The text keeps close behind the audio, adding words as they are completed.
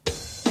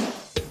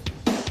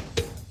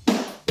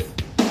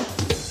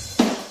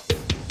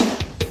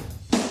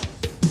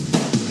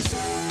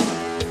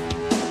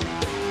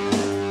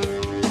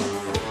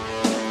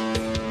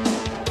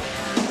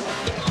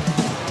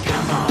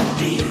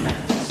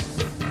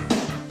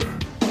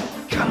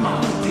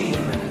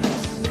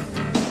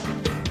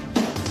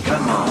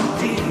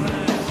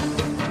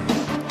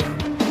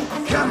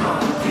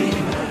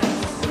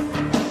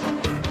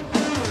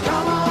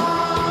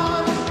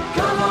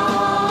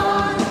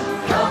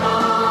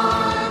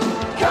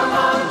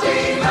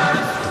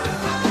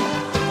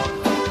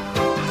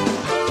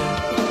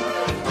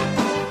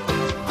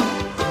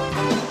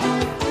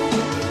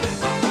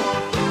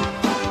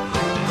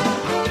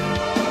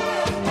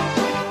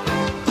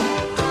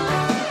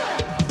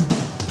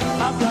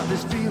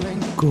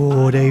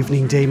Good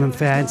evening, Demon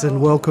fans, and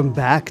welcome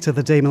back to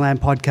the Demonland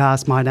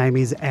podcast. My name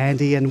is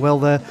Andy, and well,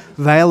 the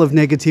veil of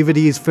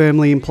negativity is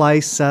firmly in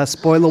place.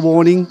 Spoiler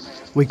warning,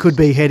 we could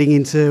be heading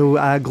into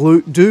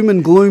doom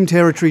and gloom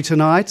territory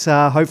tonight.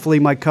 Hopefully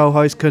my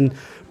co-host can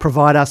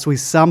provide us with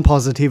some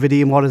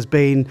positivity in what has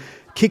been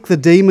Kick the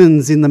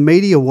Demons in the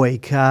media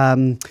week.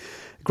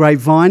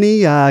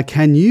 Grapeviney,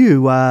 can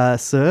you,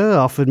 sir,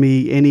 offer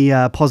me any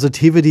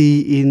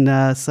positivity in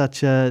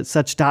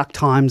such dark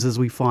times as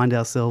we find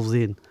ourselves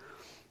in?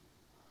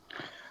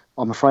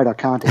 I'm afraid I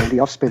can't,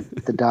 Andy. I've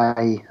spent the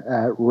day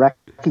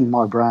racking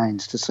my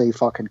brains to see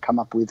if I can come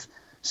up with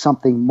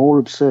something more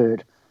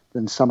absurd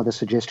than some of the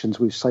suggestions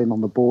we've seen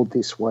on the board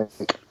this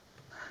week.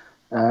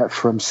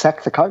 From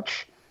sack the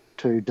coach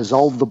to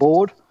dissolve the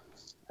board,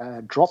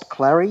 drop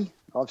Clary,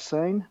 I've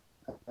seen,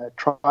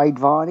 trade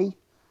Viney,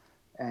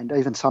 and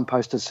even some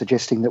posters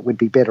suggesting that we'd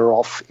be better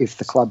off if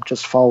the club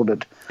just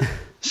folded.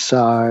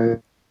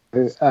 So,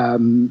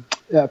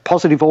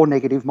 positive or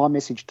negative, my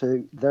message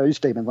to those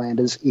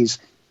Demonlanders is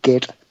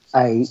get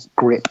a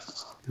grip.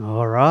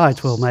 All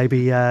right. Well,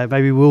 maybe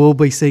we will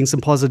be seeing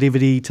some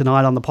positivity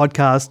tonight on the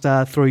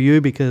podcast through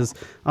you, because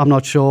I'm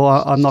not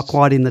sure. I'm not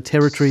quite in the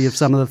territory of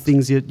some of the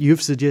things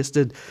you've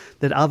suggested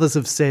that others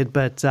have said.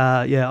 But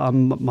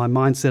my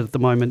mindset at the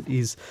moment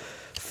is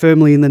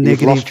firmly in the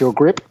negative. You've lost your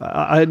grip?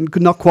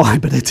 Not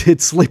quite, but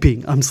it's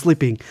slipping. I'm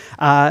slipping.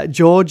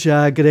 George,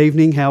 good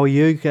evening. How are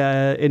you?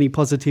 Any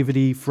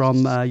positivity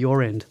from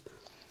your end?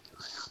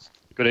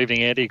 Good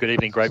evening, Andy. Good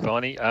evening,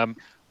 Grapeviney.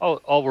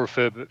 I'll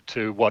refer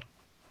to what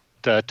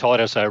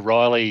Titus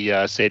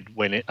O'Reilly said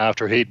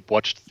after he'd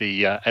watched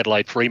the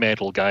Adelaide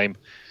Fremantle game,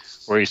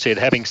 where he said,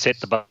 having set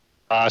the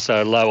bar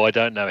so low, I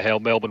don't know how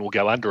Melbourne will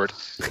go under it.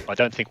 I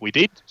don't think we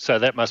did, so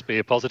that must be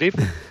a positive.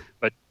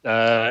 But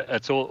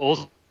it's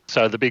also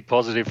the big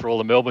positive for all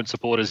the Melbourne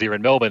supporters here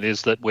in Melbourne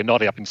is that we're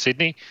not up in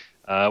Sydney.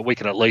 We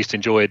can at least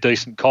enjoy a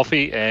decent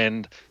coffee,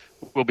 and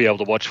we'll be able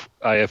to watch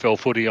AFL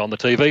footy on the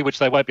TV, which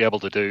they won't be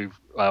able to do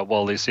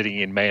while they're sitting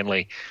in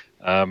Manly.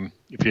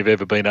 If you've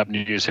ever been up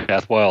New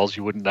South Wales,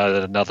 you wouldn't know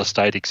that another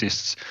state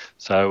exists.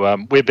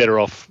 So we're better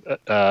off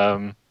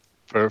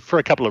for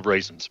a couple of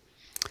reasons.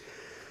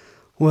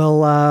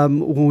 Well,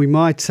 we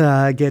might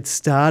get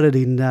started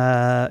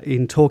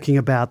in talking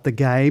about the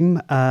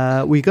game.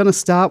 We're going to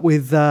start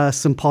with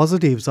some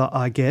positives,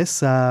 I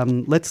guess.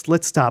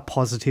 Let's start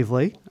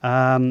positively.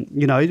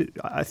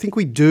 I think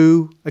we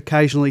do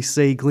occasionally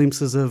see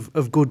glimpses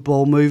of good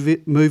ball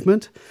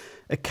movement.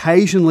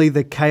 Occasionally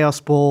the chaos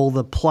ball,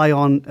 the play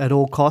on at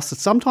all costs.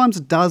 Sometimes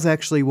it does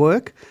actually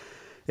work.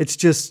 It's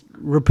just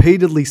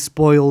repeatedly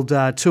spoiled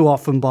too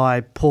often by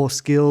poor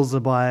skills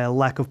or by a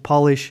lack of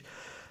polish.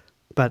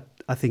 But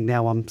I think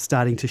now I'm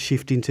starting to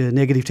shift into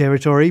negative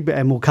territory,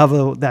 and we'll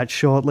cover that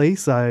shortly.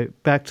 So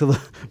back to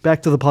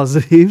the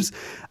positives.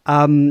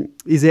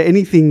 Is there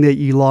anything that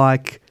you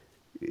like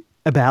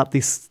about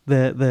this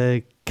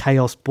the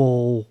chaos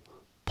ball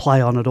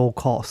play on at all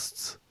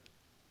costs?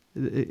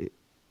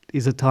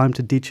 Is it time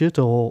to ditch it,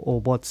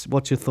 or what's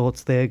your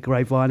thoughts there,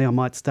 Grapeviney? I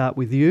might start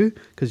with you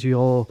because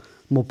you're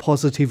more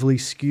positively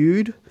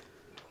skewed.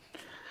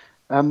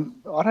 I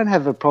don't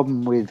have a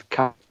problem with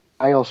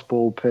chaos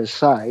ball per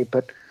se,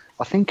 but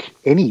I think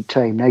any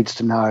team needs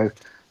to know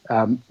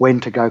when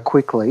to go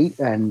quickly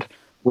and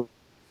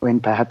when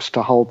perhaps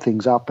to hold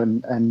things up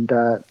and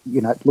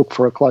look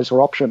for a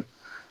closer option.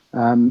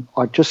 I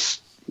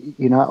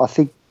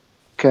think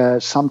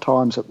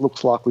sometimes it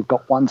looks like we've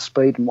got one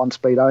speed and one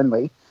speed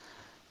only.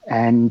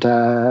 And,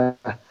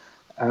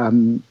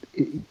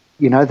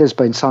 there's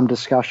been some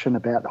discussion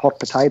about hot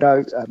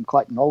potato,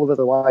 Clayton Oliver,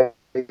 the way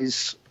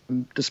he's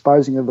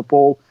disposing of the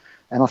ball.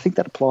 And I think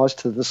that applies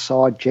to the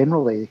side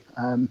generally.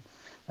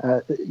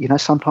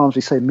 Sometimes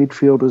we see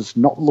midfielders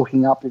not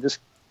looking up, they just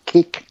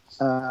kick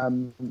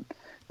in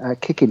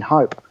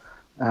hope.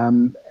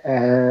 I'd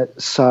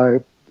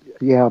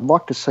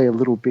like to see a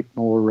little bit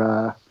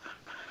more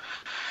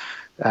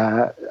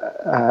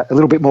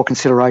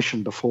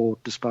consideration before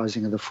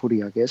disposing of the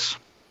footy, I guess.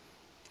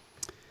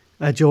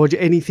 George,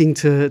 anything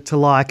to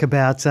like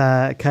about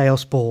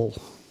chaos ball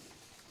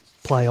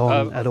play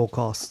on at all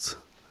costs?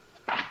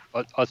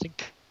 I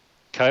think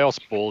chaos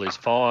ball is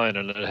fine,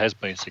 and it has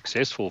been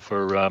successful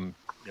for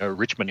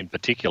Richmond in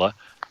particular.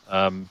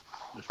 The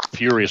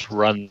furious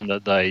run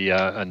that they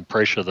and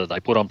pressure that they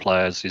put on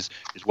players is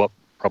what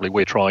probably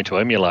we're trying to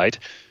emulate.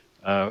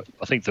 I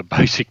think the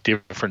basic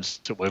difference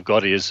that we've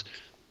got is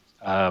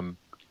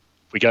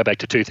we go back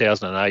to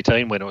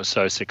 2018 when it was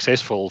so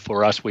successful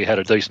for us. We had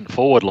a decent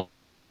forward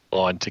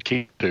line to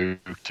kick to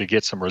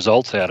get some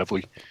results out of.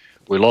 We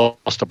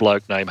lost a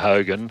bloke named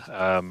Hogan.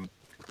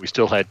 We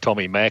still had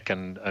Tommy Mack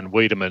and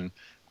Wiedemann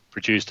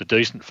produced a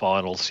decent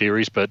final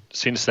series, but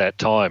since that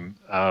time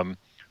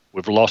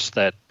we've lost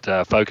that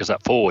focus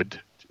up forward,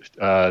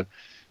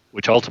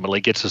 which ultimately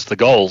gets us the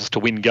goals to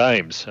win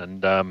games.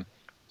 And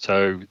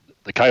so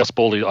the chaos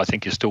ball, I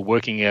think, is still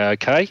working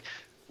okay.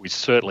 We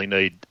certainly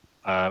need,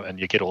 and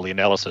you get all the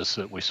analysis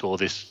that we saw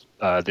this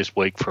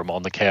week from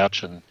On the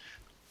Couch and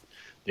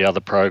the other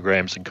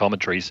programs and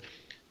commentaries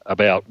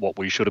about what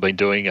we should have been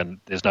doing, and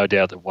there's no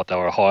doubt that what they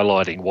were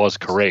highlighting was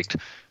correct.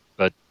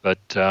 But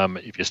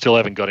if you still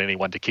haven't got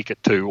anyone to kick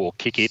it to or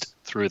kick it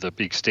through the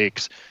big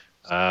sticks,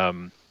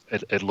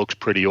 it looks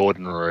pretty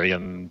ordinary,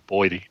 and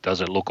boy,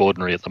 does it look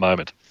ordinary at the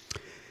moment.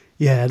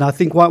 Yeah, and I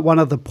think one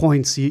of the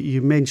points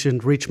you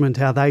mentioned, Richmond,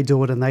 how they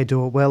do it and they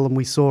do it well, and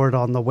we saw it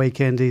on the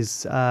weekend,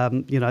 is,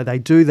 they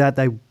do that.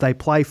 They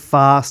play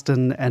fast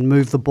and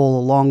move the ball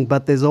along,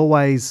 but there's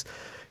always,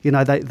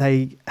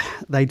 they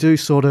do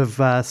sort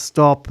of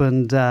stop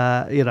and,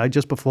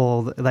 just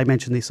before, they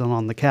mentioned this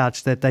on the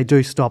couch, that they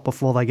do stop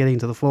before they get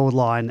into the forward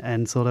line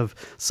and sort of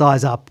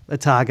size up a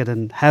target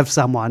and have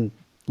someone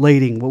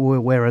leading,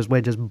 whereas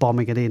we're just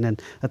bombing it in. And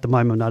at the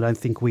moment, I don't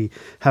think we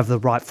have the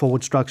right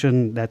forward structure.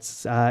 And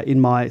that's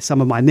in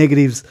some of my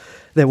negatives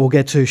that we'll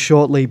get to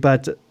shortly.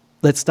 But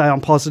let's stay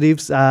on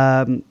positives.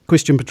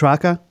 Christian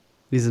Petrarca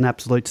is an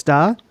absolute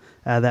star.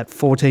 That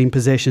 14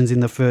 possessions in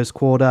the first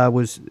quarter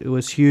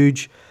was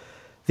huge.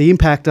 The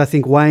impact, I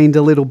think, waned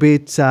a little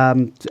bit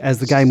as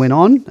the game went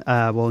on,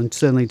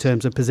 certainly in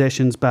terms of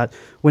possessions. But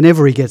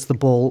whenever he gets the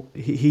ball,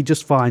 he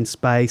just finds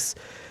space.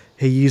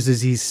 He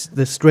uses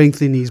the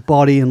strength in his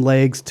body and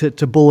legs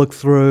to bullock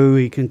through.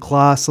 He can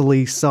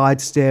classily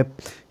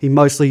sidestep. He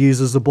mostly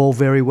uses the ball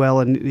very well,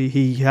 and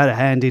he had a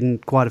hand in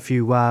quite a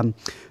few of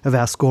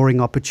our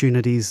scoring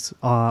opportunities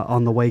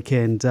on the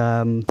weekend.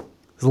 There's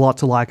a lot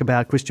to like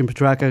about Christian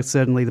Petrarca.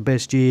 Certainly the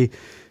best year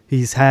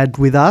he's had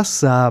with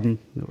us,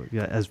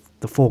 as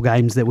the 4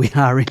 games that we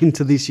are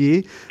into this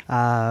year.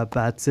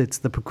 But it's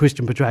the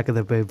Christian Petrarca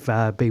that we've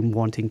been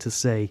wanting to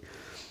see.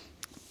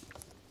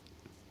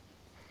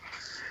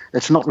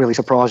 It's not really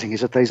surprising,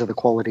 is it? These are the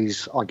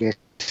qualities, I guess,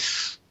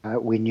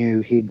 we knew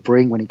he'd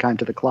bring when he came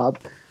to the club.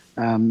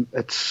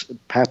 It's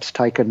perhaps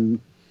taken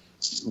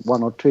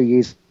 1 or 2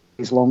 years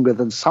longer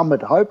than some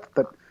had hoped,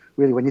 but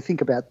really when you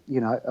think about,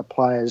 a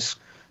player's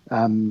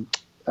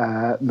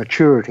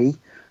maturity,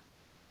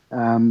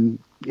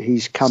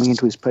 he's coming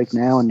into his peak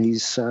now, and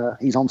he's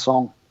on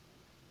song.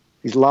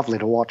 He's lovely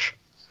to watch.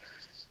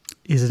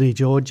 Isn't he,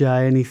 George?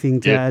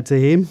 Anything to add to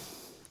him?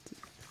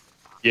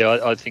 Yeah,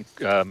 I think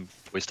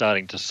we're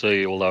starting to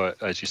see, although,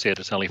 as you said,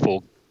 it's only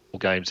 4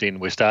 games in,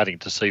 we're starting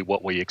to see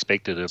what we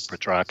expected of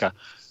Petrarca.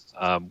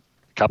 A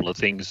couple of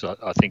things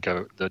I think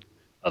are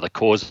the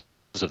causes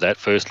of that.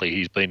 Firstly,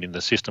 he's been in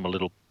the system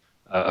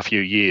a few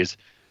years.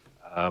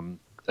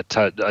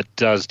 It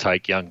does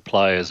take young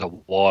players a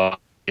while to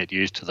get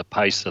used to the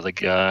pace of the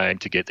game,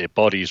 to get their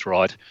bodies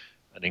right.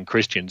 And in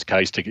Christian's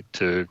case,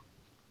 to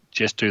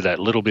just do that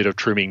little bit of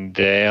trimming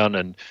down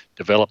and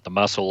develop the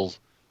muscles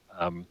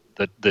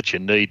that you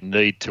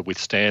need to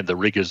withstand the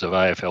rigours of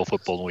AFL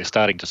football, and we're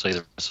starting to see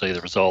the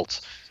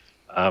results.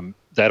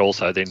 That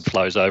also then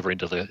flows over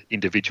into the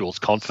individual's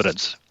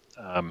confidence.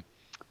 I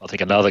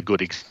think another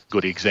good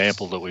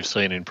example that we've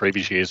seen in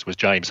previous years was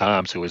James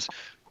Harmes, who was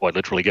quite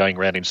literally going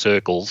around in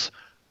circles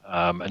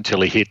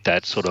until he hit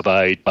that sort of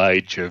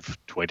age of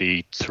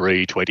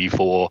 23,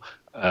 24,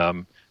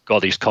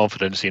 got his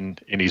confidence in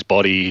his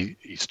body.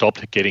 He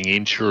stopped getting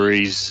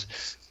injuries,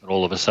 and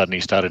all of a sudden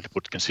he started to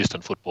put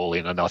consistent football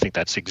in. And I think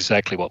that's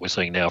exactly what we're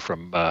seeing now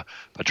from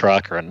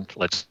Petrarca, and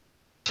let's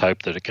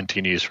hope that it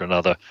continues for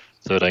another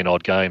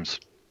 13-odd games.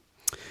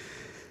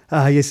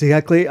 Yes,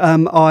 exactly.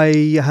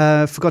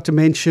 I forgot to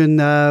mention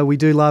we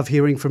do love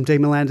hearing from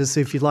Demonlanders.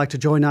 If you'd like to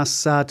join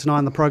us tonight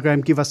on the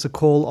program, give us a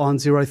call on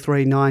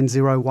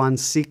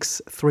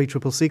 039016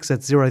 3666.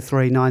 That's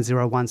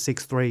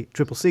 039016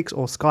 3666,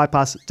 or Skype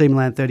us at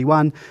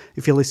Demonland31.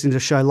 If you're listening to the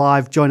show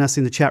live, join us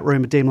in the chat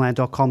room at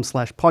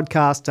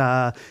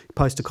demonland.com/podcast.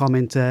 Post a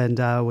comment and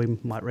we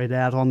might read it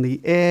out on the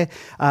air.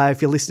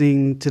 If you're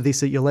listening to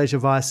this at your leisure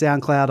via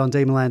SoundCloud on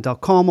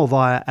demonland.com or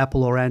via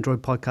Apple or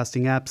Android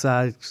podcasting apps,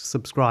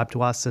 subscribe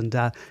to us and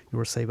you'll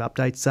receive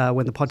updates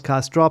when the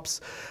podcast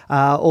drops.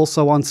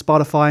 Also on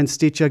Spotify and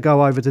Stitcher,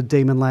 go over to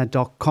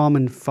demonland.com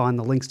and find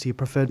the links to your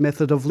preferred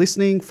method of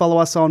listening. Follow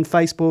us on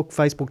Facebook,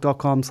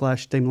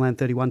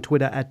 facebook.com/Demonland31,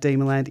 Twitter at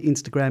Demonland,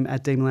 Instagram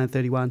at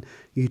Demonland31,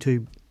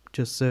 YouTube,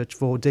 just search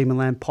for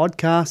Demonland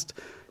Podcast.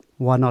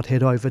 Why not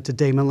head over to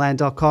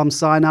demonland.com,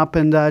 sign up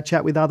and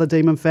chat with other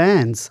Demon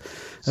fans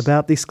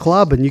about this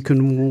club, and you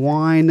can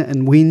whine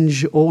and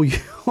whinge all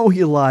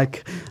you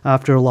like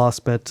after a loss,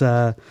 but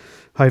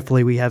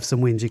hopefully we have some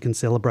wins you can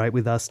celebrate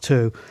with us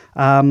too.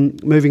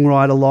 Moving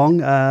right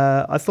along,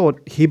 I thought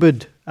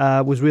Hibberd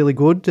was really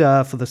good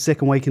for the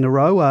second week in a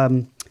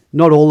row.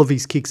 Not all of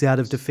his kicks out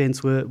of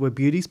defence were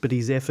beauties, but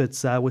his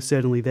efforts were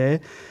certainly there.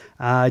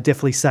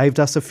 Definitely saved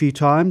us a few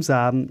times.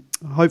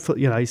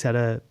 Hopefully, he's had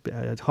a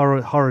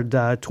horrid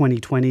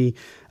 2020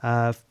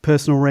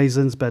 personal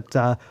reasons, but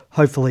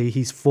hopefully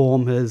his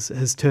form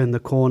has turned the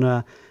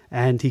corner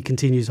and he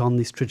continues on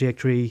this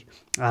trajectory,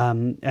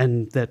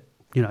 and that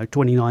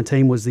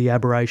 2019 was the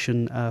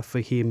aberration for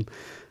him.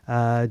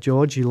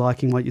 George, you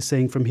liking what you're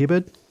seeing from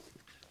Hibberd?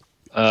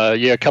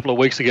 Yeah, a couple of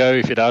weeks ago,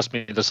 if you'd asked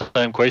me the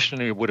same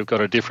question, you would have got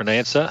a different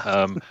answer.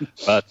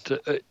 But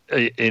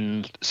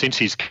since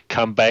he's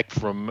come back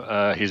from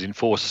his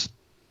enforced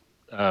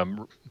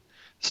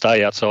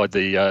stay outside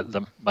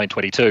the main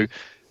 22.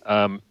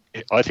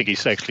 I think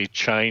he's actually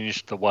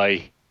changed the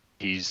way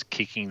he's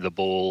kicking the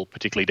ball,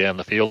 particularly down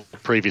the field.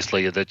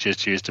 Previously, that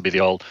just used to be the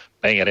old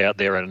bang it out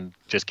there and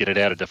just get it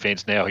out of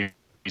defence. Now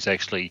he's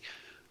actually,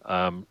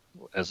 to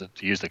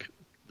use the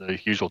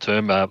usual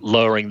term,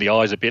 lowering the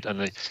eyes a bit,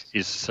 and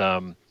his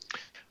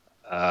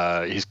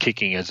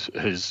kicking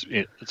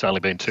it's only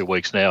been 2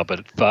 weeks now, but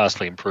it's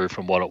vastly improved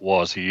from what it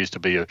was. He used to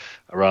be a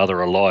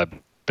rather a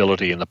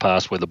liability in the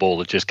past where the ball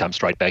had just come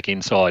straight back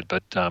inside,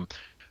 but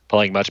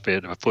playing much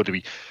better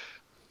footy.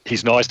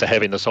 He's nice to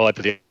have in the side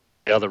for the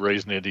other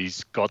reason that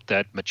he's got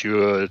that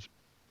mature,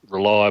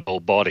 reliable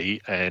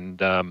body,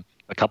 and a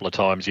couple of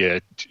times,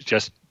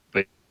 just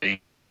being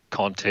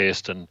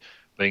contest and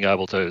being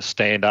able to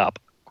stand up,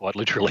 quite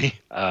literally,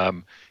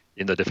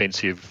 in the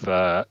defensive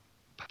part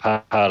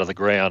of the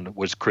ground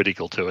was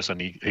critical to us, and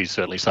he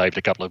certainly saved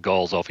a couple of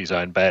goals off his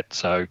own bat.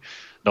 So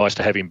nice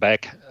to have him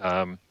back.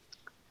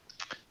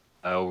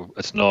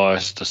 It's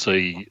nice to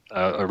see.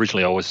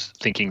 Originally, I was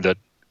thinking that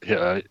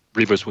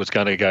Rivers was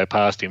going to go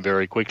past him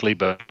very quickly,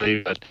 but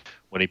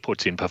when he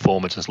puts in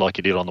performances like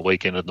he did on the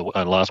weekend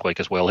and last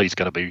week as well, he's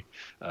going to be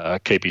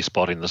keep his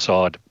spot in the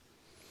side.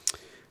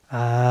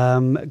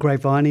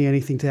 Grapeviney,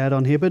 anything to add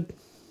on Hibberd?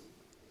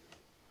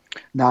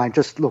 No,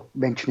 just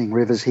mentioning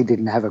Rivers, he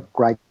didn't have a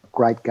great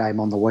game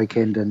on the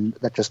weekend, and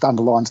that just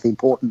underlines the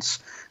importance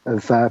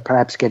of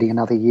perhaps getting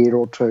another year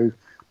or two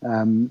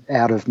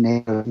out of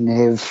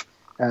Nev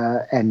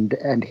and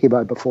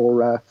Hibbo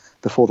before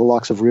the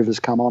likes of Rivers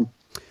come on.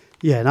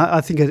 Yeah, and I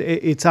think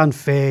it's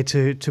unfair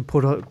to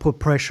put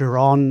pressure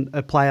on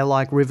a player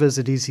like Rivers.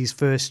 It is his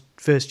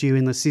first year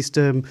in the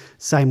system.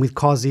 Same with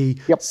Cozzy.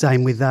 Yep.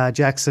 Same with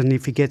Jackson.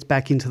 If he gets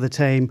back into the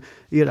team,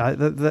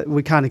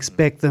 we can't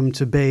expect them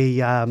to be,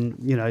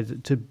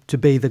 to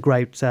be the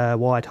great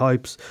white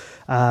hopes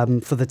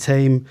for the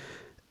team.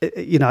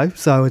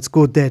 So it's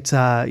good that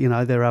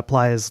there are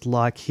players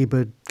like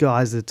Hibberd,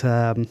 guys that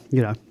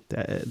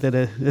that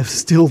are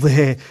still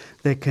there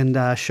that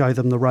can show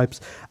them the ropes.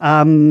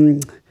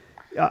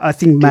 I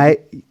think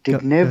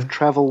Did Nev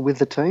travel with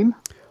the team?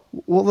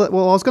 Well,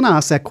 I was going to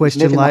ask that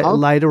question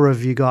later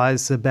of you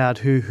guys about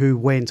who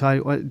went.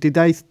 Did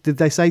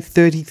they say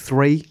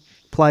 33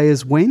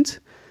 players went?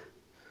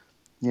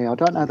 Yeah, I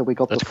don't know that we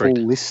got the full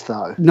list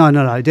though. No.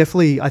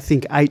 Definitely, I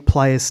think 8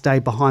 players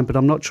stayed behind, but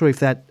I'm not sure if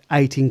that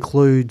 8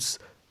 includes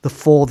the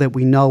 4 that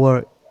we know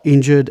are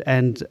injured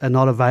and are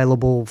not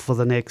available for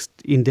the next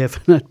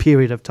indefinite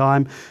period of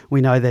time.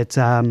 We know that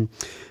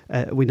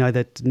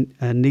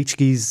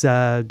Nitschke's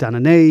done a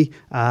knee.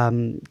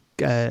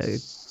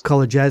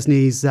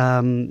 Kolodjasny's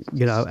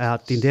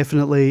out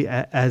indefinitely,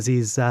 as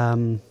is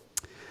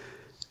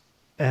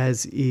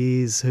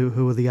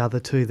who are the other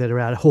 2 that are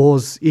out?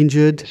 Hawes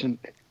injured.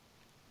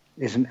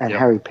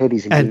 Harry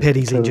Petty's injured. And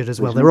Petty's injured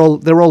as well.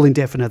 They're all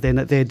indefinite.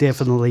 They're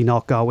definitely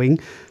not going.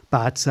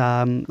 But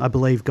I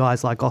believe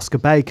guys like Oscar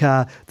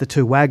Baker, the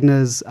 2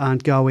 Wagners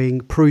aren't going.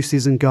 Bruce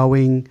isn't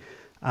going.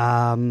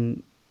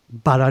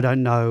 But I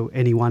don't know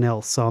anyone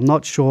else. So I'm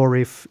not sure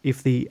if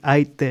the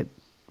 8 that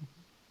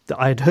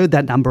I had heard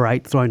that number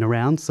 8 thrown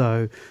around.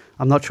 So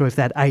I'm not sure if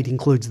that 8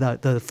 includes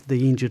the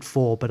injured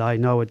 4, but I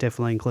know it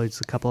definitely includes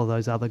a couple of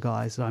those other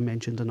guys that I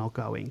mentioned are not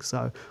going.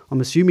 So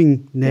I'm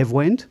assuming Nev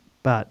went,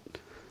 but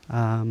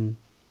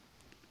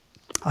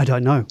I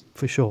don't know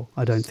for sure.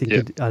 I don't think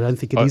it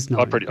is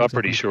known. I'm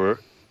pretty sure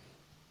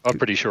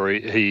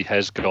he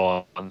has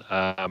gone,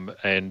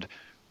 and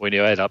when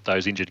you add up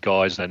those injured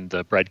guys and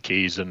Brad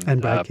Keys and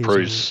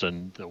Bruce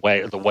and the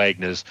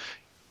Wagners,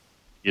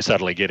 you're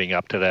suddenly getting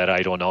up to that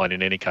 8 or 9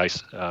 in any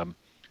case. I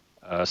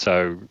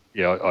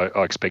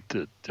expect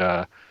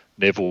that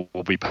Neville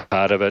will be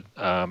part of it,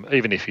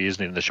 even if he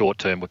isn't in the short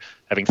term.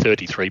 Having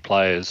 33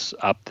 players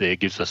up there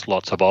gives us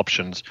lots of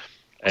options,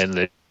 and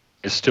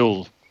there's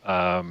still,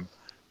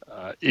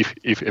 if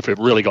it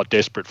really got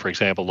desperate, for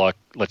example, like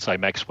let's say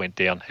Max went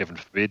down, heaven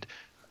forbid,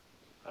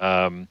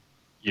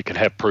 you could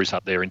have Bruce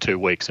up there in 2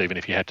 weeks, even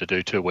if you had to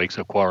do 2 weeks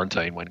of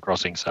quarantine when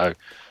crossing. So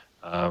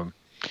I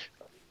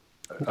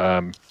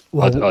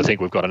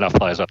think we've got enough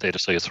players up there to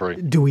see us through.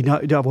 Do we know?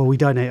 Well, we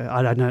don't.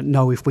 I don't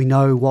know if we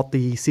know what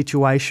the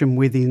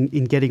situation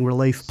in getting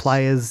relief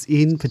players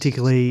in,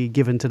 particularly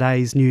given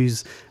today's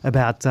news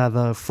about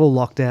the full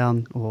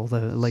lockdown, or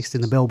at least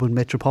in the Melbourne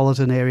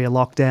metropolitan area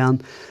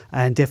lockdown,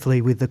 and definitely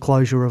with the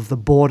closure of the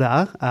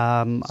border.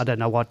 I don't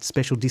know what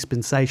special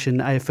dispensation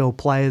AFL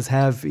players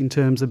have in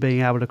terms of being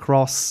able to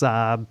cross,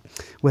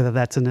 whether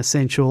that's an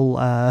essential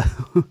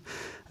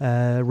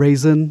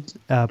reason.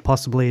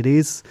 Possibly it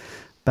is.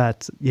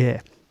 But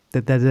yeah,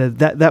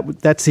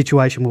 that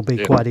situation will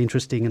be quite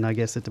interesting, and I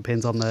guess it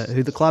depends on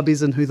who the club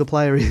is and who the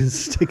player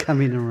is to come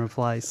in and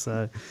replace.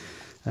 So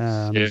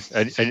and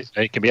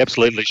you can be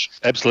absolutely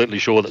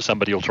sure that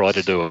somebody will try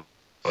to do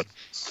it.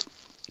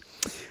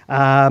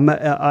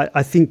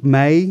 I think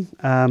May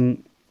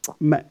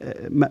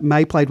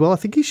played well. I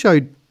think he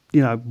showed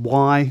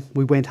why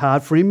we went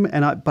hard for him,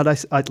 and I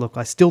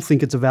still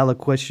think it's a valid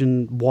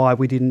question why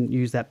we didn't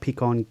use that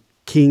pick on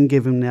King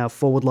giving now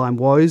forward line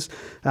woes.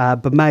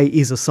 But May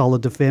is a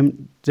solid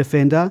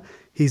defender.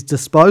 His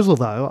disposal,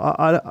 though,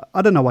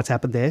 I don't know what's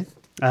happened there.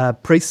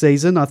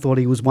 Pre-season, I thought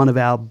he was one of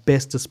our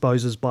best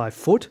disposers by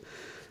foot.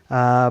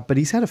 But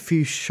he's had a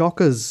few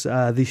shockers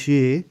this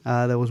year.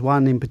 There was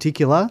one in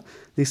particular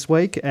this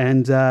week,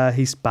 and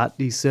he's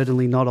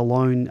certainly not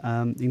alone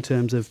in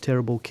terms of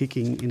terrible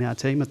kicking in our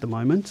team at the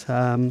moment.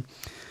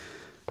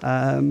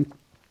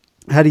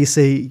 How do you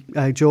see,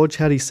 George,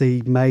 how do you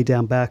see May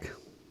down back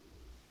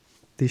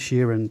this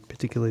year and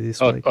particularly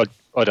this week?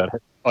 I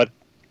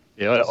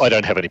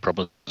don't have any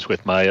problems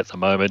with May at the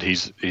moment.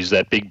 He's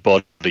that big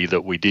body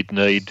that we did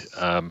need.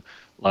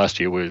 Last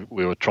year we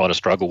were trying to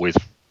struggle with,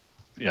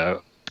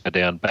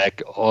 down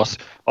back.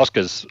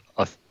 Oscar's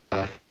a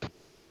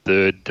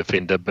third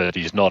defender, but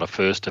he's not a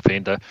first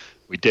defender.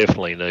 We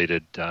definitely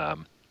needed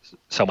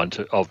someone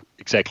of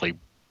exactly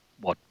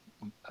what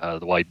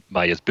the way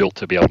May is built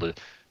to be able to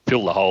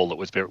fill the hole that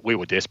was we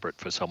were desperate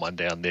for someone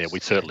down there. We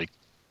certainly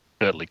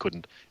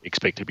couldn't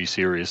expect to be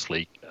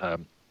seriously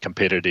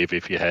competitive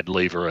if you had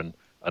Lever and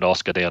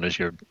Oscar down as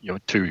your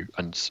two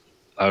and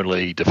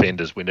only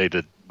defenders. We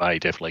needed May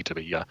definitely to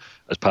be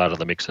as part of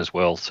the mix as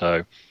well.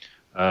 So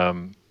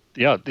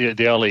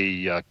the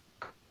only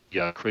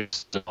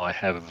criticism I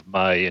have of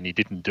May, and he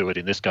didn't do it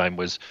in this game,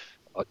 was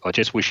I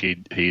just wish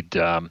he'd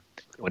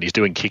when he's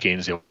doing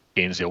kick-ins,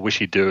 I wish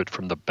he'd do it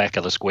from the back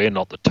of the square,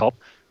 not the top,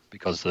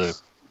 because the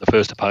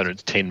first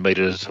opponent's 10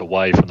 metres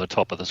away from the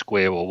top of the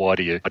square. Well, why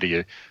do you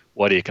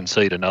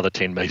concede another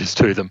 10 metres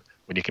to them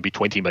when you can be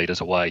 20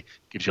 metres away?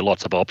 Gives you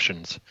lots of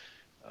options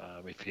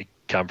if you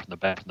come from the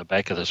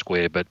back of the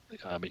square. But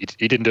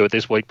he didn't do it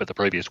this week, but the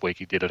previous week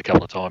he did it a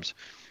couple of times.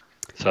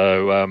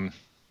 So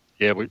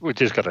we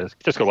just got to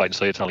wait and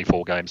see. It's only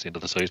 4 games into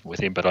the season with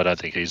him, but I don't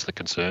think he's the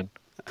concern.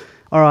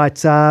 All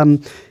right.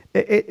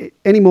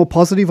 Any more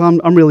positive?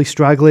 I'm really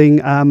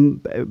struggling.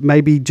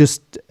 Maybe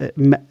just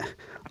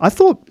I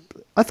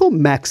thought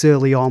Max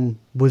early on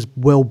was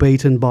well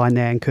beaten by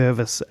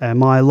Nankervis.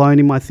 Am I alone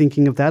in my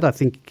thinking of that? I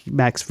think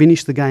Max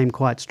finished the game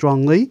quite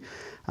strongly,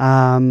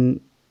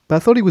 but I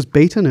thought he was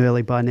beaten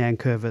early by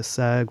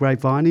Nankervis.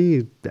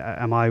 Grapevine,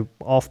 am I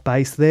off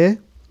base there?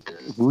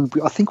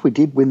 I think we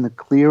did win the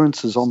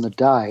clearances on the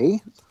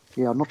day.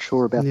 Yeah, I'm not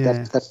sure about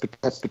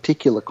that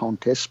particular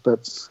contest,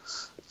 but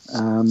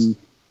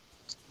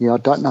I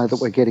don't know that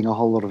we're getting a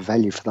whole lot of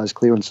value for those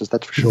clearances.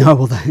 That's for sure. No,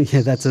 well,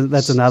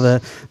 that's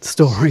another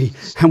story,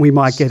 and we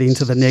might get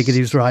into the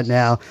negatives right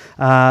now.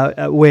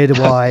 Where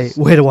do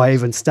I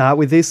even start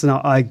with this? And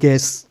I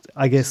guess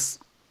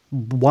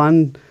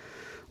one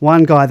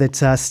guy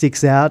that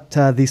sticks out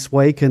this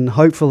week, and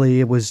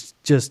hopefully it was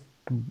just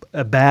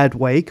a bad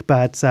week,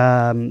 but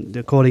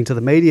according to the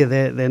media,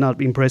 they're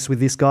not impressed with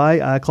this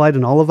guy,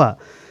 Clayton Oliver,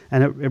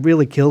 and it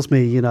really kills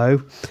me.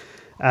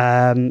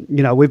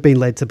 We've been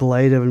led to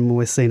believe, and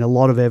we've seen a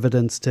lot of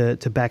evidence to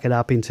back it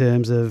up in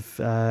terms of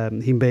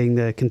him being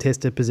the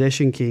contested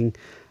possession king.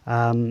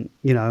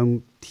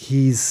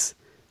 He's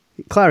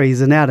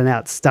an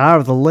out-and-out star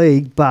of the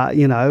league, but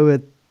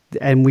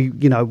then we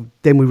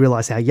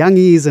realise how young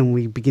he is, and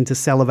we begin to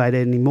salivate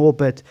anymore.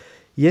 But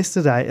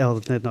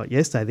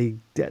the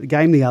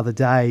game the other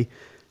day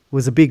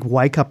was a big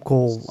wake-up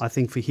call, I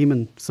think, for him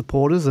and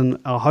supporters, and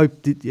I hope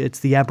it's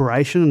the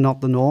aberration and not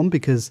the norm,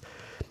 because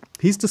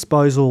his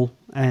disposal,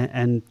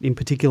 and in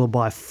particular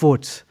by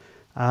foot,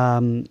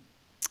 and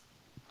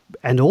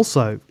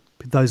also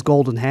those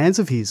golden hands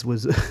of his,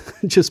 was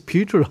just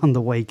putrid on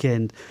the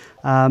weekend.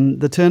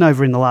 The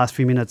turnover in the last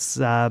few minutes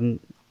not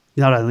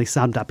only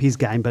summed up his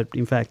game, but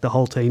in fact the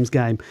whole team's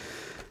game.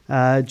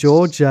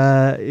 George,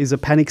 is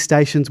it panic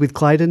stations with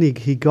Clayton?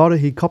 He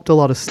copped a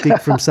lot of stick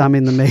from some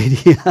in the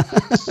media.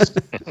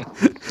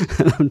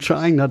 And I'm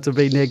trying not to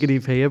be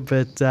negative here,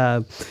 but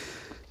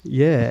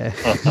yeah.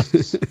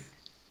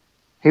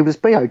 He was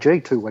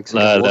BOG 2 weeks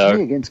ago, wasn't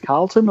he, against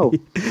Carlton? Or?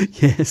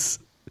 Yes.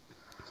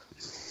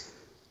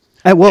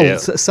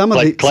 Some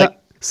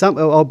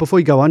of before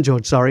you go on,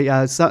 George, sorry.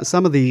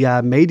 Some of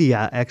the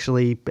media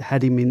actually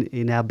had him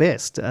in our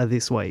best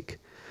this week.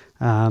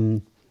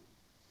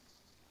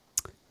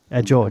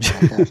 George.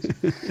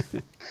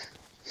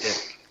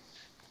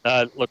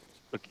 Look,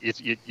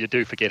 you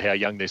do forget how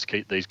young these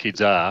kids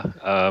are,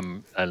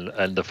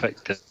 and the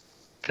fact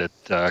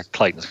that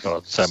Clayton's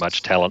got so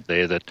much talent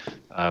there that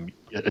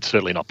it's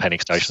certainly not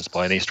panic stations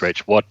by any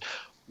stretch. What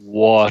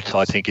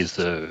I think is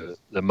the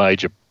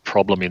major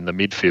problem in the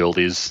midfield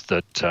is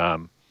that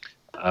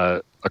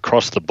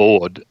across the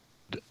board,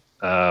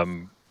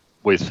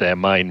 with our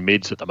main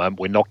mids at the moment,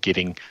 we're not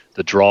getting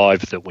the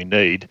drive that we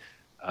need,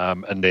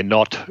 and they're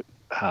not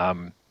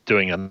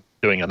doing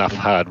enough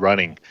hard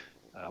running.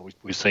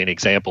 We've seen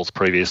examples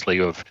previously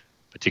of,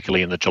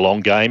 particularly in the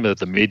Geelong game, of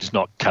the mids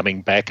not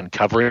coming back and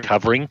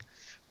covering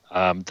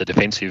the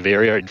defensive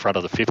area in front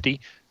of the 50.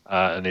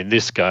 And in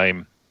this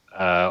game,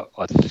 I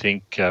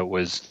think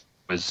was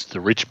the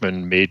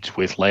Richmond mids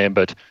with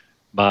Lambert,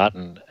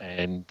 Martin,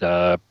 and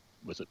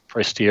was it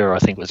Prestia? I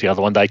think was the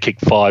other one. They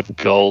kicked 5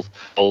 goals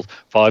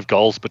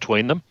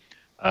between them,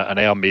 and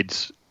our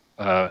mids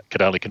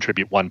could only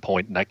contribute 1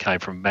 point, and that came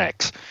from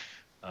Max.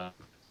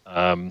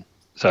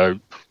 So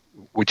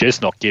we're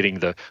just not getting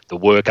the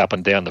work up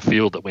and down the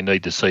field that we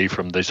need to see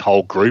from this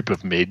whole group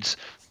of mids,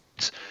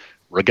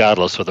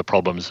 regardless of the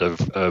problems of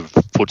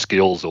foot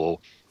skills or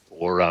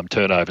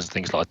turnovers and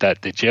things like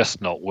that. They're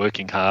just not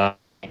working hard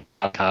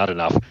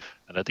enough.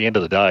 And at the end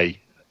of the day,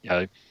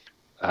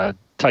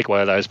 take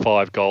away those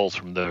 5 goals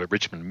from the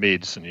Richmond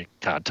mids, and you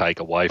can't take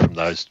away from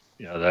those.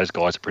 Those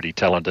guys are pretty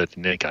talented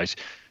in any case.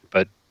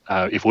 But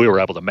if we were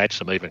able to match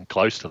them even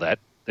close to that,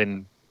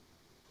 then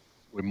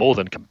we're more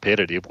than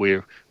competitive.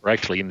 We're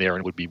actually in there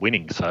and would be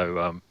winning.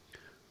 So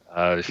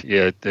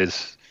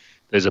there's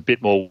a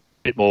bit more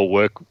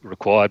work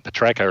required.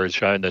 Petracca has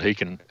shown that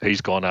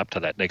he's gone up to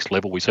that next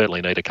level. We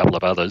certainly need a couple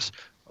of others.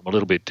 I'm a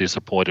little bit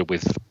disappointed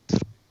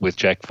with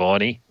Jack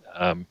Viney.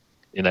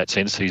 In that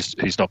sense,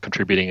 he's not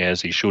contributing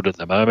as he should at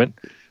the moment.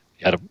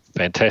 He had a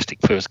fantastic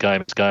first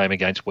game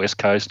against West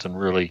Coast and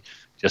really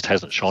just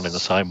hasn't shone in the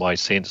same way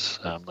since.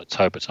 Let's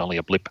hope it's only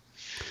a blip.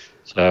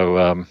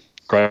 So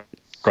great,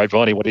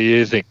 Viney. What do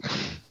you think?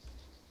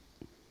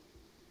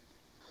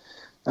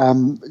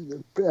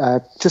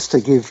 Just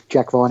to give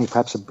Jack Viney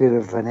perhaps a bit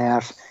of an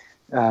out,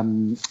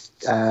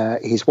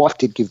 his wife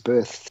did give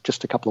birth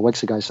just a couple of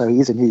weeks ago, so he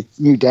is a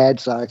new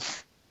dad, so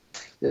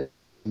he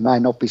may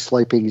not be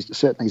sleeping.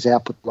 Certainly his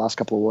output the last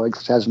couple of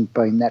weeks hasn't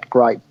been that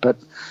great. But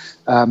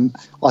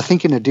I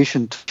think in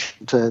addition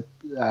to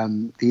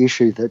the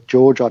issue that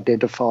George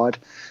identified,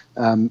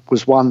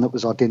 was one that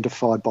was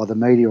identified by the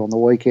media on the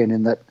weekend,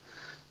 in that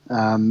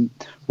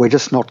we're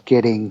just not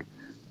getting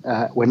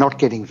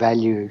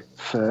value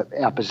for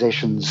our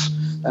possessions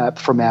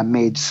from our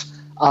mids,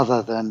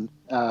 other than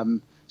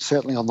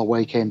certainly on the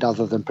weekend,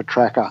 other than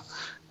Petracca.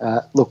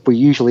 Look, we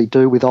usually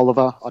do with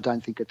Oliver. I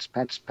don't think it's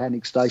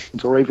panic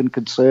stations or even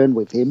concern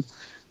with him.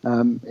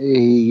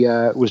 He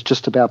was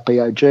just about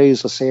BOG,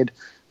 as I said,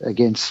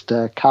 against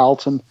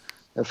Carlton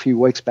a few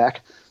weeks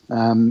back.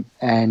 And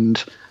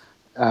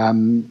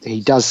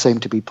he does seem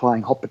to be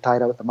playing hot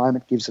potato at the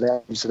moment, gives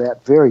it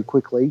out very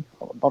quickly.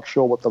 I'm not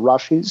sure what the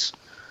rush is.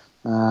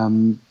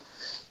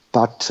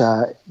 But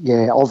of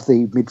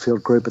the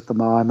midfield group at the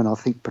moment, I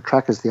think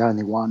Petracca's the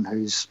only one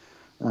who's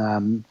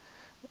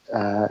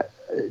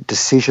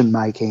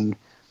decision-making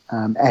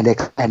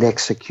and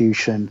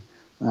execution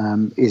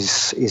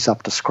is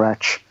up to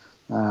scratch.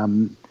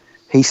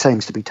 He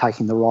seems to be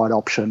taking the right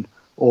option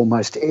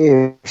almost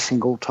every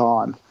single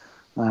time,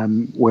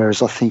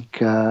 whereas I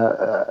think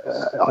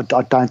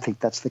I don't think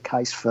that's the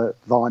case for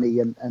Viney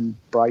and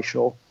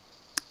Brayshaw.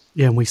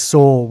 Yeah, and we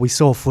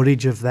saw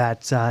footage of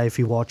that. If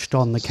you watched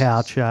on the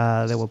couch,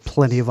 there were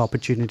plenty of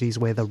opportunities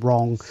where the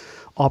wrong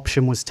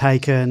option was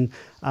taken,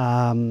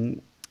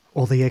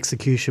 or the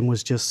execution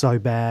was just so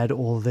bad,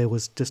 or there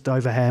was just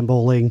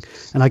overhandballing.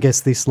 And I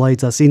guess this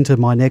leads us into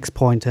my next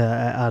point,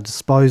 our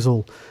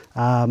disposal.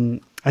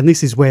 And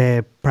this is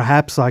where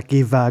perhaps I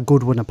give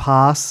Goodwin a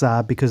pass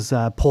because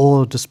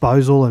poor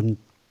disposal and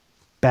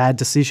bad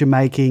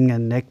decision-making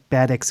and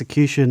bad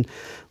execution,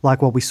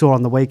 like what we saw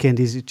on the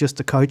weekend, is just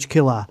a coach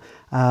killer.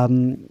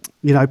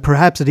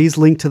 Perhaps it is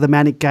linked to the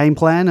Manic game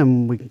plan,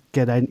 and we can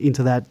get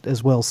into that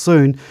as well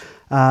soon.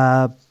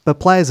 But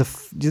players,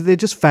 they're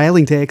just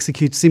failing to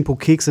execute simple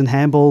kicks and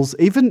handballs,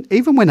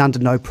 even when under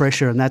no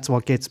pressure, and that's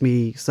what gets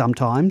me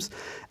sometimes.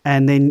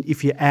 And then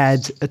if you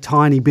add a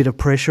tiny bit of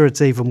pressure,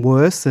 it's even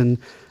worse. And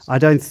I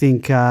don't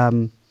think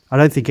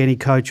any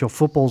coach or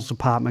football's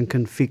department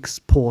can fix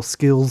poor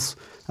skills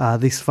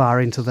this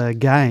far into the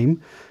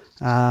game.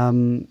 I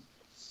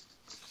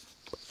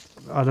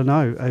don't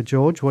know,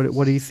 George.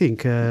 What do you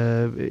think?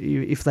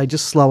 If they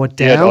just slow it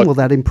down, will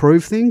that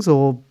improve things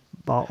or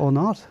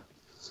not?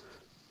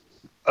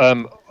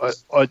 I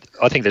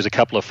think there's a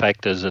couple of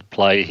factors at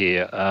play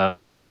here.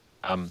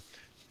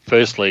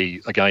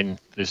 Firstly, again,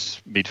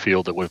 this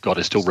midfield that we've got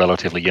is still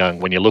relatively young.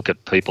 When you look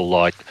at people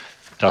like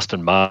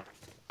Dustin Martin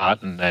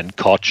and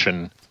Koch,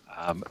 and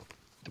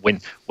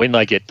when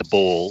they get the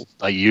ball,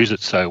 they use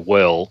it so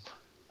well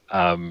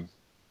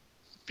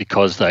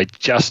because they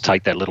just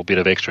take that little bit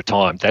of extra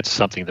time. That's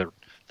something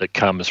that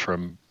comes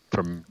from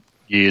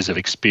years of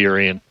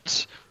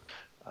experience.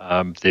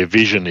 Their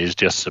vision is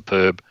just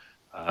superb.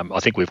 I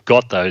think we've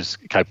got those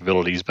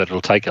capabilities, but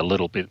it'll take a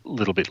little bit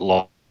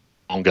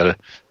longer.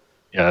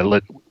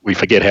 We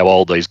forget how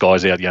old these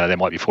guys are. They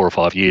might be 4 or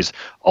 5 years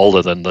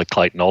older than the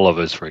Clayton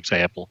Olivers, for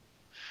example.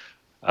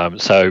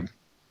 So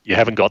you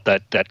haven't got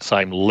that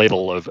same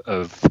level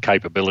of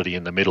capability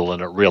in the middle,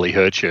 and it really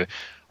hurts you.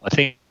 I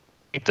think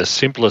the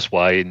simplest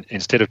way,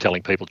 instead of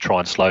telling people to try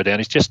and slow down,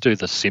 is just do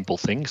the simple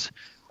things.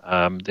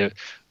 In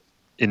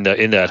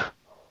that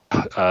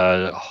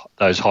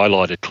those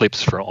highlighted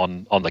clips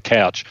on the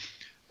couch,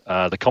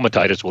 the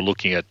commentators were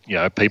looking at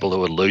people who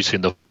were loose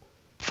in the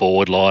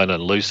forward line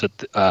and loose at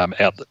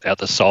out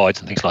the sides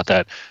and things like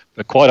that.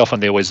 But quite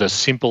often there was a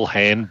simple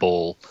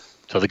handball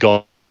to the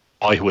guy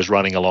who was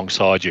running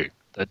alongside you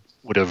that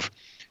would have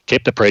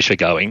kept the pressure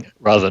going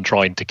rather than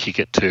trying to kick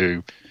it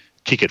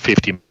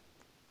 50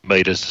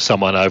 metres to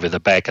someone over the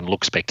back and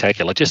look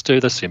spectacular. Just do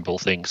the simple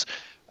things.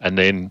 and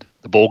then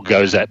the ball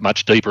goes that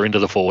much deeper into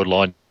the forward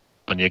line,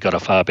 and you've got a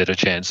far better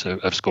chance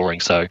of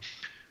scoring. So,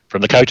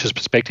 from the coach's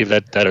perspective,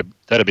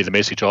 that'd be the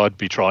message I'd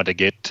be trying to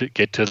get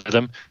to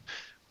them.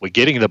 We're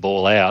getting the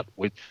ball out.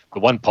 With the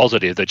one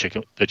positive that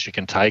you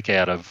can take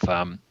out of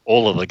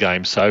all of the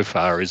games so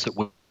far is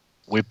that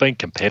we've been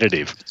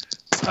competitive.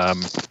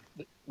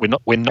 We're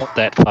not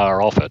that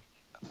far off it.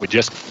 We're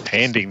just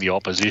handing the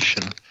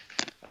opposition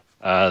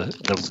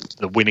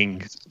the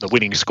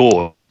winning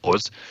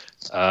scores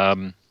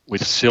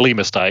with silly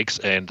mistakes,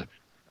 and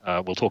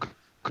we'll talk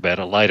about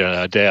it later,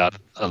 no doubt.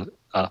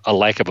 A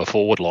lack of a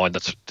forward line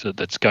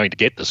that's going to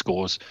get the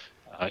scores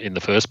in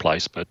the first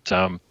place, but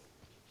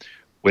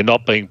we're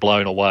not being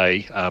blown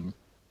away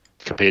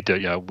compared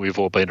to we've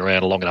all been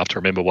around long enough to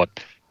remember what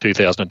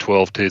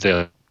 2012,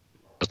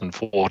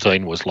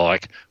 2014 was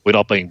like. We're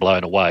not being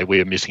blown away.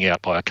 We're missing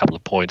out by a couple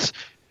of points,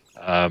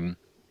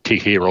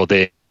 here or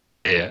there.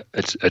 Yeah,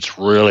 it's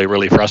really,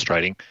 really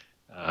frustrating,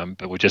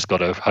 but we just got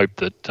to hope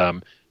that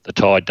the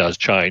tide does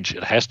change.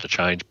 It has to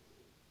change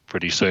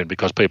pretty soon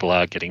because people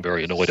are getting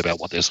very annoyed about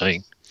what they're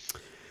seeing.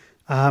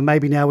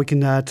 Maybe now we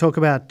can talk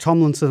about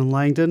Tomlinson and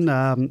Langdon.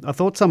 I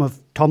thought some of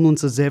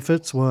Tomlinson's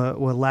efforts were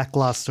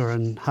lacklustre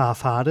and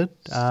half-hearted.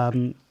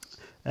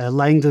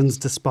 Langdon's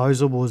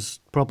disposal was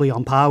probably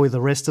on par with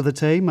the rest of the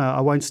team.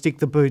 I won't stick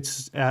the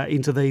boots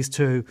into these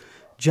two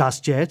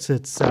just yet.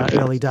 It's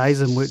early days,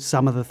 and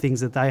some of the things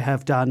that they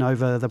have done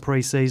over the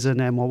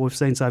pre-season and what we've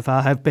seen so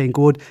far have been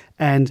good.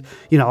 And,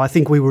 I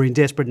think we were in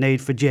desperate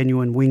need for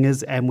genuine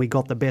wingers, and we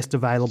got the best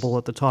available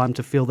at the time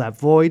to fill that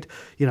void.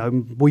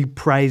 We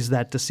praised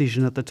that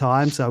decision at the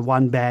time, so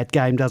one bad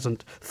game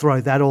doesn't throw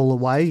that all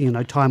away.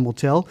 Time will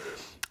tell.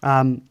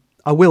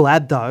 I will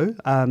add, though,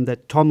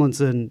 that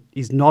Tomlinson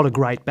is not a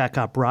great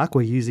backup ruck.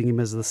 We're using him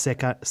as the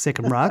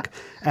second ruck,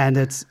 and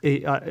it's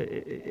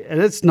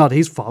not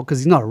his fault because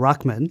he's not a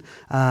ruckman.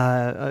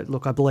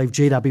 Look, I believe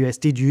GWS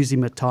did use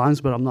him at times,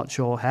 but I'm not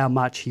sure how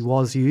much he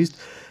was used.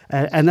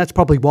 And that's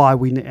probably why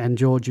and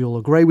George, you'll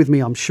agree with me,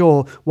 I'm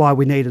sure, why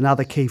we need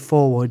another key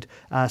forward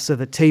so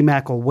that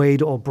T-Mac or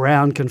Weed or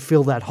Brown can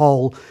fill that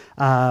hole.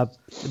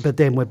 But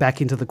then we're back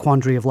into the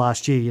quandary of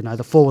last year.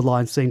 The forward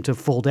line seemed to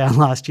fall down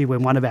last year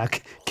when one of our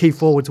key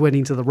forwards went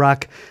into the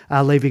ruck,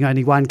 leaving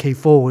only one key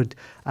forward.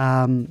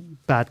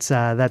 But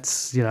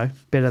that's,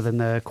 better than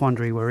the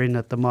quandary we're in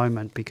at the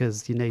moment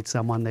because you need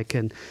someone that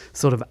can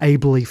sort of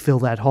ably fill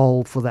that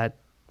hole for that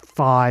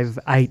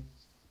 5-8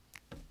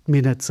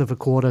 minutes of a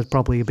quarter,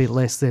 probably a bit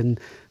less than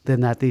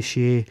that this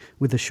year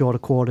with the shorter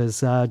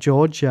quarters.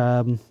 George,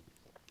 I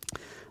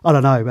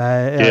don't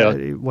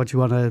know what you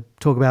want to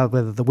talk about,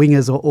 whether the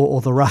wingers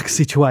or the ruck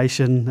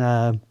situation.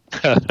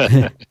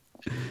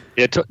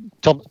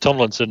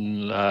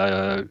 Tomlinson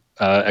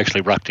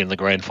actually rucked in the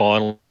grand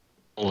final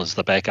as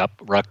the backup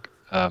ruck,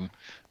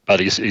 but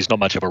he's not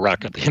much of a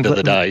ruck at the end of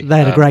the day. They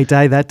had a great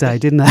day that day,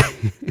 didn't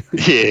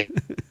they?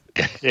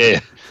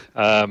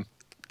 Yeah.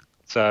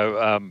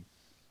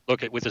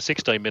 Look, with the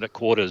 16-minute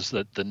quarters,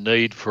 the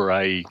need for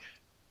a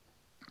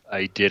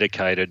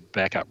dedicated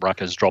backup ruck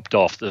has dropped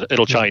off.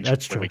 It'll change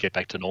when we get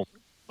back to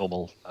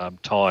normal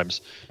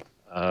times.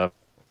 But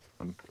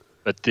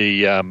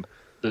the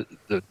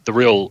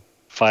real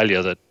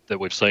failure that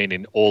we've seen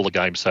in all the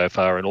games so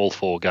far, in all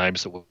 4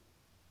 games that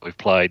we've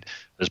played,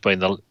 has been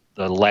the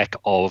lack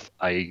of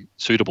a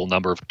suitable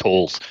number of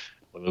talls.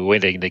 When we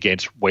went in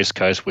against West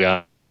Coast, we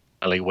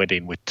only went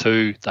in with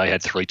 2. They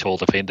had 3 tall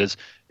defenders.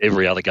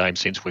 Every other game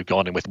since, we've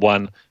gone in with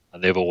 1,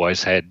 and they've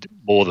always had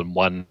more than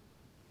 1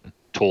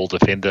 tall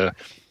defender.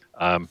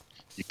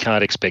 You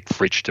can't expect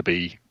Fritsch to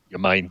be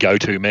your main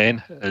go-to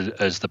man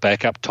as the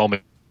backup.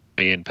 Tommy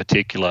in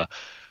particular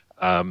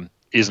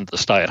isn't the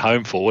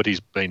stay-at-home forward. He's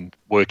been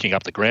working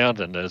up the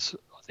ground, and as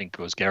I think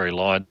it was Gary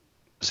Lyon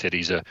said,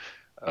 he's a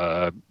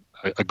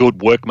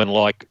good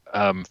workman-like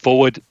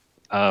forward,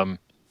 the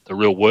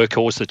real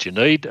workhorse that you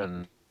need,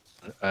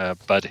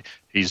 but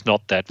he's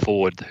not that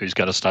forward who's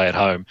going to stay at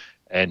home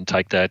and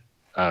take the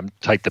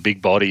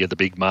big body or the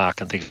big mark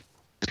and things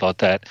like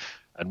that.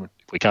 And if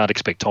we can't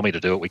expect Tommy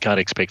to do it, we can't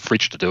expect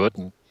Fritsch to do it.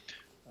 And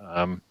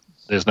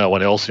there's no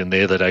one else in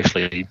there that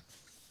actually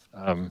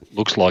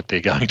looks like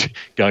they're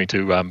going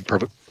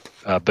to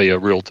be a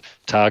real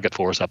target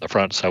for us up the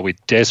front. So we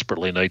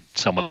desperately need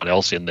someone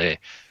else in there.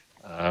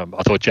 I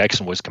thought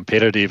Jackson was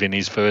competitive in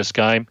his first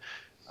game.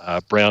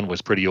 Brown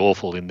was pretty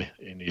awful in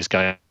his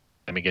game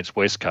against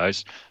West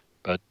Coast,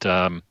 but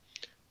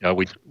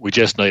we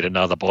just need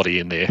another body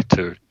in there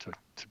to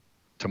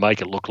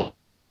make it look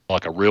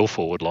like a real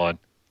forward line.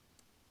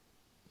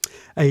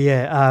 We'll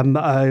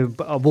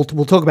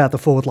talk about the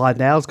forward line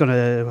now. I was going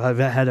to have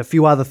had a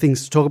few other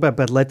things to talk about,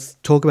 but let's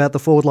talk about the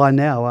forward line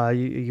now.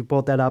 You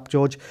brought that up,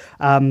 George.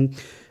 In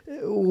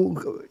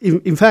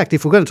fact,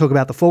 if we're going to talk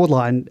about the forward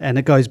line, and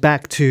it goes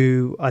back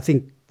to, I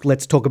think,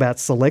 let's talk about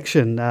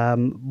selection.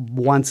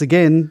 Once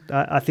again,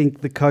 I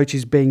think the coach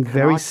is being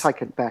very... Can I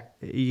take it back?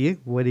 Yeah,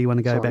 where do you want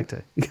to go back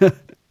to?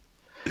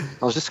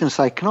 I was just going to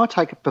say, can I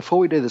take it, before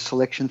we do the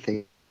selection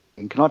thing,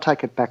 can I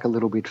take it back a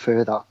little bit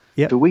further?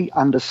 Yep. Do we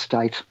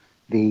understate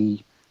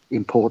the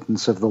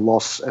importance of the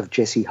loss of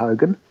Jesse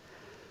Hogan.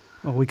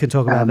 Well, we can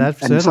talk about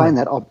that. And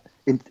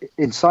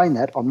in saying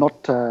that, I'm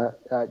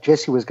not.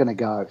 Jesse was going to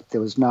go.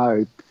 There was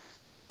no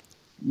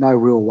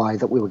real way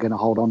that we were going to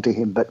hold on to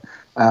him. But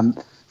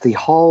the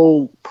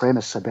whole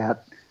premise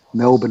about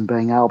Melbourne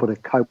being able to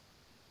cope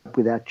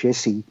without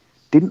Jesse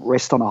didn't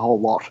rest on a whole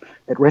lot.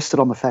 It rested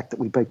on the fact that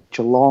we beat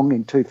Geelong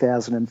in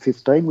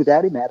 2015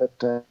 without him out at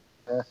the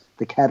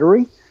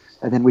Cattery,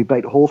 and then we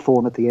beat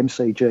Hawthorn at the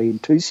MCG in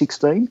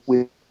 2016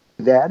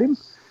 without him,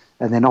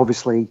 and then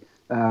obviously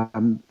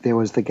there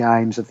was the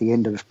games at the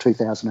end of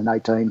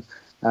 2018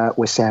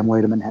 where Sam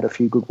Wiedemann had a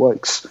few good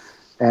weeks.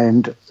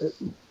 And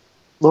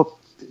look,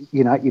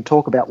 you know, you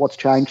talk about what's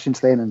changed since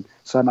then, and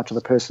so much of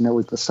the personnel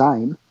is the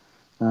same.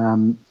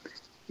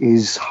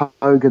 Is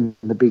Hogan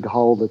the big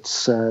hole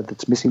that's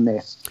missing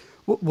there?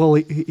 Well,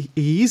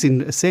 he is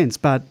in a sense,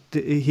 but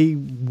he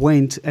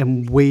went,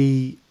 and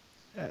we,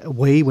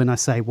 when I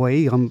say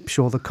we, I'm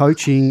sure the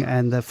coaching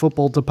and the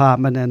football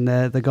department and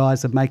the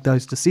guys that make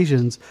those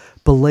decisions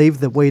believed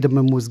that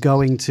Wiedemann was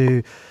going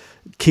to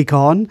kick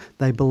on.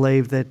 They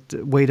believed that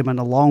Wiedemann,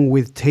 along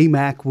with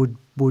T-Mac, would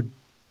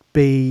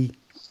be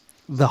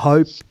the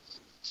hope.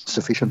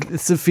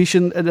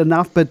 Sufficient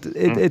enough, but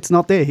it's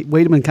not there.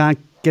 Wiedemann can't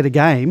get a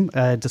game,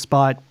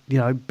 despite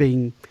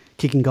being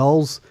kicking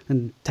goals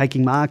and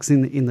taking marks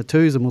in the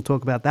twos, and we'll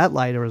talk about that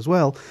later as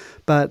well.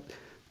 But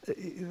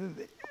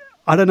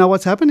I don't know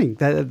what's happening.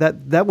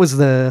 That was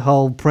the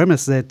whole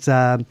premise.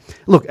 That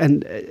look,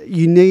 and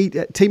you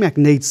need T-Mac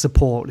needs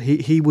support.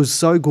 He was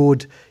so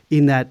good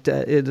in that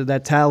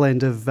tail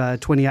end of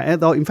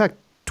 2018. In fact,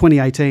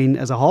 2018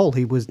 as a whole,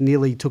 he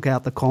nearly took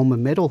out the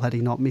Coleman medal had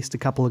he not missed a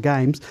couple of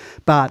games.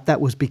 But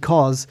that was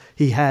because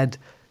he had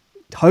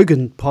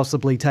Hogan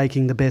possibly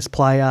taking the best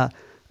player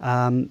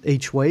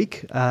each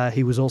week.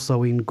 He was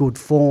also in good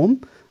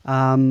form.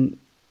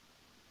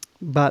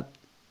 But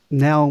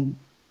now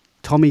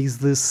Tommy's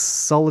this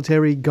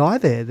solitary guy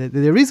there.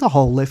 There is a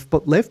hole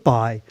left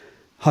by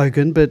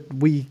Hogan, but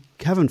we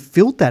haven't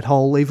filled that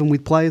hole even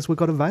with players we've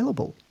got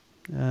available.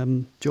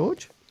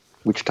 George?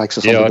 Which takes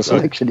us on to the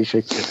selection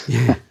issue.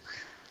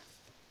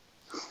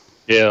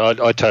 Yeah,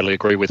 I totally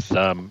agree with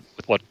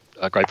what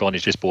Grapevine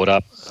has just brought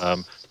up.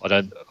 I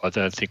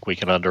don't think we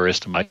can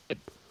underestimate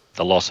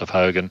the loss of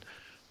Hogan.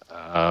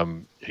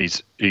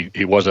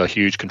 He was a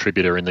huge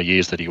contributor in the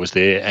years that he was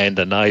there, and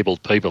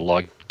enabled people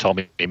like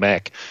Tommy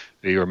Mack,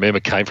 who you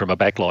remember came from a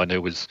backline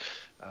who was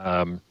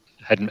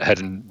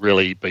hadn't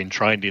really been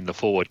trained in the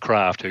forward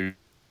craft, who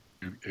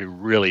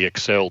really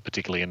excelled,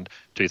 particularly in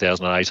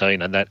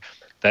 2018, and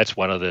that's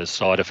one of the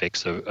side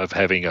effects of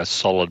having a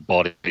solid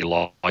body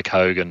like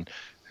Hogan,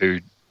 who,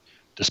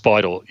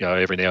 despite all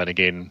every now and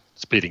again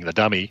splitting the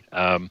dummy,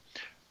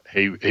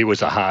 he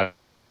was a hard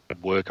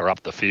worker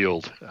up the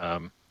field.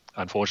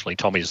 Unfortunately,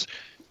 Tommy's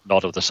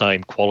not of the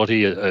same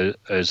quality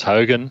as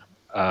Hogan,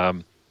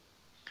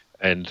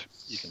 and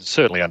you can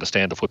certainly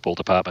understand the football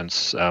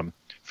department's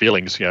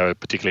feelings,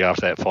 particularly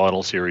after that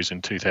final series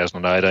in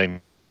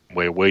 2018,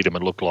 where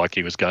Wiedemann looked like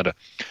he was going to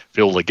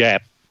fill the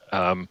gap.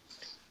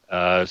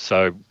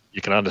 So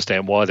you can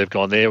understand why they've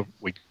gone there.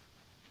 We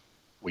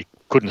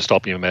couldn't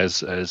stop him,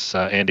 as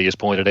Andy has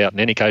pointed out. In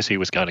any case, he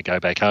was going to go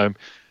back home,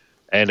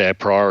 and our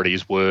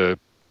priorities were,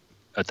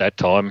 at that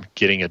time,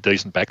 getting a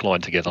decent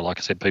backline together. Like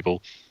I said,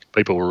 people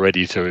were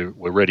ready to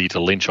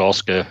lynch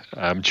Oscar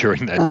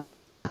during that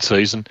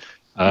season.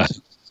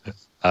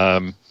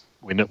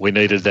 We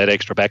needed that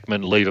extra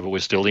backman. Lever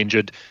was still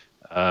injured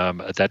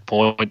at that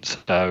point,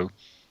 so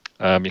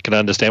you can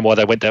understand why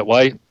they went that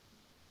way.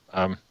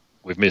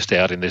 We've missed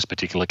out in this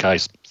particular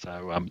case.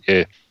 So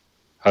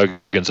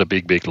Hogan's a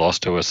big loss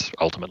to us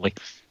ultimately.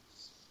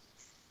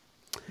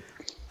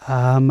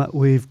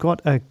 We've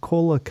got a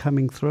caller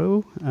coming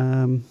through.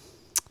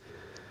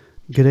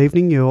 Good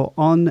evening. You're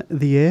on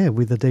the air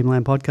with the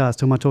Dreamland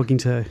Podcast. Who am I talking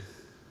to?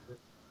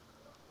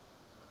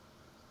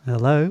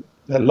 Hello.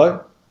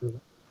 Hello.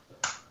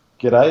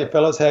 G'day,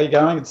 fellas. How you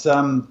going? It's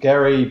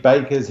Gary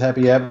Baker's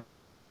Happy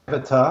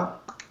Avatar.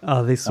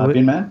 Oh, this would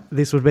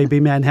be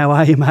B-Man. How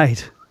are you,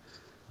 mate?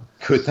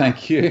 Good,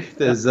 thank you.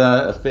 There's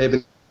a fair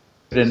bit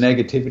of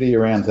negativity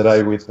around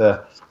today with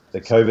the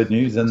COVID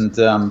news, and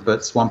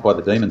but swamped by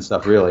the demon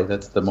stuff, really.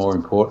 That's the more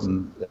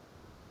important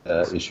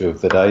issue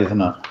of the day,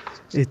 isn't it?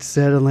 It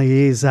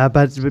certainly is.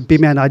 But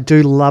B-Man, I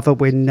do love it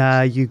when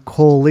you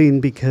call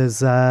in,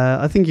 because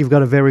I think you've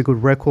got a very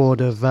good record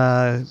of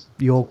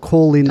your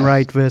call-in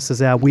rate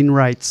versus our win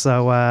rate.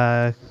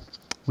 So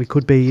we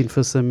could be in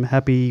for some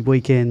happy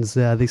weekends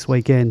this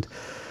weekend.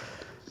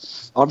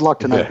 I'd like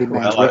to know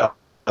B-Man's record.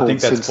 I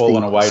think that's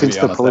fallen away, to be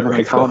honest.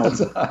 Preliminary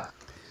finals.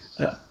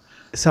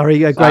 Sorry,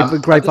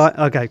 great.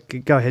 Okay,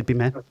 go ahead,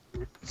 B-Man.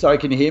 Sorry,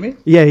 can you hear me?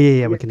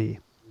 Yeah, we can hear you.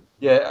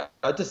 Yeah,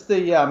 just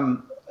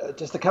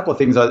a couple of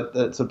things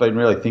that I've been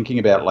really thinking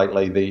about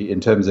lately,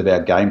 in terms of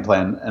our game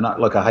plan. And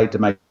I hate to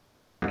make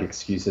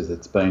excuses.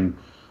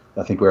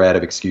 I think we're out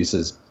of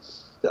excuses.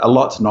 A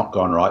lot's not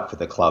gone right for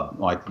the club.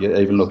 Like, you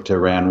even look to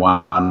round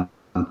one,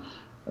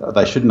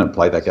 they shouldn't have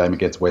played that game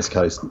against West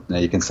Coast. Now,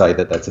 you can say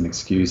that that's an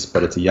excuse,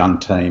 but it's a young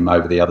team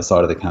over the other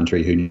side of the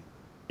country who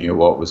knew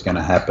what was going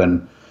to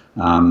happen.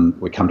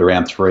 We come to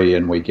round 3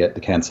 and we get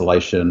the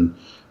cancellation.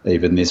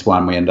 Even this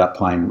one, we end up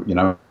playing,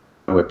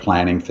 we're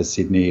planning for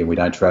Sydney and we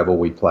don't travel,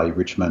 we play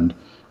Richmond.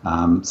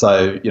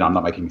 So, I'm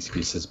not making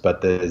excuses,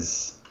 but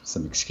there's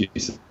some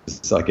excuses,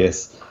 I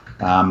guess.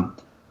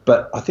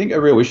 But I think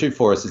a real issue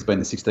for us has been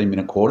the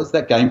 16-minute quarters.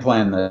 That game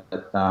plan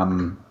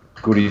that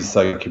Goody's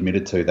so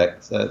committed to,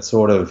 that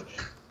sort of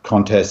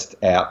contest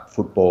out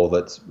football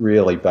that's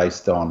really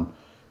based on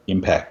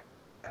impact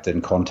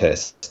and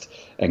contest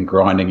and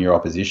grinding your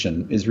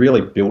opposition, is really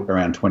built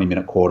around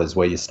 20-minute quarters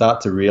where you start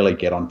to really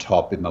get on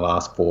top in the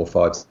last 4,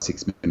 5,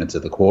 6 minutes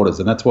of the quarters.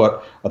 And that's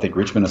what I think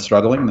Richmond are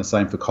struggling, and the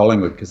same for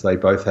Collingwood, because they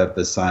both have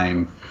the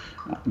same,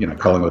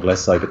 Collingwood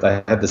less so, but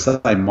they have the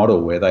same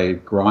model where they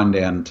grind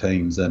down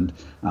teams and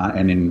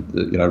in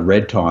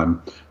red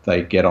time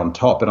they get on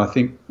top. And I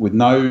think with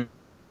no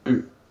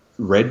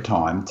red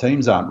time,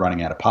 teams aren't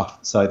running out of puff,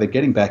 so they're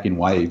getting back in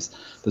waves.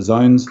 The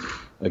zones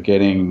are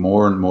getting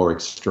more and more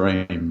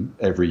extreme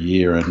every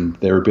year, and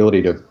their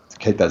ability to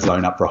keep that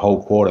zone up for a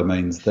whole quarter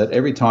means that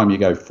every time you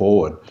go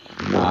forward,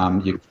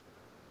 you're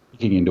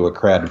kicking into a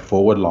crowded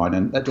forward line,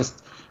 and that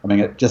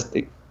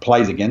it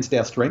plays against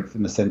our strength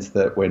in the sense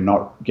that we're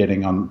not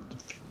getting on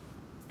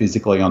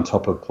physically on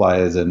top of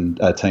players and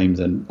teams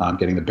and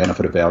getting the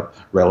benefit of our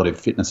relative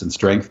fitness and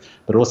strength,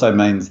 but it also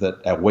means that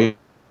our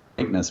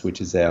weakness,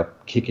 which is our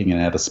kicking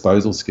and our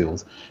disposal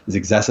skills, is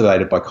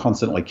exacerbated by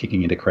constantly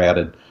kicking into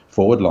crowded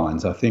forward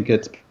lines. I think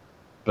it's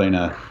been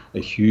a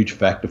huge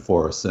factor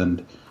for us,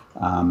 and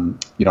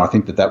I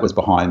think that was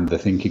behind the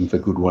thinking for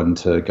Goodwin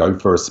to go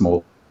for a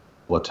smaller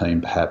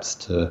team, perhaps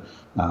to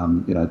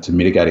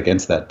mitigate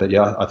against that. But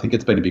yeah, I think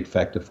it's been a big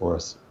factor for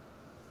us.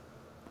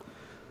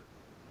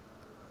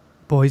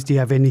 Boys, do you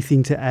have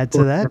anything to add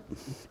to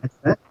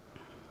that?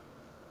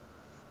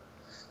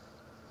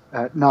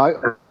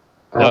 No.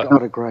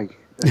 I'd agree.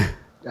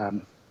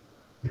 And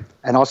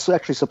I was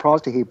actually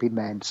surprised to hear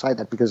Binman say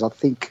that, because I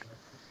think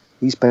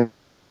he's been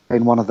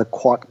one of the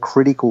quite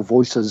critical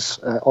voices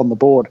on the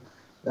board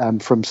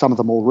from some of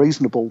the more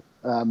reasonable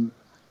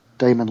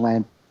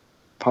Demonland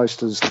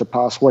posters the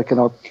past week.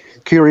 And I'm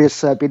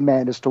curious,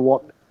 Binman, as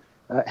to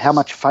how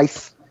much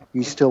faith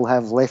you still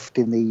have left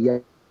in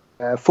the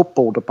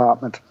football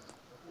department.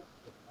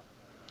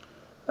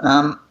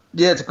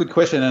 Yeah, it's a good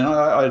question, and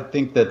I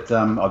think that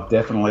I've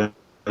definitely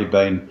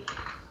been,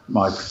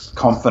 my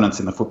confidence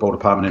in the football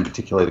department, and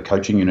particularly the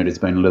coaching unit, has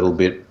been a little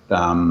bit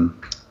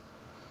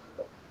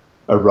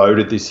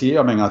eroded this year.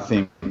 I mean, I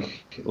think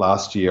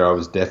last year I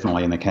was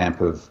definitely in the camp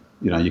of,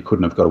 you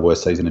couldn't have got a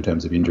worse season in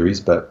terms of injuries,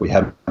 but we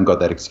haven't got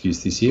that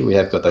excuse this year. We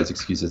have got those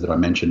excuses that I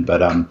mentioned,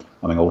 but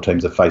all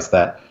teams have faced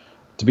that.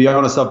 To be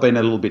honest, I've been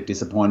a little bit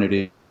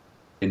disappointed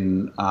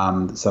in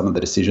some of the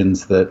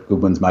decisions that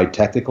Goodwin's made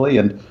tactically,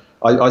 and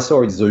I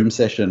saw his Zoom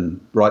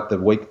session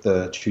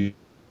the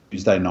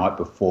Tuesday night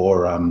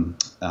before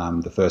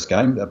the first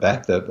game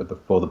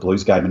before the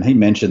Blues game, and he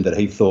mentioned that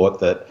he thought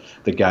that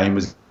the game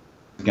was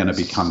going to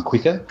become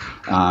quicker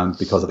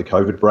because of the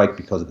COVID break,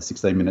 because of the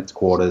 16 minutes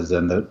quarters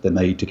and the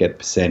need to get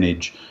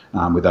percentage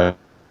with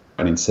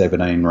only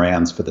 17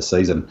 rounds for the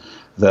season,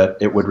 that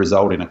it would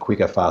result in a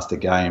quicker, faster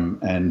game.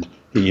 And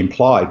he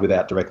implied,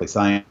 without directly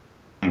saying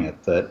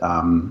it,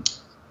 that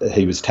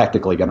he was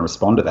tactically going to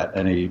respond to that,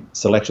 and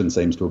selection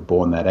seems to have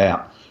borne that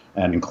out,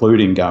 and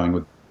including going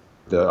with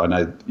I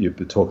know you've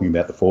been talking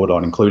about the forward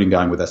line, including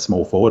going with a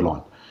small forward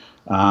line.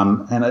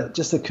 And it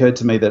just occurred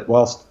to me that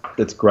whilst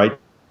it's great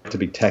to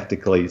be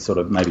tactically sort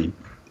of maybe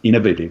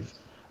innovative,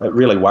 it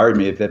really worried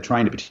me if they've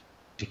trained a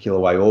particular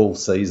way all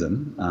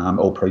season,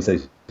 all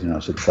pre-season, I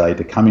should say,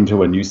 to come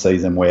into a new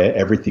season where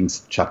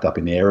everything's chucked up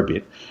in the air a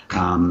bit.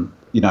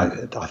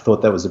 I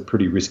thought that was a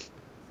pretty risky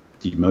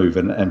move,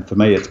 and for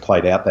me it's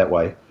played out that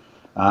way.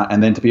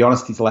 And then, to be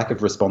honest, his lack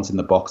of response in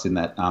the box in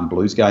that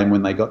Blues game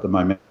when they got the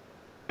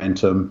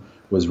momentum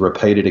was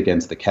repeated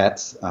against the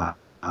Cats.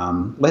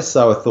 Less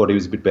so, I thought he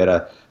was a bit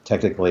better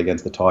tactically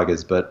against the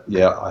Tigers, but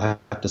yeah, I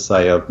have to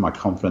say my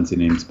confidence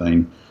in him's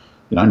been,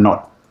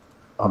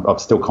 I'm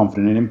still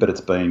confident in him, but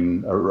it's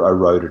been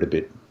eroded a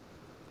bit.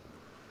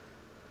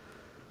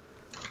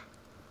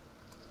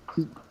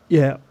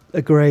 Yeah,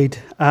 agreed.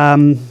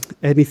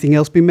 Anything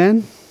else,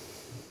 Binman?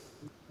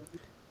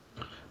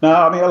 No,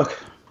 I mean, look,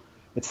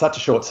 it's such a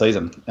short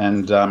season,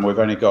 and we've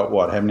only got,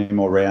 how many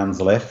more rounds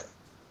left?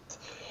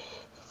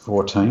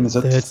 14, is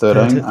it?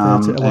 13. I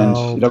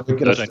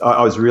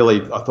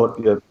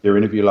thought your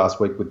interview last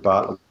week with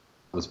Bartlett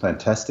was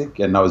fantastic,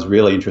 and I was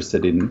really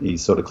interested in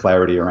his sort of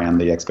clarity around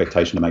the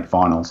expectation to make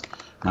finals.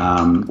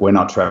 We're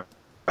not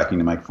tracking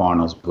to make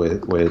finals.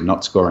 We're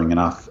not scoring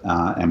enough,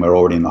 and we're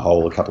already in the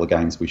hole a couple of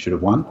games we should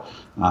have won.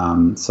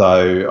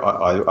 So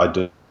I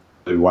do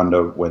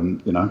wonder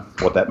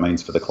what that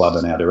means for the club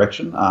and our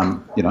direction.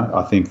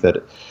 I think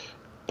that,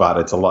 but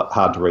it's a lot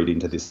hard to read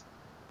into this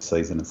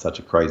season. It's such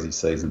a crazy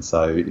season,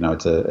 so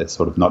it's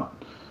sort of not,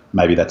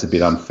 maybe that's a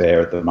bit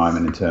unfair at the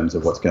moment in terms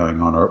of what's going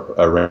on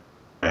around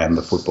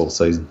the football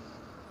season.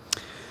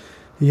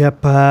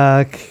 Yep,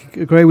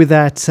 agree with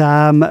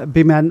that.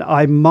 Big man,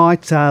 I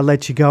might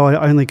let you go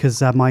only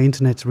because my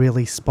internet's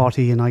really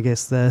spotty, and I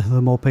guess the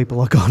more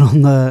people I got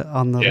on the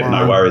Yeah, line.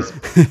 no worries.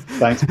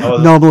 Thanks,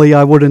 fellas. Normally,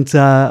 I wouldn't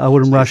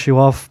rush you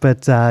off,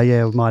 but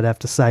yeah, we might have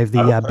to save the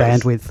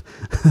bandwidth.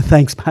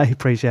 Thanks, mate.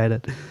 Appreciate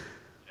it.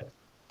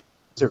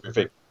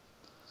 Terrific.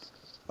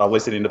 I'll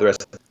listen into the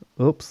rest.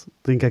 Oops,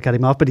 think I cut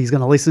him off, but he's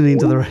going to listen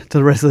into the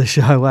rest of the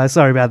show.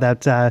 Sorry about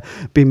that,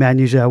 Big Man.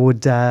 Usually I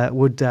would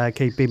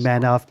keep Big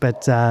Man off,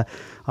 but I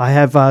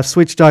have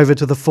switched over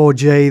to the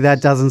 4G.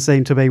 That doesn't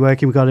seem to be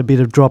working. We've got a bit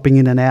of dropping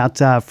in and out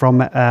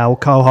from our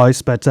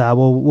co-host, but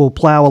we'll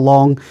plough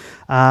along.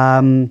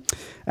 And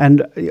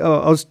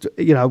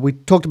we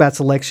talked about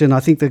selection. I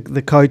think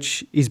the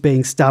coach is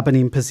being stubborn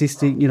in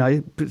persisting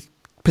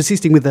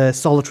with a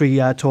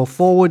solitary tall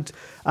forward.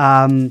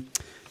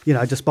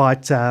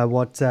 Despite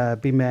what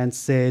Big Man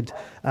said,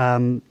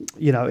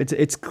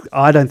 it's.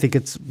 I don't think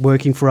it's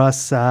working for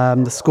us.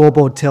 The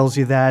scoreboard tells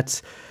you that.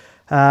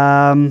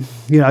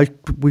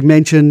 We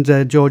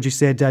mentioned George. You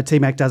said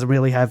T-Mac doesn't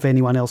really have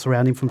anyone else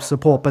around him from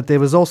support, but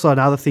there was also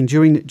another thing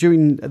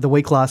during the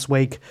week last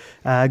week.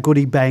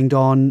 Goody banged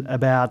on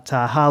about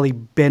Harley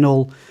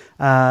Bennell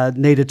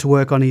needed to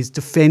work on his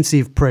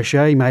defensive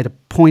pressure. He made a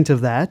point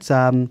of that,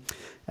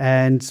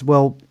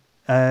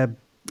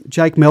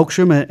 Jake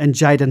Melksham and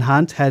Jaden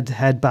Hunt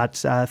had but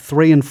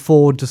 3 and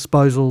 4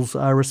 disposals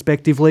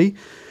respectively.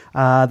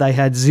 They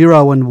had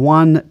 0 and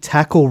 1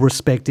 tackle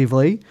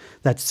respectively.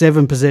 That's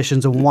 7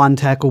 possessions and 1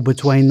 tackle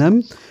between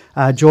them.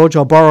 George,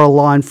 I'll borrow a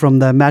line from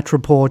the match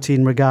report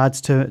in regards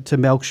to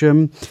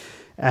Melksham,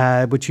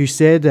 which you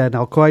said, and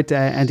I'll quote,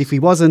 and if it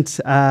wasn't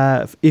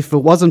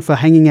for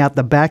hanging out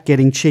the back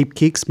getting cheap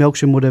kicks,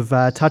 Melksham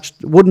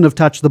wouldn't have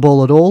touched the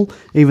ball at all,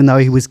 even though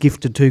he was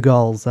gifted 2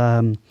 goals.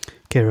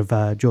 Care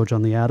of George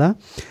on the outer.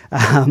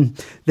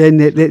 Then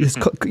there's,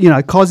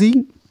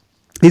 Cozzy.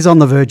 He's on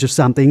the verge of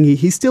something.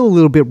 He's still a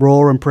little bit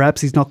raw, and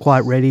perhaps he's not quite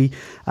ready.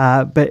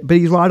 But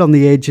he's right on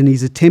the edge, and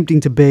he's attempting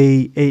to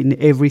be in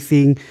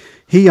everything.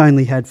 He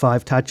only had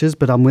 5 touches,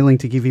 but I'm willing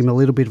to give him a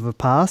little bit of a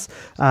pass.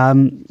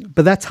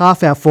 But that's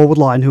half our forward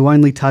line, who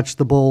only touched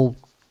the ball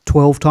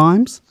 12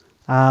 times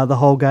the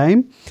whole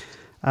game.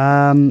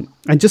 And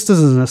just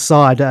as an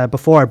aside,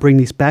 before I bring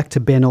this back to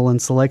Bennell and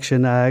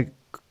selection,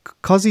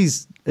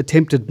 Cozzy's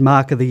attempted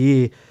mark of the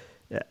year,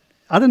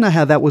 I don't know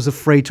how that was a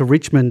free to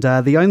Richmond.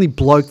 The only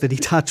bloke that he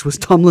touched was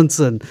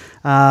Tomlinson.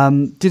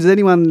 Did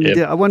anyone...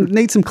 Yep. I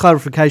need some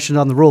clarification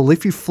on the rule.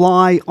 If you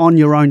fly on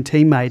your own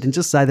teammate and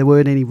just say there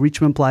weren't any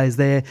Richmond players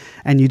there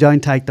and you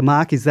don't take the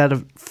mark, is that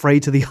a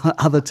free to the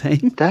other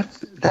team?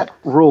 That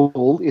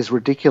rule is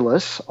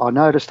ridiculous. I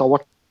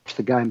watched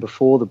the game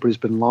before the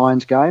Brisbane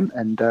Lions game,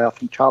 and I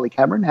think Charlie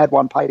Cameron had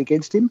one paid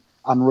against him.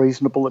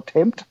 Unreasonable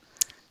attempt.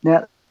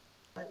 Now,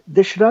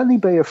 there should only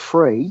be a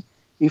free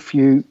if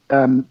you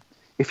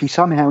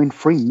somehow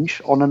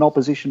infringe on an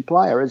opposition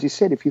player. As you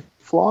said, if you're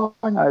flying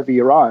over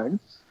your own,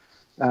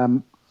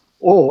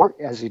 or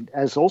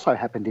as also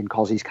happened in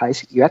Cozzy's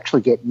case, you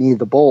actually get near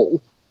the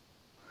ball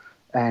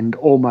and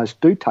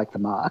almost do take the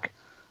mark.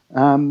 I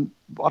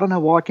don't know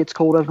why it gets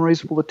called an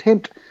unreasonable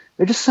attempt.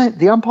 They're just saying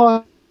the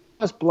umpires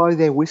blow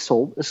their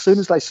whistle as soon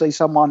as they see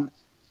someone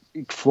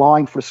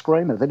flying for a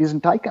screamer that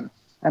isn't taken.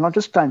 And I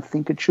just don't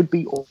think it should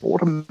be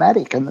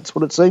automatic, and that's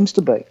what it seems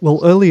to be. Well,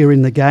 earlier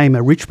in the game,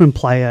 a Richmond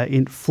player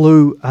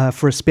flew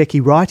for a specky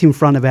right in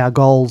front of our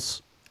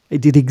goals. It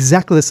did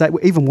exactly the same,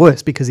 even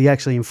worse, because he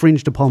actually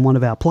infringed upon one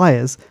of our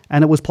players,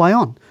 and it was play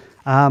on.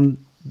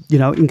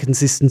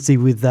 Inconsistency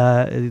with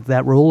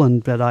that rule,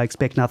 but I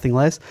expect nothing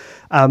less.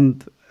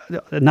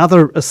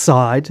 Another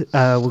aside,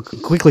 we'll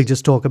quickly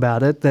just talk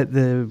about it.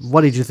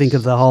 What did you think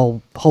of the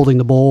whole holding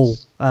the ball,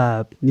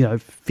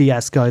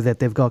 fiasco that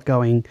they've got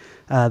going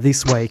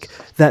this week?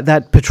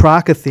 That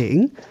Petrarca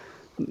thing.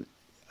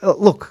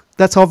 Look,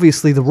 that's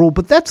obviously the rule,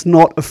 but that's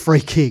not a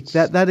free kick.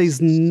 That is.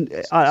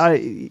 Is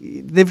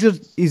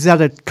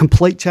that a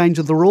complete change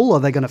of the rule? Are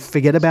they going to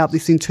forget about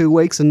this in 2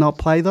 weeks and not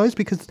play those?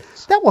 Because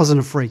that wasn't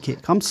a free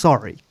kick. I'm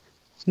sorry,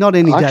 not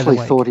any day of the week.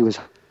 I actually thought he was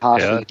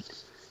harshly. Yeah.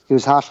 He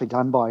was harshly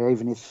done by,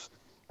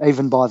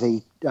 even by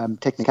the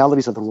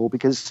technicalities of the rule,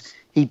 because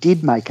he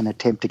did make an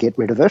attempt to get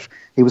rid of it.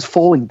 He was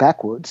falling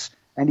backwards,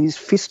 and his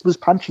fist was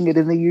punching it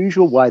in the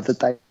usual way that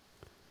they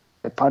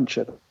punch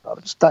it. I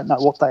just don't know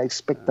what they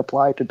expect the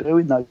player to do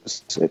in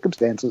those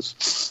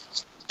circumstances.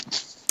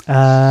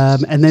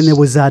 And then there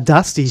was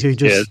Dusty, who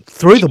just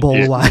threw the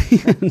ball away.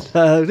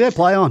 And,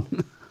 play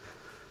on.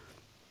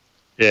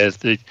 Yeah,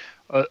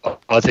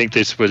 I think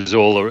this was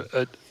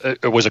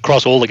it was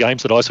across all the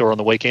games that I saw on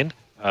the weekend.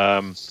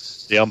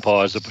 The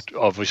umpires have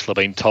obviously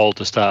been told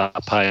to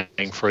start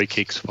paying free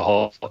kicks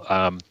for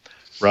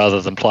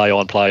rather than play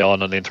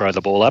on and then throw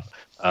the ball up.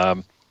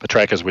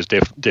 Petrarca's was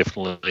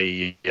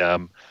definitely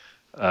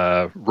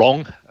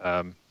wrong.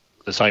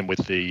 The same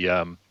with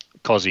the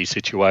Cozzy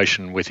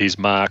situation with his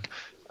mark.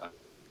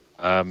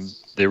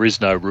 There is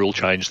no rule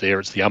change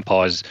there. It's the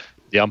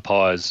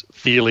umpires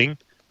feeling.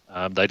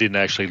 They didn't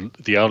actually.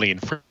 The only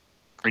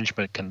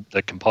infringement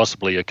that can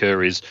possibly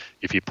occur is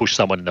if you push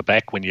someone in the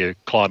back when you're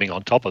climbing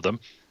on top of them.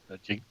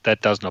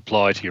 That doesn't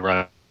apply to your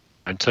own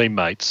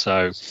teammates.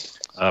 So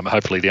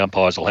hopefully the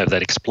umpires will have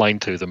that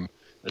explained to them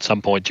at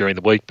some point during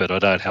the week, but I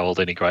don't hold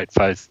any great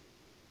faith.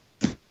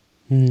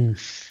 I'm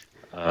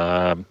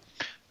a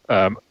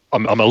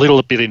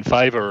little bit in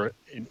favour,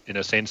 in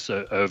a sense,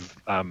 of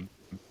them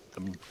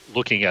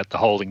looking at the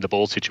holding the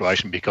ball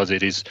situation, because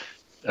it is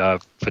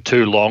for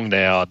too long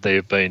now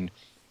they've been,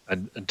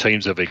 and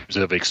teams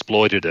have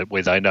exploited it,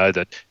 where they know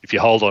that if you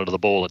hold onto the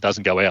ball, it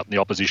doesn't go out and the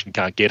opposition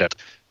can't get it.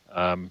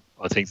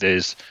 I think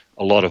there's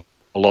a lot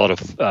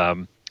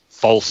of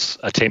false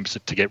attempts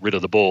to get rid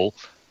of the ball.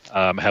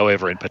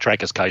 However, in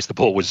Petracca's case, the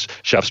ball was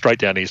shoved straight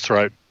down his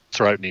throat,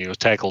 and he was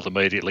tackled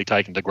immediately,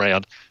 taken to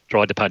ground,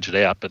 tried to punch it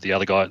out, but the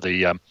other guy,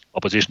 the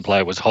opposition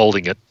player, was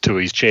holding it to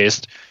his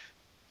chest.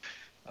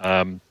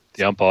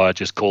 The umpire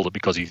just called it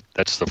because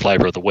that's the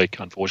flavour of the week,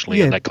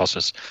 unfortunately, and that cost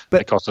us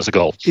a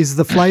goal. Is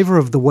the flavour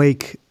of the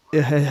week,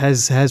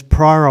 has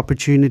prior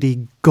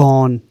opportunity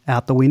gone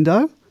out the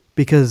window?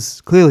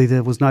 Because clearly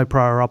there was no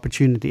prior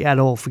opportunity at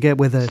all. Forget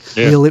whether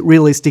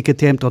realistic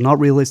attempt or not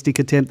realistic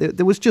attempt.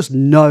 There was just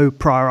no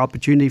prior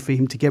opportunity for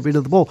him to get rid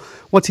of the ball.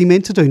 What's he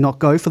meant to do? Not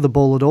go for the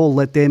ball at all,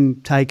 let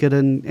them take it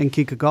and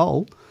kick a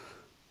goal?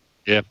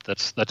 Yeah,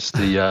 that's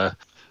the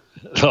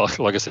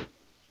like I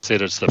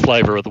said, it's the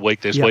flavour of the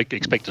week this week.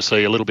 Expect to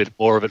see a little bit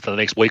more of it for the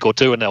next week or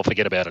two, and they'll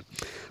forget about it.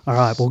 All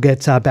right, we'll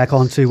get back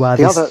on to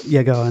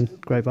this. Go on,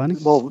 Grapevine.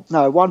 Well,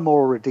 no, one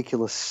more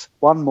ridiculous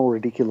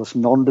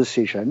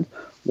non-decision.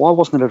 Why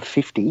wasn't it at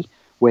 50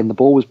 when the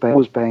ball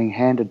was being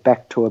handed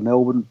back to a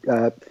Melbourne,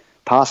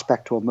 passed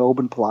back to a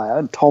Melbourne player,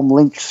 and Tom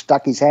Lynch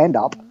stuck his hand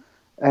up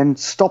and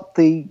stopped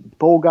the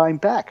ball going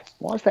back?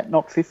 Why is that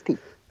not 50?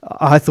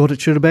 I thought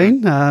it should have been.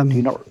 Do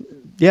you not?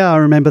 Yeah, I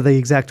remember the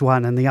exact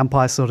one, and the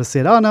umpire sort of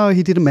said, "Oh no,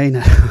 he didn't mean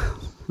it."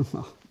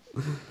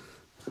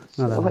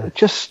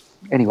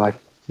 Anyway.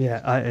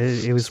 Yeah,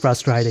 it was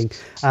frustrating.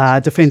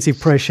 Defensive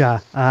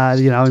pressure,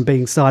 and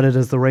being cited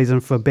as the reason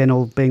for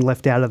Bennell being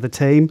left out of the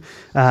team,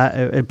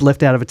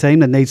 left out of a team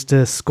that needs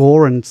to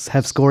score and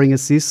have scoring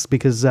assists,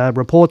 because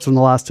reports from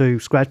the last two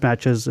scratch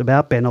matches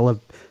about Bennell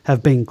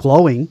have been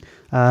glowing.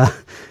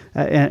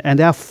 And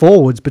our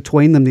forwards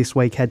between them this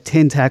week had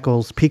 10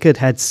 tackles. Pickett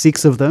had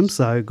 6 of them,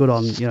 so good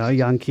on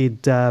young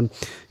kid,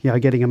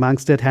 getting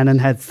amongst it. Hannon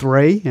had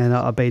 3, and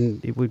I've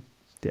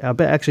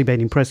actually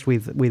been impressed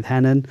with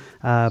Hannon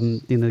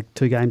in the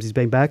 2 games he's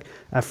been back.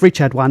 Fritsch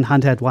had 1,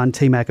 Hunt had 1,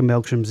 T-Mac and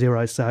Melksham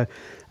 0. So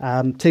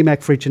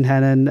T-Mac, Fritsch and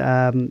Hannon,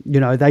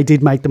 they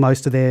did make the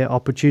most of their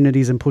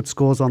opportunities and put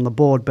scores on the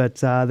board, but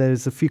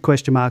there's a few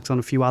question marks on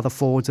a few other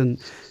forwards, and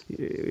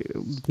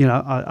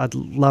I'd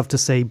love to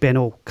see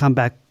Bennell come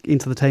back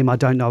into the team. I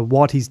don't know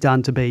what he's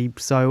done to be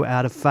so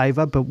out of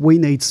favour, but we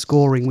need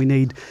scoring. We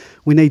need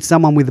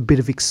someone with a bit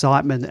of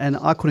excitement, and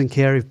I couldn't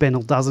care if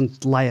Bennell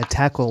doesn't lay a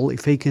tackle,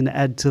 if he can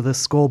add to the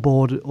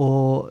scoreboard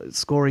or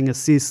scoring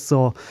assists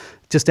or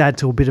just add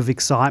to a bit of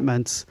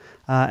excitement,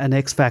 an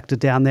X factor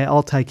down there.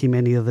 I'll take him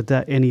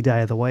any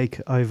day of the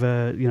week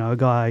over a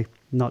guy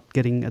not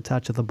getting a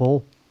touch of the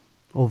ball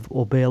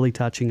or barely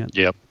touching it.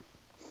 Yep.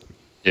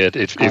 Yeah,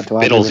 if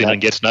Bennell's in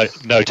and gets no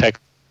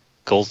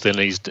tackles, then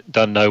he's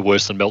done no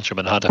worse than Melksham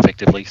and Hunt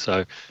effectively.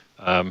 So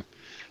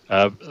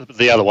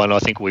the other one I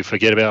think we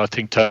forget about, I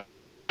think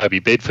Toby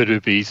Bedford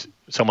would be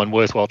someone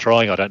worthwhile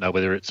trying. I don't know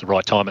whether it's the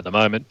right time at the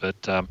moment,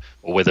 but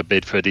or whether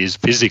Bedford is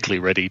physically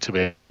ready to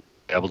be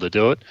able to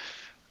do it.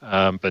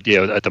 But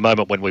yeah, at the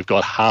moment when we've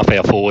got half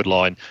our forward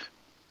line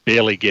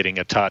barely getting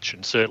a touch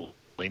and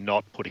certainly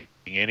not putting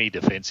any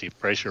defensive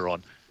pressure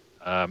on,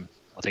 I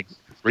think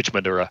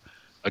Richmond are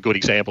a good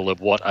example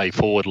of what a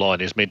forward line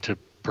is meant to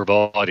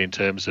provide in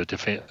terms of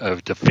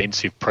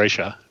defensive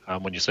pressure.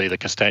 When you see the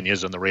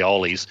Castagnas and the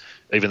Riolis,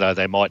 even though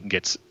they mightn't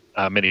get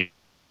many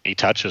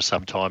touches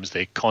sometimes,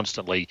 they're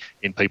constantly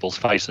in people's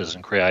faces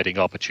and creating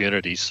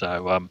opportunities.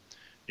 So,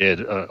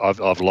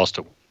 I've lost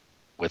it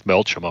with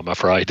Melksham, I'm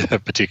afraid,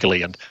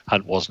 particularly, and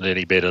Hunt wasn't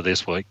any better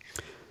this week.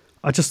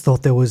 I just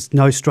thought there was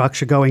no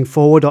structure going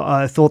forward.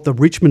 I thought the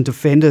Richmond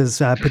defenders,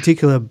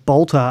 particular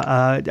Bolter,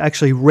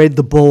 actually read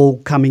the ball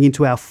coming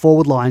into our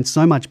forward line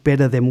so much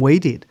better than we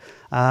did.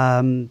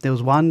 There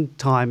was one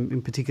time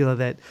in particular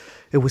that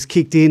it was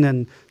kicked in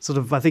and sort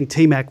of, I think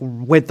T-Mac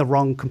went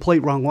the complete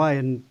wrong way,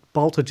 and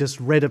Bolter just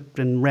read it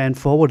and ran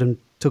forward and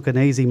took an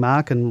easy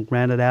mark and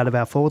ran it out of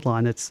our forward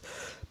line. It's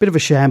a bit of a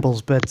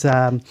shambles, but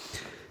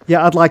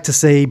I'd like to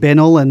see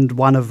Bennell and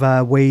one of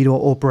Weed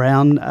or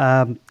Brown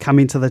come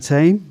into the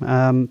team.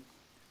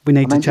 We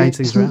need to change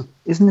things around.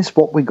 Isn't this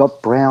what we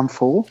got Brown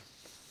for?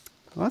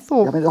 I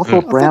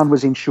thought Brown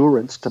was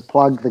insurance to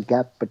plug the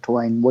gap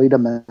between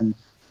Wiedemann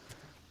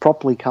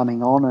properly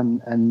coming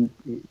on and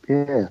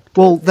yeah.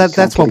 Well,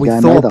 that's what we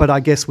thought, but I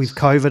guess with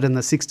COVID and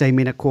the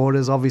 16-minute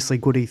quarters, obviously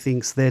Goody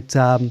thinks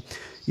that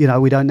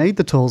we don't need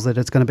the tools, that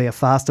it's going to be a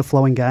faster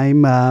flowing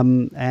game,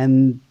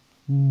 and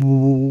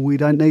we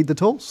don't need the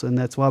tools, and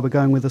that's why we're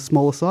going with a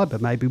smaller side. But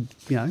maybe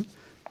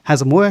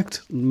hasn't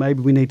worked.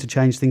 Maybe we need to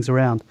change things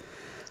around.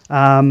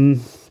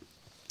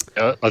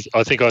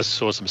 I think I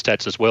saw some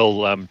stats as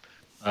well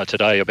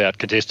today about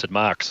contested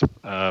marks,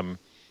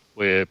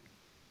 where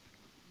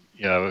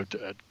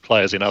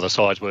players in other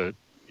sides were,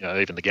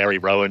 even the Gary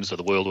Rowans of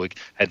the world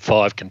had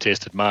 5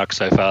 contested marks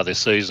so far this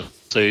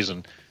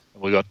season.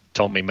 And we got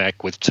Tommy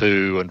Mack with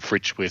 2 and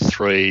Fritsch with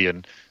 3,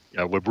 and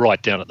we're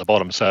right down at the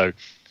bottom. So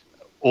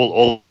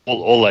all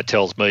that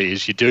tells me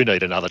is you do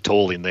need another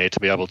tall in there to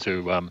be able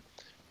to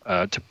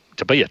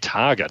be a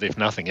target, if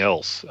nothing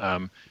else.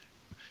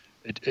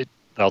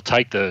 They'll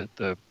take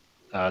the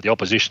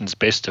opposition's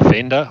best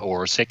defender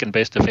or a second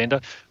best defender.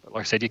 But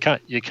like I said, you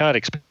can't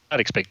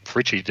expect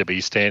Fritchie to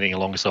be standing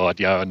alongside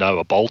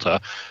Noah Bolter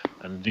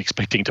and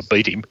expecting to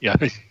beat him.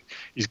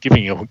 He's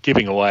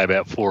giving away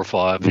about 4 or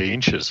 5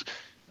 inches.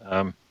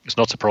 It's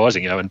not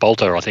surprising, And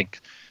Bolter, I think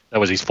that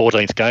was his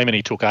 14th game, and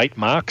he took 8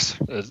 marks.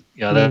 That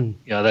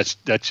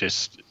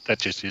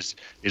just is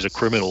a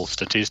criminal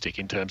statistic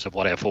in terms of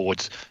what our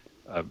forwards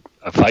are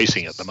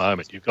facing at the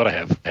moment. You've got to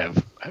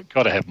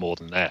have more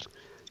than that.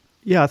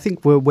 Yeah, I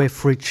think where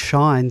Fritsch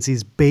shines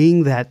is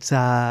being that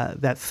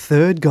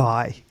third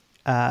guy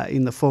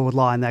in the forward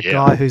line, that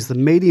guy who's the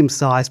medium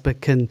size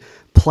but can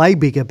play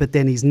bigger, but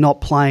then he's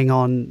not playing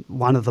on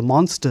one of the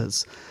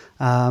monsters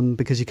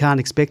because you can't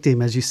expect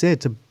him, as you said,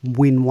 to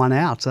win one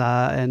out.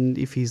 And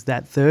if he's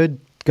that third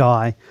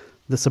guy,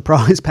 the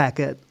surprise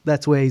packet,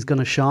 that's where he's going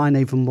to shine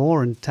even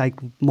more and take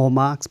more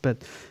marks.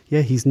 But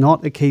yeah, he's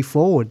not a key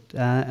forward,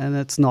 and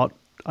it's not.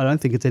 I don't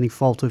think it's any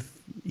fault of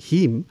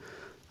him.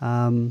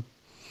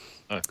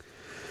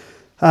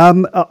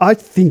 I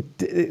think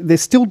there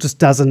still just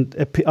doesn't.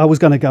 I was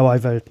going to go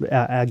over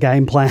our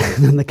game plan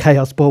and the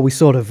Chaos Ball. We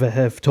sort of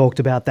have talked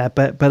about that,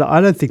 but I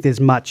don't think there's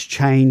much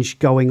change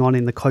going on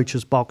in the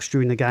coach's box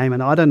during the game,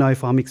 and I don't know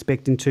if I'm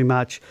expecting too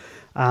much.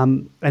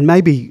 And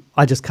maybe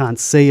I just can't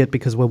see it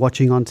because we're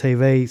watching on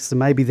TV. So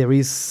maybe there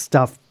is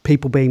stuff,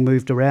 people being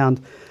moved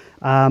around.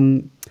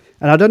 And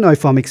I don't know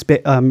if I'm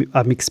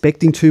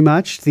expecting too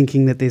much,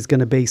 thinking that there's going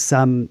to be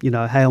some,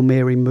 Hail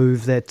Mary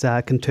move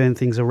that can turn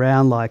things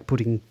around, like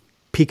putting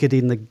Pickett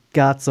in the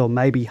guts, or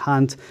maybe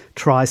Hunt,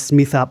 try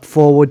Smith up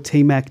forward,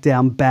 T-Mac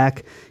down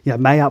back,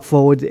 May up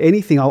forward,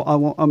 anything.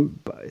 I'm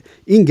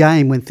in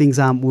game when things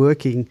aren't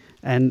working,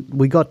 and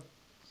we got,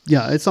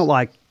 it's not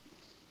like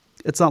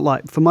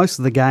for most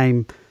of the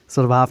game,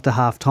 sort of after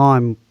half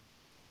time,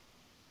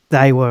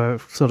 they were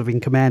sort of in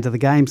command of the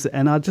games,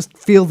 and I just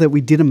feel that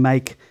we didn't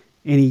make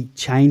any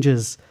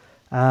changes.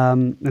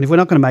 And if we're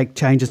not going to make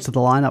changes to the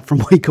lineup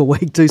from week to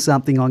week, do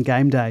something on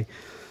game day.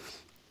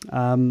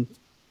 Am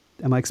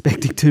I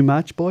expecting too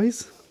much,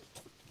 boys?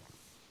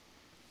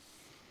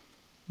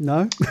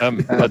 No?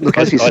 Look,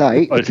 as you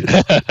say.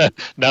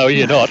 No,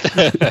 you're not.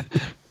 You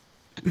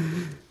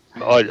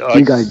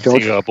go,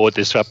 George. I think I brought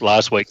this up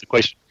last week.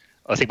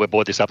 I think we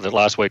brought this up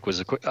last week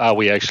was, are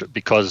we actually,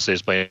 because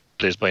there's been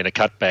a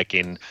cutback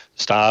in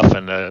staff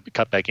and a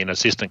cutback in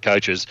assistant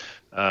coaches,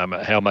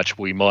 how much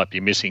we might be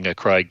missing a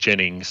Craig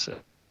Jennings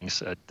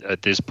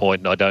at this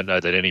point, and I don't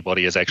know that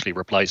anybody has actually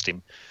replaced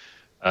him.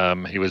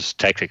 He was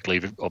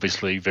tactically,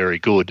 obviously, very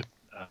good,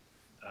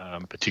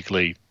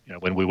 particularly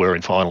when we were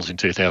in finals in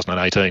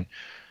 2018.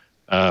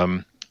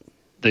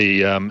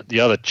 The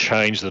other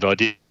change that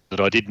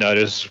I did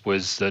notice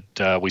was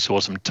that we saw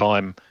some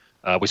time.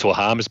 We saw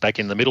Harms back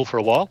in the middle for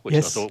a while, which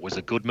I thought was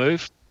a good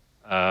move.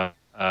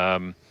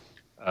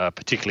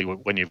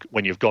 Particularly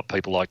when you've got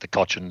people like the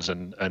Cotchins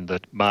and the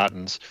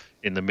Martins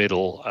in the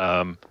middle.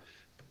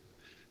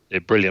 They're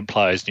brilliant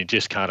players, and you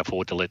just can't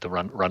afford to let them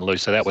run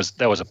loose. So that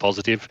was a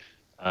positive.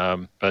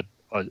 But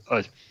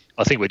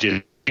I think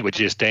we're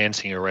just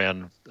dancing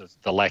around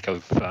the lack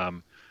of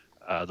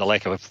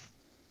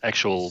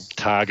actual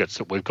targets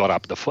that we've got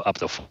up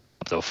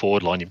the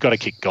forward line. You've got to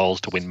kick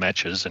goals to win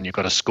matches, and you've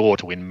got to score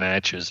to win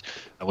matches,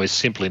 and we're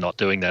simply not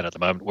doing that at the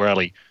moment.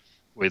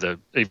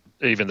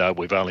 Even though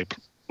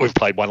we've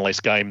played one less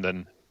game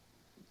than.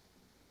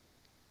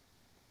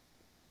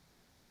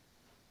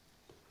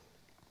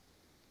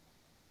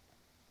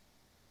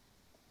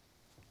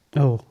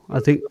 Oh, I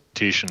think.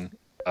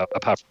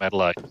 Apart from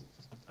Adelaide,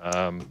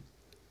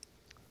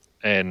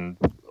 and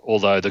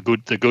although the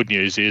good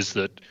news is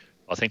that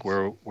I think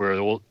we're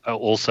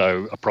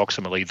also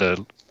approximately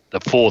the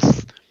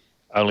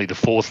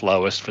fourth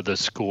lowest for the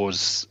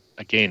scores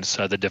against.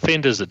 So the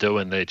defenders are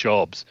doing their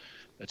jobs.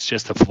 It's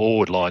just the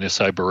forward line is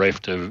so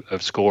bereft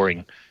of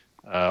scoring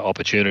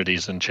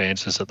opportunities and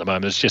chances at the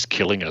moment. It's just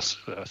killing us.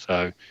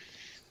 So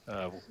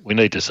we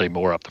need to see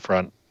more up the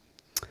front.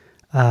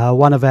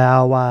 One of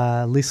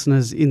our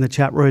listeners in the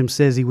chat room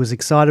says he was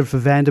excited for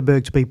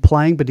Vandenberg to be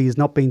playing, but he has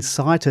not been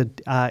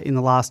cited in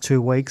the last 2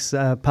 weeks,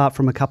 apart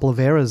from a couple of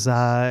errors.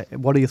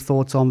 What are your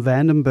thoughts on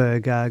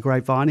Vandenberg?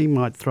 Grapevine,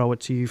 might throw it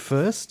to you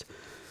first.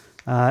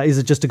 Is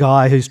it just a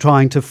guy who's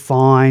trying to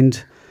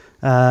find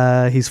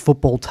his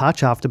football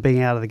touch after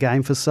being out of the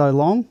game for so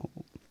long?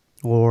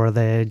 Or are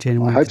there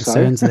genuine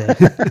concerns there?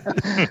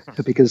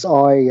 Because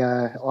I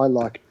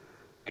like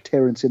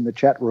Terence in the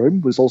chat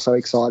room, was also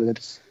excited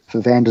for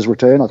Vander's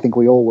return. I think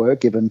we all were,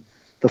 given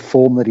the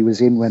form that he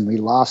was in when we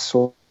last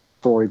saw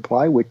saw him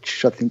play,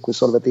 which I think was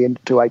sort of at the end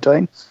of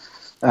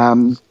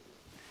 2018.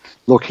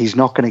 Look, he's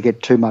not going to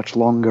get too much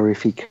longer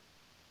if he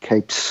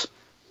keeps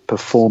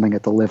performing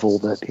at the level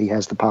that he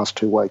has the past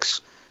 2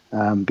 weeks,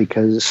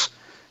 because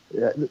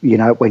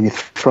when you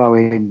throw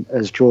in,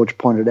 as George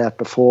pointed out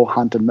before,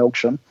 Hunt and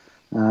Melksham,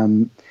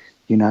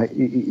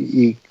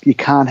 you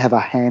can't have a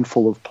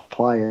handful of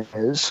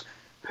players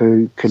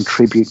who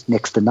contribute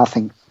next to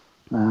nothing.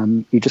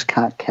 You just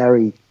can't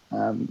carry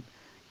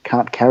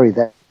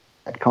that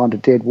kind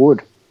of dead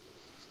wood.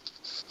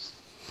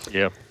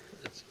 Yeah,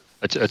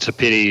 it's a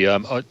pity.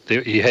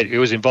 He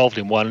was involved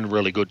in one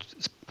really good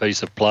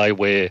piece of play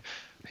where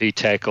he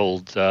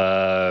tackled,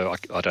 I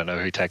don't know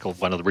who tackled,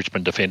 one of the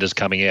Richmond defenders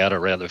coming out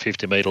around the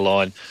 50-metre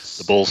line.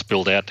 The ball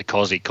spilled out to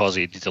Cozzy.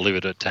 Cozzy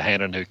delivered it to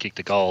Hannon, who kicked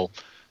the goal.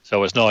 So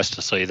it was nice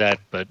to see that,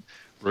 but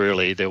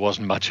really there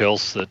wasn't much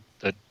else that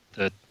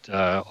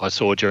I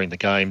saw during the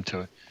game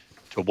to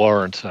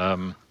warrant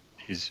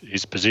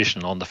his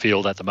position on the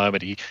field at the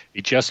moment. He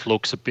just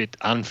looks a bit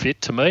unfit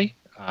to me,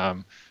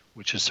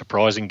 which is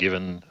surprising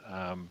given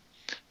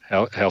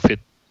how fit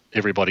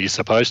everybody is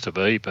supposed to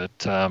be.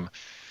 But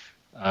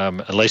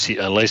unless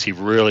he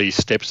really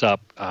steps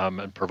up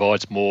and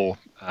provides more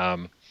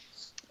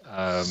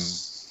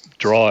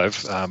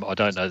drive, I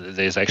don't know that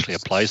there's actually a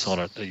place on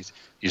it.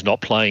 He's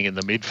not playing in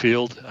the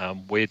midfield.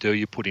 Where do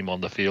you put him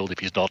on the field if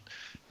he's not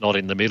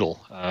in the middle?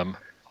 I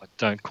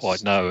don't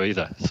quite know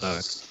either. So.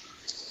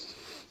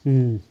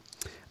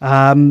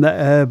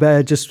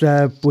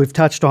 We've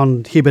touched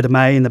on Hibbert and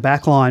May in the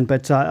back line,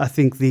 but I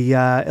think the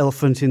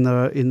elephant in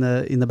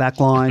the back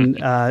line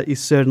is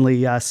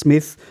certainly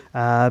Smith.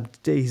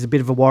 He's a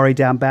bit of a worry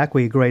down back.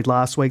 We agreed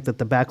last week that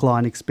the back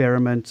line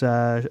experiment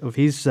of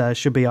his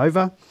should be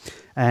over,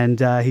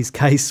 and his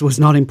case was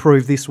not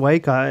improved this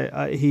week.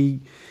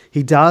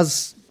 He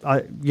does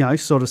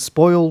sort of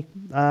spoil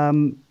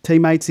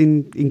teammates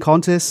in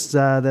contests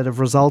that have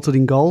resulted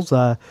in goals.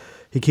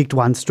 He kicked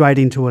one straight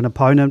into an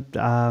opponent,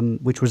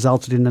 which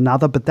resulted in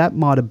another. But that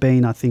might have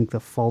been, I think, the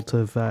fault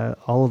of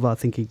Oliver. I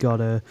think he got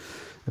a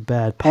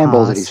bad pass.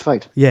 Handballs at his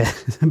feet. Yeah,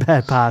 a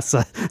bad pass.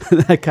 So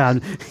that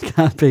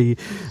can't be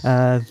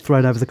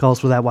thrown over the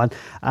coals for that one.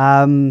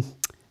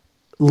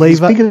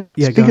 Lever.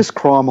 His biggest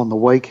crime on the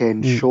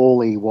weekend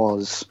surely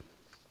was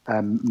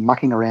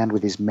mucking around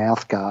with his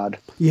mouth guard.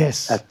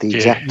 Yes. At the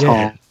exact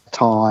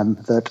time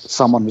that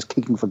someone was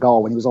kicking for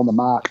goal when he was on the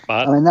mark.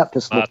 That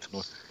just looked...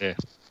 Yeah.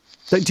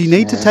 So do you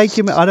need to take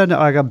him? I don't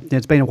know.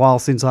 It's been a while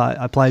since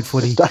I played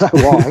footy. I don't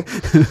know why.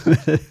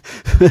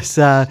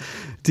 But,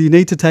 do you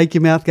need to take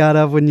your mouth guard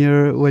off when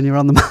you're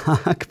on the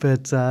mark?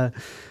 But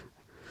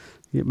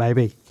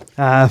maybe.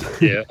 And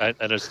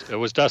it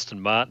was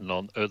Dustin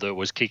Martin that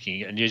was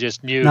kicking, and you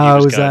just knew. No,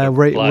 he was going to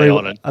play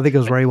on it. I think it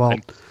was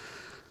Rewald.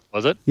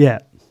 Was it? Yeah,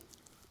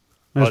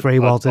 it was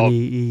Rewald, and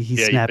he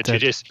snapped but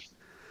it.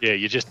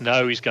 You just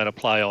know he's going to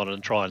play on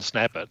and try and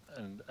snap it,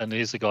 and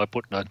here's the guy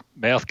putting a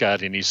mouth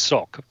guard in his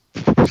sock.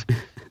 It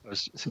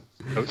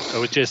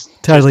was just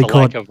totally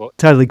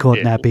just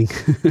caught napping.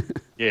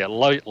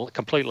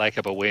 Complete lack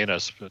of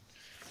awareness. But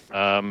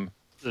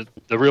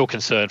the real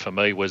concern for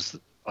me was,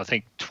 I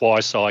think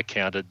twice I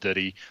counted that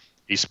he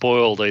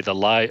spoiled either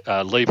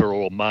Lever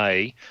or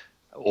May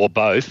or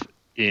both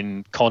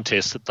in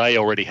contests that they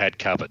already had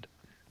covered.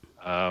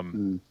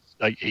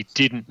 He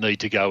didn't need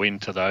to go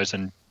into those,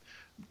 and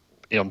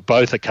on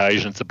both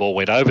occasions the ball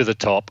went over the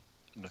top.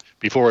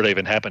 Before it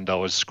even happened, I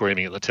was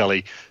screaming at the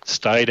telly,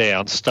 stay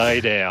down,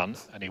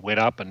 and he went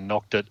up and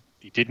knocked it.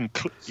 He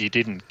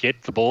didn't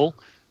get the ball.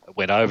 It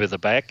went over the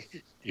back.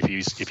 If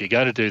you're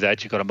going to do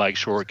that, you've got to make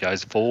sure it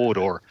goes forward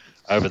or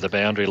over the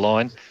boundary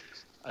line.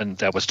 And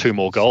that was 2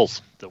 more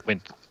goals that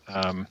went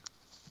at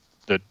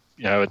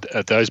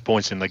those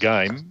points in the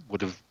game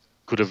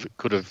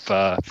could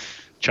have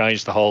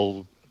changed the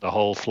whole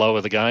flow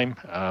of the game.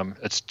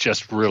 It's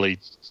just really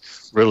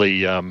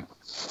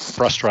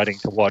frustrating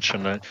to watch,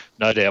 and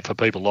no doubt for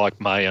people like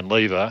May and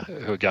Lever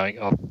who are going,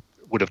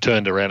 would have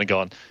turned around and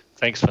gone,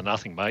 thanks for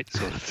nothing, mate,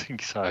 sort of thing.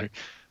 So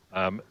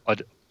I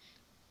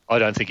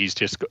don't think he's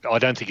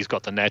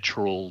got the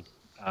natural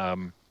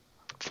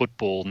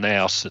football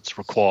nous that's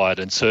required,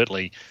 and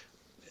certainly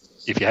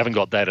if you haven't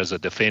got that as a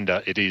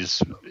defender,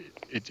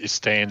 it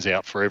stands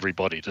out for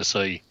everybody to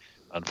see.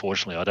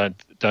 Unfortunately, I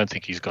don't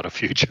think he's got a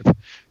future.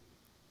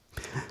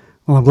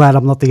 Well, I'm glad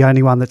I'm not the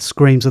only one that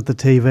screams at the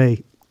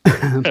TV.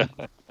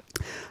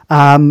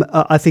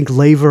 I think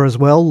Lever as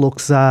well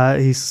looks,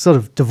 he's sort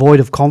of devoid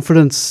of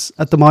confidence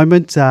at the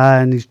moment,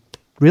 and he's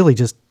really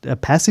just a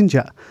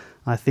passenger,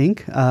 I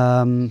think.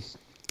 Haven't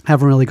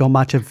really got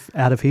much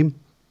out of him.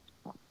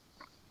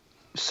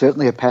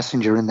 Certainly a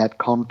passenger in that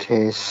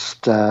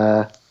contest,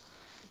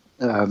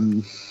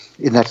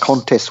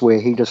 where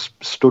he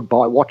just stood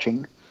by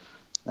watching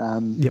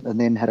and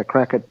then had a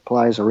crack at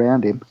players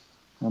around him.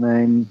 I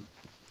mean,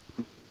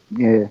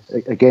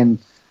 again,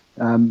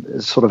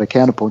 sort of a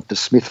counterpoint to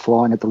Smith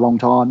flying at the wrong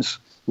times.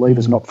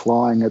 Lever's not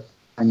flying at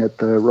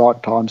the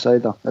right times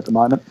either at the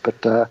moment.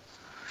 But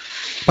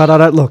But I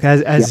don't look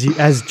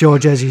as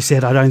George, as you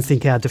said. I don't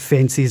think our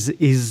defence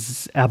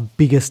is our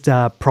biggest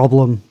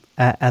problem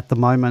at the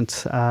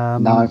moment. No,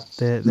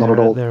 not at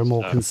all. There are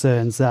more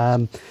concerns.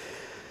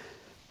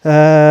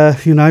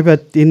 But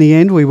in the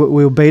end, we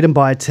were beaten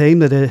by a team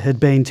that had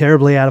been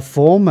terribly out of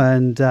form,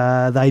 and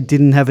they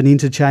didn't have an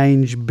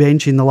interchange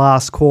bench in the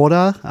last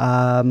quarter.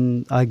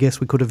 I guess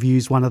we could have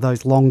used one of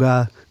those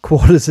longer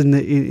quarters in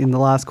the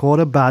last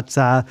quarter, but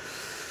and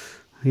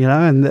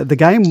the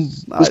game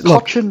was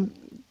Cochin.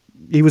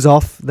 He was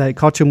off.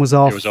 Cochin was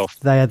off. He was off.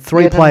 They had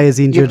three players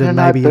injured and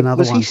maybe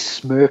another one. Was he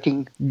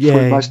smirking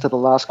through most of the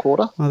last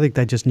quarter? I think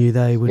they just knew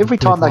they would. Every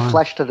time they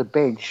flashed to the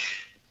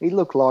bench, he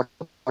looked like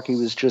he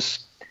was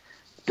just.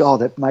 Oh,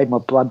 that made my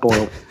blood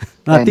boil.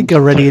 I think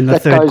already in the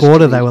third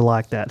quarter they were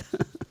like that.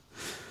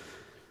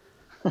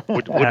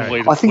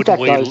 I think that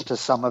goes to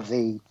some of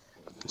the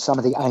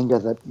anger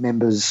that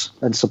members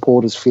and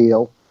supporters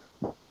feel.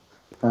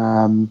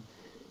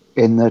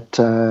 In that,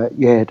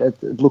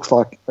 it looks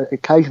like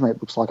occasionally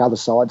it looks like other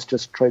sides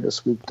just treat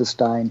us with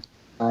disdain.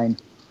 Go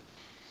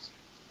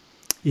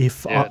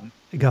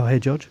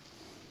ahead, George.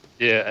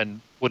 Yeah,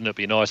 and wouldn't it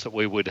be nice that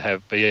we would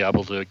be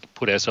able to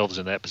put ourselves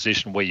in that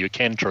position where you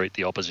can treat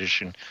the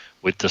opposition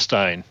with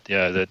disdain?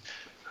 That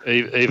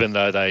even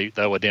though they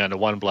were down to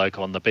one bloke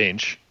on the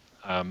bench,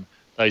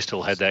 they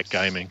still had that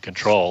game in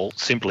control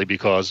simply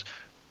because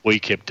we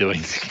kept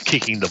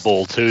kicking the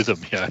ball to them.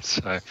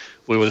 So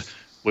we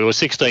were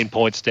 16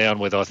 points down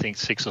with I think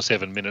 6 or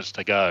 7 minutes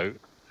to go,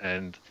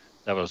 and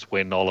that was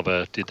when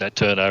Oliver did that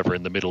turnover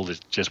in the middle.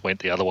 It just went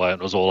the other way, and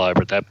it was all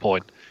over at that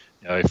point.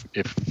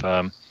 If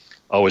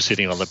I was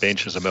sitting on the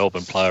bench as a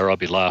Melbourne player, I'd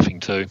be laughing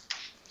too.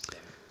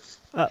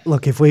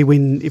 Look, if we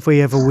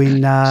ever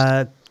win 2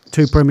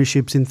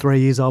 premierships in 3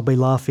 years, I'll be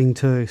laughing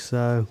too.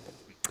 So,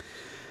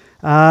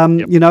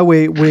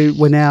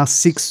 we're now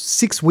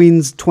six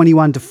wins,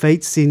 21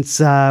 defeats since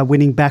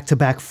winning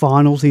back-to-back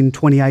finals in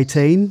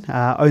 2018.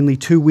 Only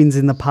 2 wins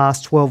in the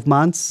past 12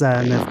 months,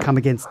 and they've come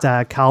against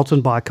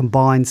Carlton by a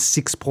combined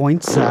 6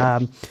 points.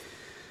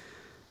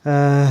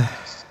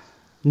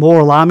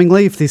 More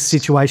alarmingly, if this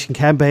situation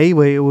can be,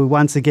 we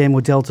once again were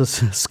dealt a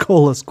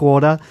scoreless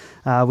quarter,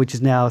 which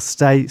is now a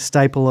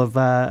staple of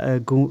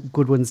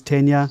Goodwin's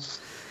tenure.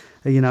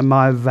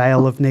 My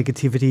veil of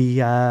negativity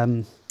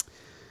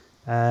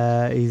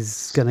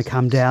is going to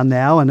come down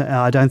now, and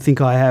I don't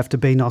think I have to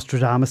be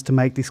Nostradamus to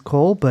make this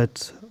call,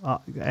 but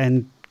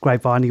and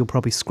Grapevine will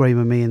probably scream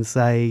at me and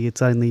say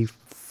it's only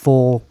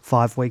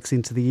 4-5 weeks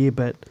into the year,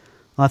 but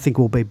I think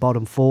we'll be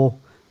bottom 4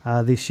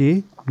 this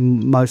year,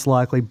 most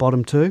likely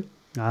bottom 2.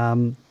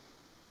 And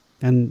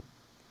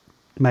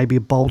maybe a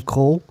bold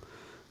call.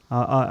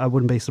 I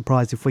wouldn't be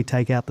surprised if we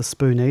take out the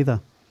spoon either.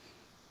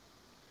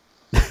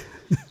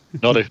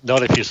 Not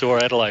if you saw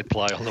Adelaide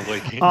play on the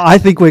weekend. I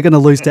think we're going to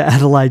lose to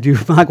Adelaide.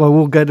 Mark,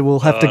 we'll go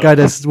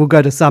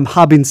to some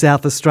hub in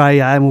South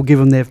Australia and we'll give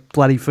them their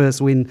bloody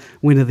first win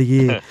of the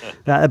year.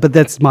 But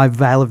that's my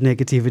veil of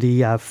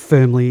negativity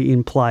firmly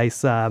in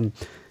place.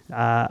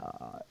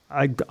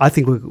 I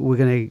think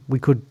we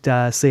could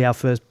see our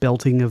first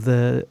belting of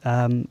the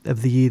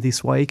year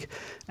this week,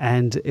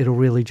 and it'll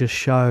really just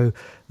show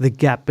the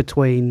gap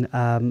between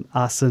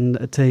us and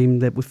a team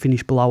that we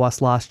finished below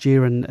us last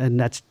year, and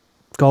that's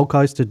Gold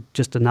Coast,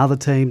 just another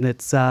team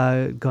that's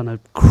going to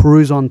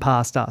cruise on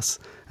past us,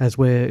 as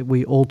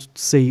we all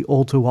see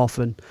all too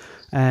often.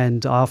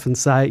 And I often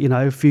say,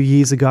 a few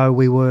years ago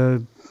we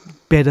were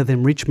better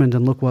than Richmond,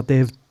 and look what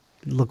they've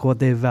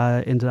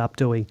ended up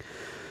doing.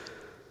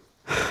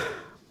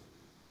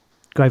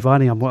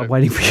 Grapevine, I'm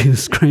waiting for you to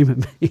scream at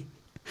me.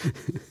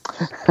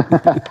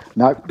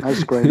 No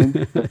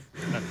screaming.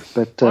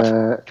 But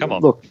come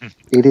on. Look,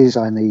 it is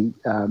only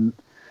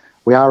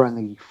we are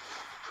only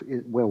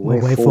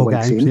we're 4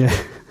 weeks games, in.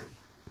 Yeah.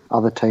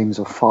 Other teams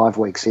are 5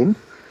 weeks in.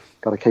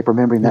 Got to keep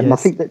remembering that. Yes. And I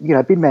think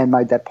that Bin Man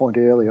made that point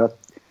earlier.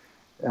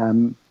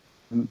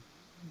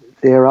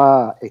 There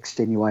are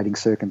extenuating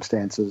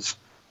circumstances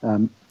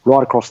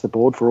right across the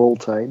board for all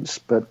teams,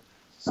 but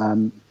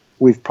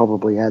we've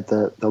probably had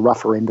the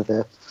rougher end of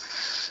the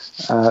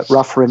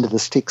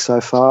stick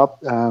so far.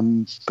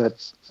 I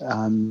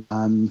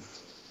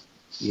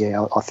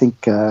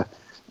think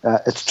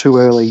it's too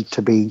early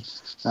to be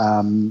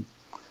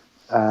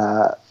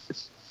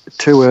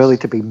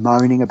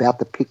moaning about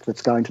the pick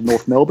that's going to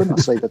North Melbourne. I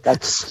see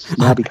that's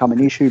now become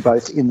an issue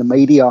both in the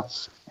media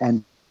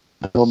and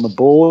on the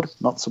board,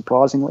 not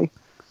surprisingly.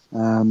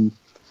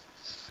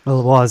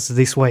 Well, it was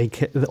this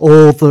week.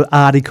 All the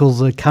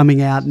articles are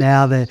coming out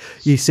now.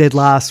 You said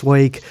last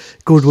week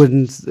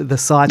the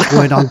sites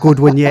weren't on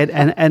Goodwin yet,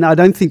 and I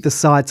don't think the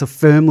sites are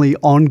firmly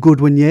on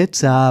Goodwin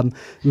yet,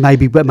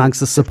 maybe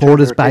amongst the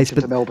supporters base,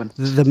 but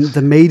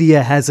the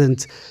media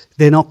hasn't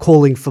they're not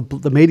calling for,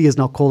 the media's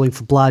not calling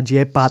for blood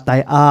yet, but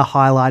they are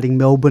highlighting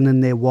Melbourne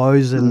and their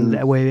woes,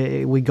 and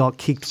where we got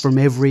kicked from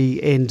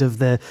every end of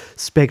the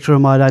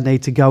spectrum. I don't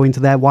need to go into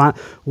that one.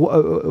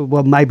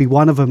 Well, maybe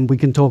one of them we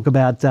can talk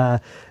about.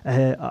 I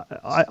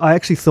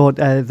actually thought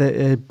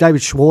that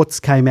David Schwartz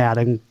came out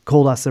and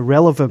called us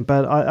irrelevant,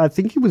 but I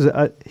think he was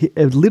a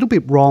little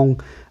bit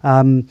wrong.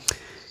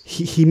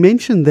 He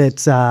mentioned that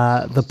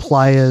the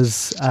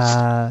players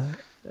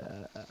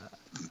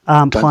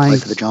don't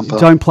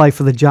play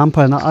for the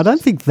jumper, and I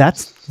don't think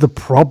that's the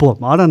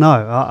problem. I don't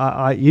know.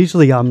 I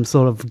usually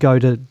sort of go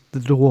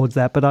towards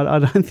that, but I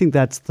don't think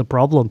that's the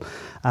problem.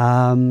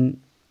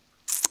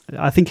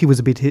 I think he was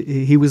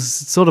he was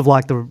sort of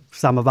like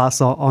some of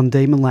us on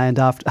Demonland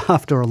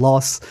after a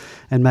loss,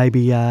 and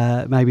maybe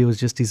it was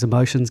just his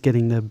emotions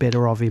getting the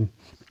better of him.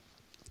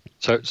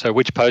 So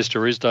which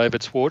poster is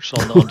David Schwartz on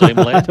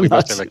Demonland? We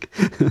must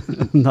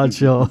have not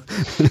sure.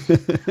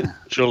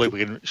 Surely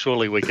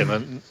we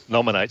can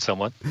nominate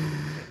someone.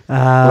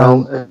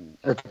 Well,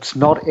 it's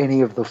not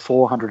any of the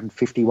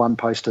 451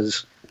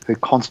 posters who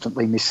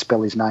constantly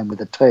misspell his name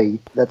with a T.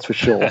 That's for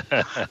sure.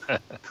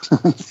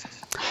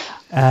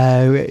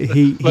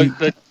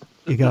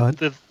 You go on.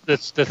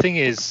 The thing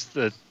is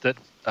that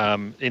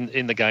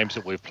in the games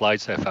that we've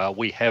played so far,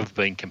 we have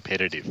been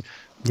competitive.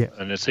 Yeah.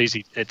 And it's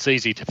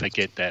easy to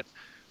forget that.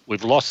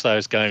 We've lost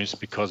those games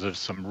because of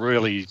some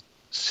really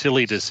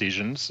silly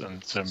decisions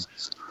and some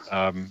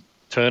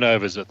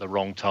turnovers at the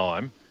wrong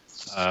time.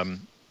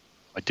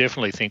 I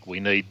definitely think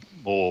we need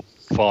more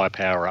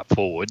firepower up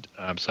forward.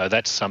 So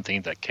that's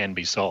something that can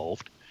be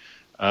solved.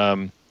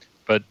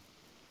 But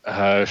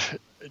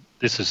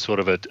this is sort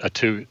of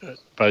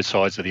both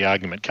sides of the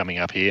argument coming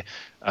up here.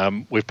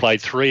 We've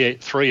played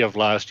three of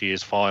last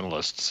year's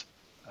finalists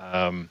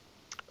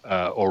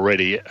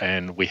already,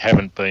 and we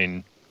haven't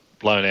been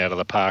blown out of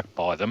the park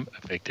by them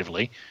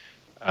effectively.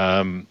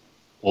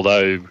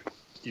 Although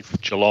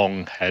if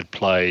Geelong hadn't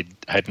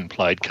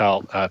played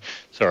Carlton,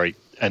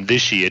 and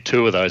this year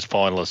two of those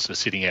finalists are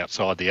sitting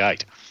outside the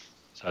 8,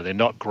 so they're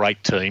not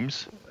great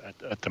teams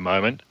at the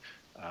moment.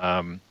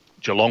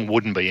 Geelong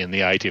wouldn't be in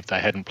the 8 if they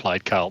hadn't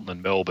played Carlton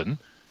and Melbourne,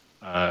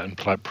 and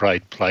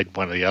played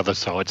one of the other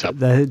sides up.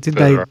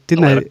 Didn't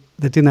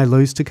they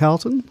lose to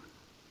Carlton?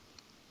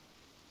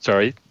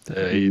 Sorry, no,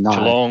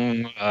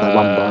 Geelong.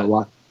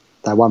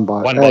 They won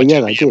by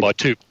by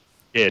 2.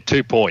 Yeah,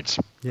 2 points.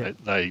 Yeah.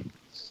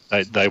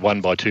 They won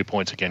by 2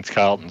 points against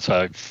Carlton.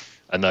 So,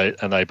 and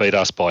they beat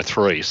us by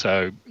 3.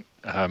 So,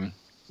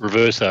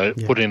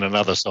 Reverso put in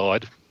another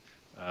side,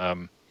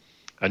 and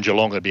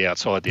Geelong would be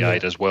outside the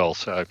 8 as well.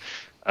 So,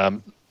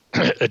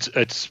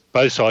 it's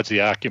both sides of the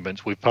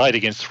arguments. We've played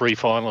against 3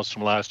 finalists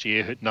from last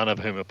year, none of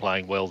whom are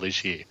playing well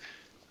this year.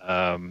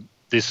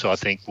 This, I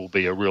think, will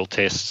be a real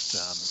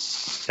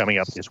test coming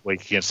up this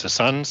week against the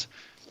Suns.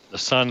 The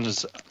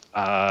Suns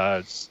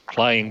are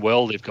playing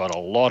well. They've got a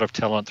lot of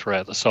talent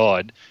throughout the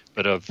side,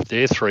 but of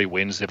their 3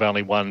 wins, they've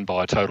only won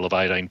by a total of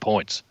 18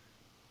 points.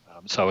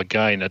 So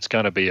again, it's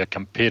going to be a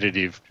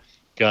competitive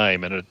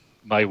game, and it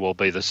may well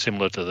be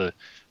similar to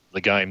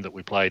the game that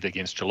we played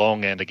against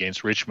Geelong and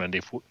against Richmond.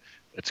 If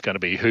it's going to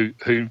be who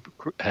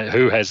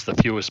has the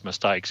fewest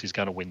mistakes is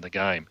going to win the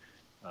game.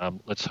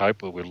 Let's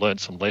hope we've learned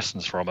some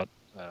lessons from it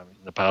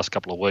in the past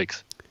couple of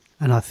weeks.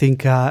 And I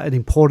think an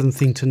important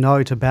thing to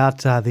note about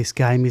this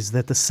game is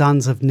that the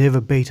Suns have never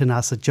beaten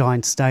us at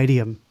Giant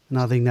Stadium, and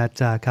I think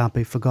that can't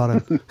be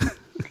forgotten.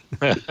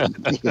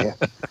 Yeah.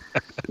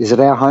 Is it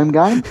our home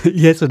game?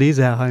 Yes, it is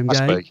our home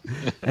game.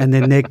 And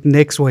then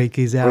next week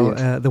is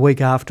the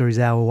week after is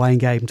our away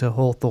game to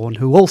Hawthorn,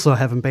 who also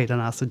haven't beaten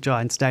us at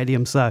Giant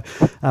Stadium. So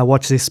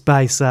watch this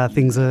space.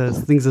 Things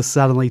are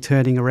suddenly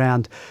turning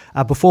around.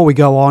 Before we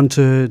go on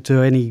to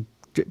any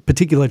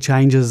particular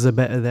changes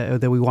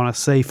that we want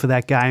to see for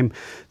that game,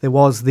 there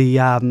was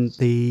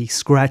the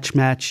scratch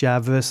match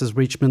versus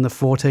Richmond, the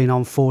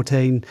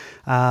 14-on-14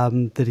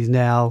 that is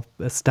now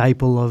a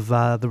staple of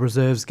the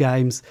reserves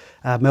games.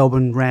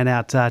 Melbourne ran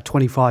out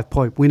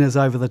 25-point winners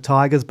over the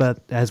Tigers, but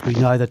as we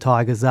know, the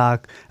Tigers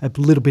are a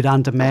little bit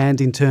undermanned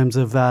in terms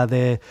of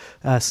their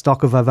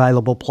stock of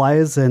available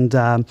players, and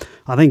I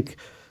think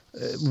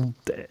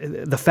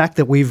the fact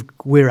that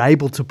we're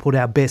able to put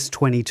our best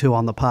 22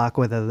 on the park,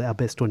 whether our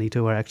best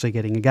 22 are actually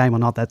getting a game or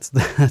not, that's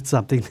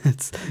something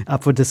that's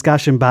up for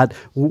discussion. But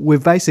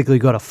we've basically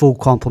got a full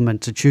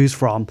complement to choose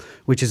from,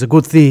 which is a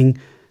good thing.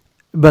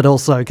 But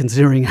also,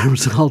 considering our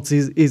results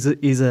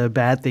is a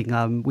bad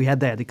thing. We had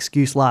that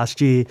excuse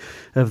last year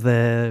of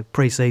the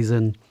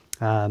preseason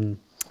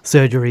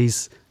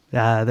surgeries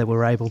that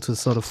we're able to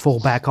sort of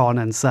fall back on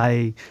and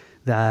say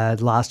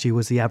that last year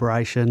was the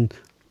aberration.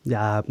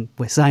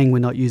 We're saying we're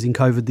not using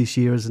COVID this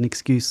year as an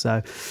excuse,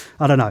 so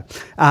I don't know.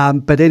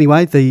 But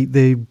anyway,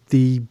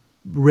 the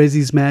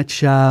Resis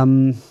match,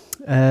 I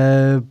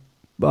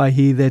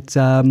hear that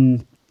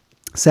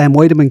Sam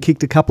Wiedemann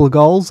kicked a couple of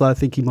goals. I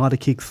think he might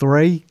have kicked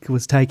 3,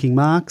 was taking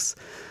marks.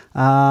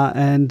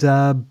 And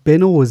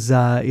Bennell was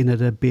in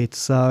it a bit.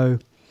 So,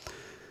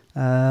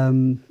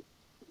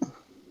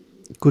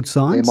 Good They're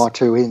signs. my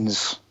two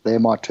ins. They're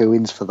my two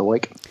ins for the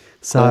week.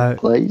 So,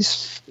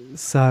 Please. Who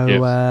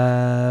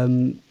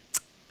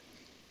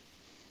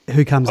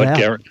comes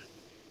out?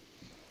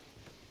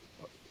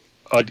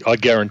 I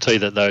guarantee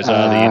that those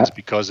are the ins,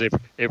 because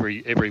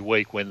every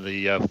week when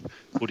the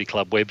Footy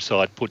Club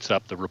website puts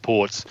up the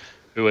reports,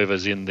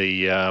 whoever's in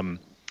the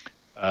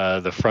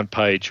front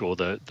page or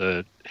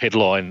the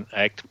headline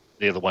act,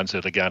 they're the ones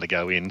that are going to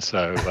go in.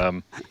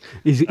 So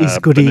Is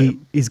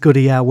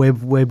Goody our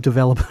web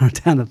developer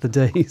down at the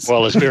D's?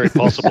 Well, it's very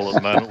possible at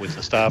the moment with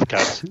the staff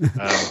cuts,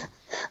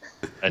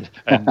 and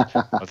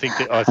I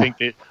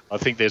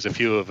think there's a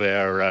few of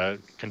our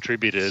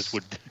contributors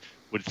would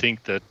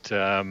think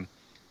that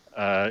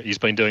he's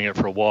been doing it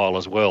for a while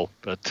as well.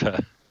 But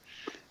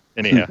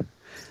anyhow.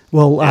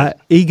 Well,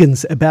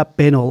 Egan's about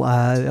Bennell.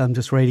 I'm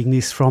just reading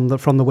this from the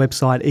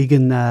website.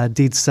 Egan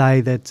did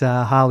say that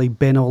Harley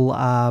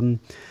Bennell.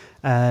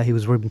 He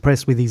was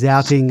impressed with his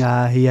outing.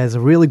 He has a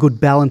really good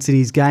balance in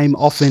his game,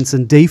 offense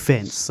and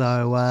defense.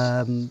 So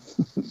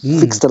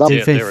fixed it up.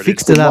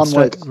 Fixed it up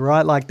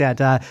right like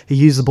that. He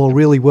used the ball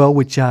really well,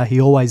 which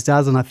he always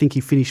does, and I think he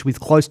finished with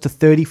close to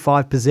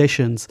 35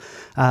 possessions.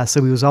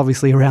 So he was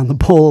obviously around the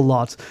ball a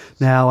lot.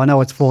 Now I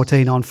know it's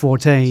 14 on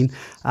 14,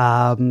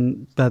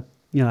 but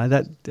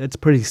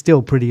that's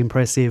still pretty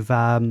impressive.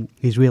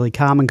 He's really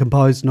calm and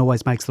composed and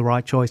always makes the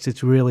right choice.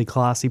 It's a really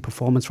classy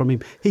performance from him.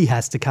 He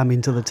has to come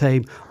into the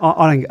team.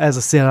 As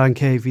I said, I don't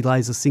care if he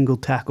lays a single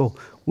tackle.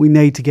 We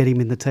need to get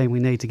him in the team. We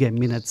need to get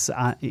minutes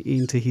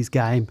into his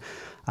game.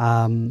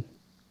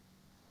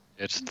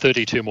 It's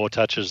 32 more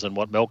touches than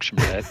what Melksham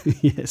had.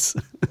 Yes.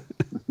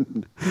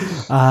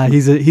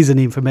 He's an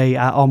in for me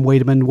on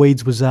Wiedemann.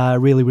 Weeds was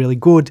really, really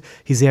good.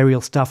 His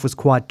aerial stuff was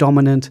quite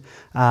dominant.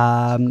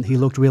 He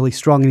looked really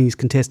strong in his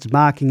contested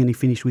marking, and he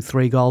finished with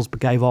 3 goals, but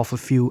gave off a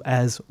few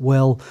as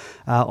well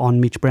on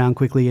Mitch Brown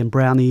quickly. And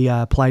Brownie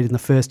played in the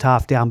first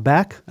half down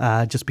back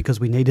just because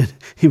we needed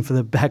him for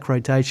the back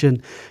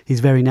rotation.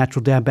 He's very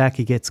natural down back.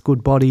 He gets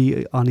good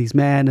body on his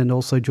man and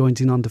also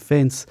joins in on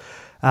defence.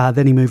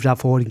 Then he moved up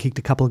forward and kicked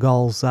a couple of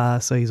goals,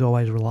 so he's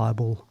always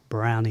reliable,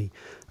 Brownie.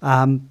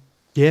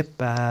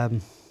 Yep.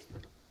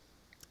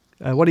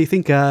 What do you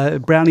think,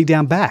 Brownie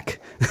down back?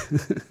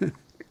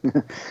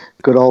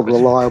 Good old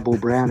reliable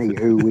Brownie,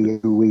 who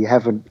we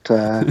haven't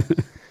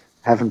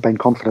been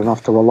confident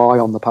enough to rely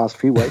on the past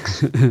few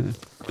weeks.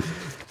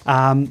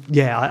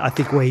 I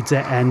think Weeds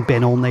and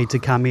Ben all need to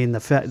come in.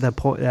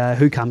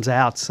 Who comes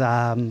out?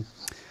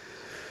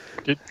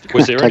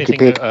 Was there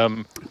anything?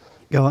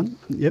 Go on.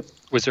 Yep.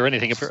 Was there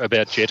anything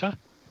about Jetta?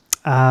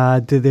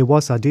 There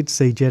was. I did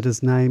see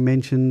Jetta's name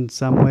mentioned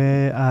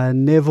somewhere.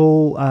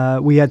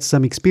 Neville, we had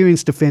some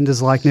experienced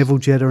defenders like Neville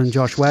Jetta and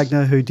Josh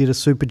Wagner who did a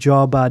super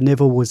job.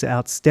 Neville was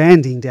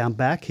outstanding down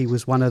back. He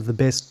was one of the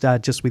best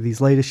just with his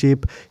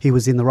leadership. He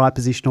was in the right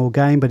position all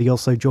game, but he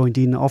also joined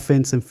in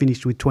offense and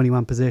finished with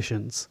 21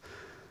 possessions.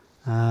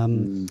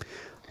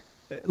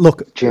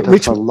 Look, Jetta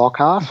for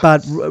Lockhart.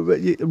 But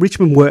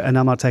Richmond were, and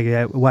I'm not taking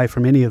it away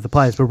from any of the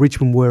players, but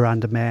Richmond were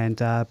undermanned.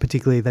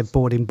 Particularly, they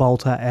brought in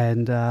Bolter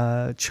and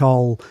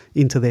Chol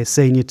into their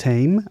senior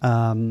team.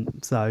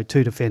 So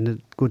 2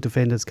 good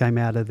defenders came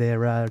out of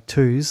their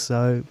twos.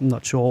 So I'm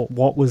not sure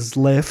what was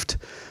left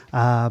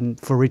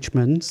for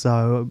Richmond.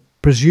 So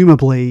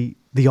presumably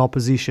the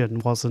opposition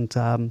wasn't.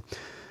 Well,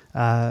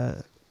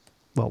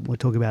 we're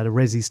talking about a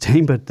Resi's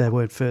team, but they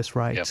weren't first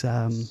rate.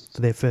 Yep.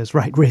 Their first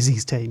rate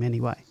Resi's team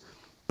anyway.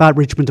 But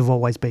Richmond have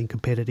always been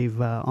competitive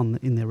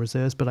in their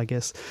reserves. But I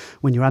guess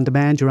when you're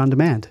undermanned, you're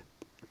undermanned.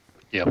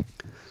 Yeah,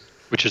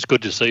 which is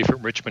good to see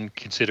from Richmond,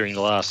 considering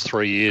the last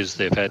 3 years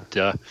they've had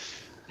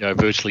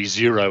virtually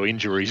 0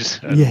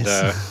 injuries. And,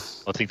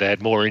 yes. I think they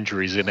had more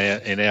injuries in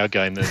our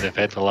game than they've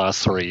had the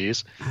last 3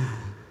 years.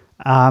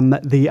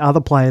 The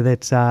other player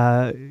that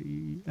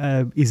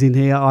is in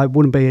here, I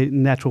wouldn't be a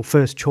natural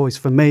first choice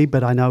for me,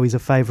 but I know he's a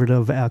favourite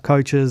of our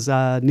coaches.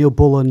 Neil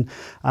Bullen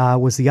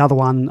was the other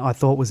one I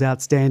thought was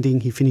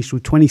outstanding. He finished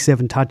with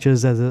 27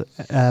 touches as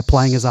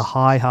playing as a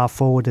high half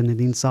forward and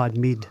an inside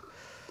mid.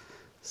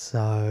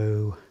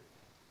 So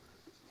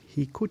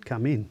he could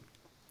come in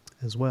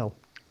as well.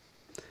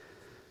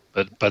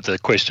 But the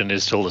question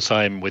is still the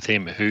same with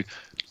him. Who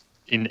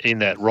in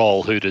that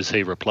role, who does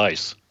he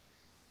replace?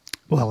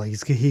 Well,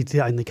 he'd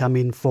only come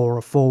in for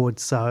a forward,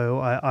 so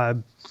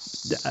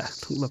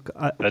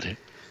But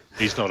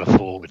he's not a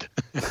forward.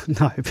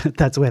 No, but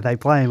that's where they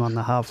play him, on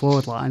the half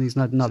forward line. He's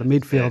not a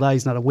midfielder. Yeah.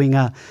 He's not a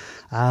winger.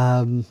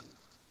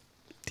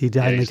 He'd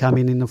only come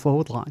in the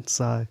forward line.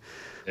 So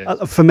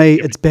for me,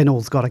 it's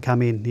Bennell's got to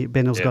come in.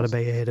 Bennell's got to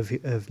be ahead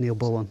of Neil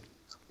Bullen.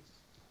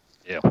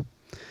 Yeah.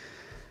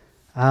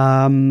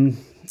 And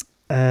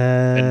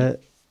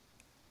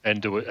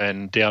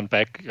down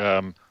back,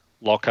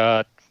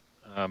 Lockhart.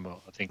 I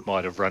think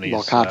might have run his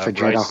Lockhart for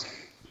Jetta.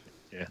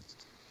 Yeah.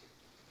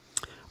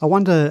 I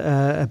wonder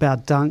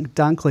about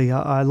Dunkley.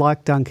 I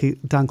liked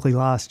Dunkley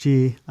last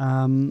year,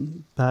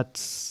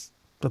 but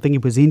I think he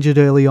was injured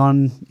early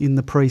on in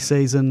the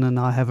pre-season, and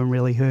I haven't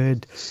really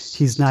heard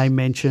his name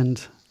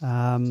mentioned.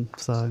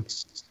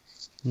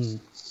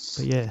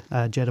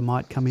 Jetta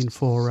might come in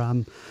for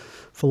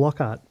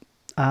Lockhart.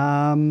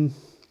 And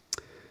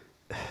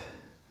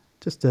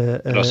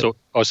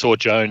I saw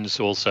Jones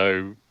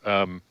also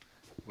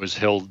was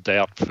held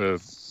out for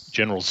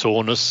general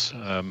soreness,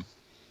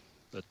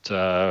 but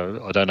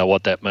I don't know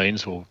what that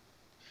means. Or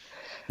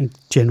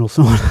general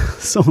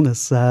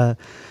soreness,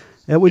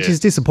 which is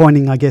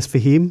disappointing, I guess, for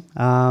him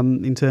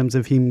in terms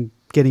of him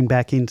getting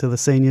back into the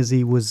seniors.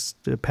 He was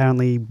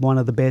apparently one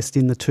of the best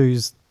in the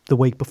twos the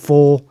week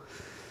before.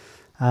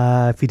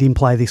 If he didn't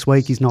play this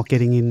week, he's not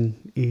getting in.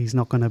 He's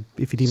not going to.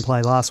 If he didn't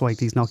play last week,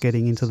 he's not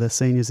getting into the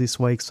seniors this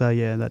week. So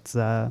yeah, that's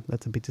a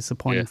bit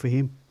disappointing for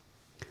him.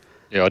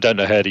 Yeah, I don't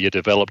know how do you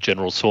develop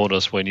general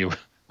soreness when you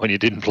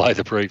didn't play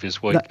the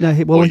previous week.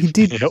 He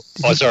did. You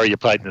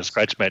played in a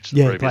scratch match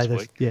the previous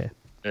week. Yeah.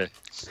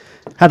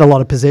 Had a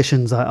lot of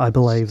possessions, I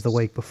believe, the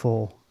week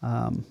before.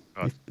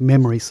 If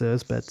memory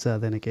serves, but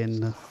then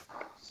again,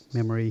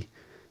 memory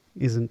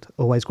isn't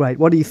always great.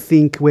 What do you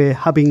think? We're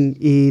hubbing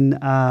in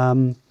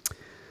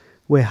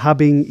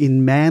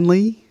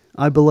Manly,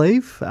 I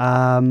believe.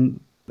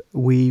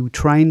 We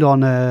trained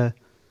on a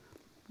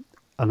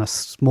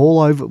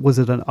small over. Was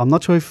it? I'm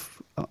not sure if.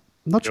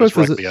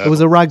 It was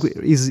a rugby.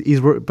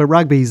 But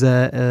rugby's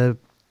a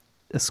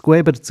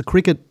square, but it's a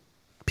cricket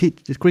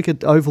pitch, a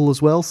cricket oval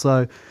as well.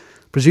 So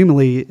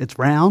presumably it's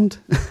round.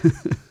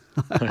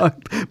 I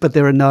hope. But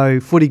there are no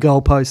footy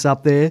goalposts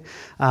up there.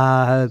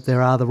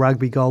 There are the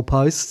rugby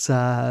goalposts.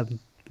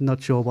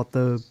 Not sure what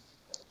the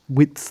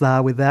widths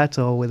are with that,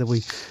 or whether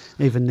we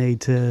even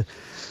need to.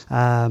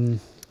 I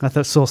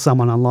saw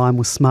someone online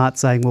was smart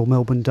saying, "Well,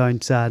 Melbourne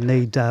don't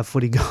need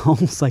footy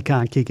goals; they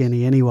can't kick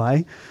any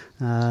anyway."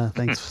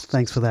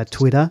 Thanks for that,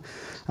 Twitter.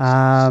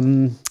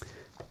 So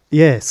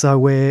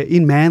we're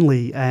in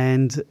Manly,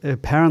 and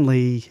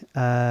apparently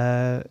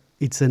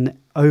it's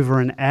over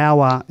an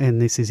hour,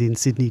 and this is in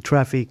Sydney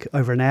traffic,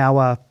 over an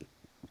hour,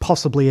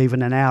 possibly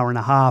even an hour and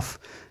a half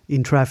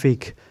in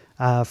traffic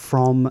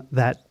from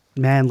that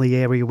Manly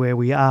area where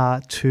we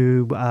are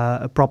to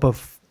a proper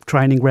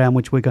training ground,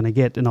 which we're going to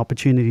get an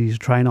opportunity to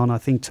train on, I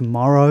think,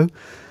 tomorrow.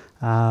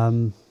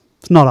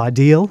 It's not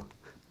ideal.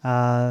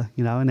 An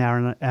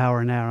hour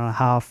and a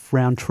half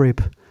round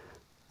trip.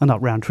 Not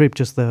round trip,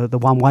 just the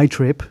one-way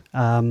trip.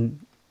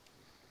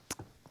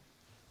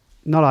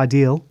 Not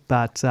ideal,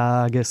 but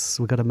I guess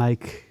we've got to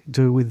make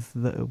do with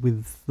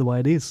the way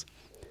it is.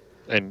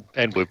 And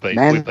we've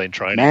been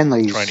training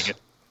it.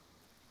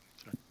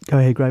 Go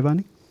ahead, Grey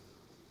Bunny.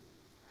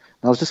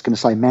 I was just going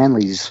to say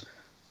Manly's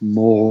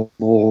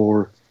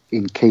more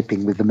in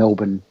keeping with the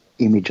Melbourne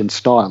image and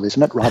style,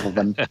 isn't it, rather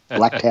than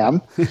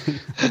Blacktown?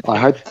 I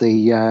hope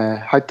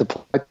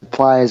the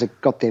players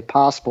have got their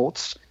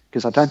passports,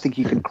 because I don't think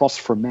you can cross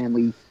from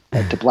Manly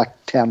to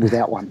Blacktown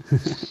without one.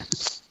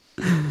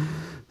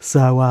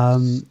 So,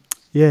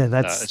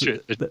 that's...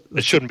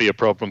 it shouldn't be a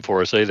problem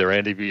for us either,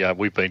 Andy.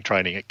 We've been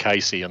training at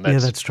Casey, and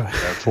that's true.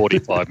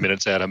 45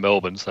 minutes out of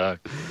Melbourne. So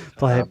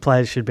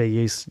players should be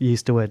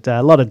used to it.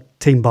 A lot of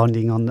team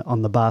bonding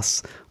on the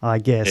bus, I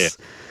guess.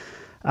 Yeah.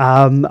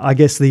 I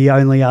guess the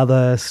only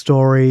other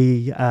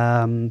story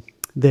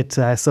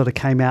that sort of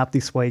came out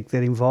this week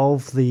that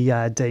involved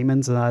the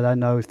Demons, and I don't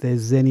know if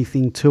there's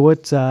anything to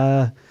it,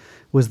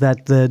 was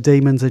that the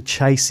Demons are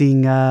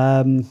chasing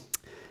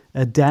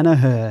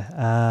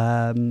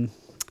Danaher.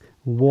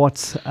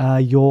 What are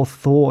your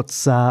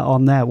thoughts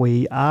on that?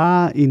 We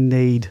are in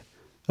need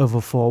of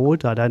a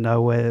forward. I don't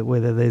know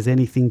whether there's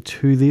anything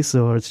to this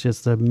or it's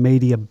just a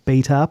media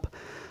beat up.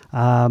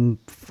 I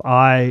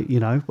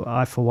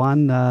for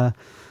one,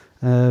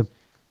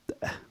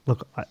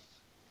 look,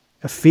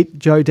 a fit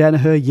Joe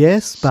Danaher,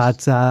 yes,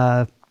 but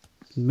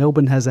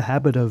Melbourne has a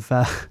habit of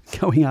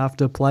going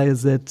after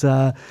players that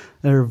are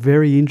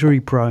very injury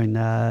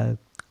prone.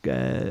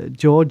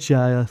 George,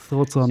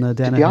 thoughts on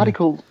Danaher? The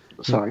article,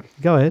 sorry.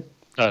 Go ahead.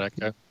 No,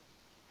 go.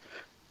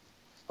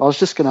 I was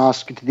just going to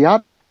ask,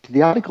 did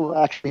the article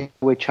actually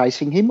we're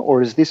chasing him,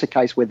 or is this a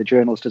case where the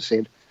journalist has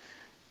said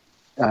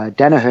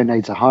Danaher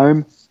needs a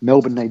home,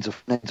 Melbourne needs a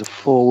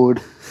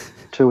forward,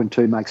 2 and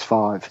 2 makes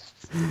 5?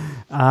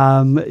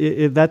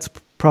 That's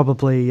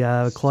probably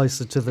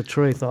closer to the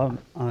truth.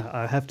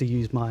 I have to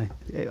use my...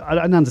 I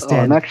don't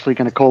understand. I'm actually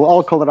going to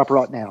I'll call it up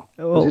right now.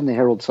 It was in the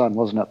Herald Sun,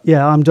 wasn't it?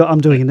 Yeah, I'm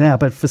doing it now.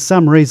 But for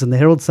some reason, the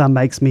Herald Sun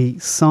makes me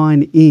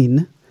sign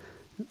in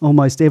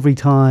almost every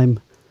time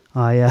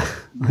I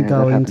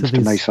go into this. That happens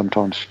to me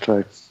sometimes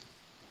too.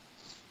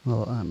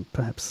 Well,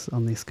 perhaps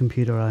on this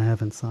computer I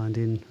haven't signed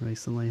in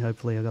recently.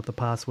 Hopefully I got the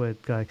password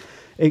going.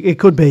 It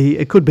could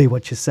be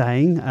what you're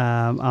saying.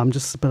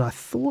 But I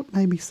thought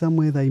maybe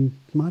somewhere they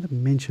might have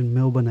mentioned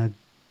Melbourne,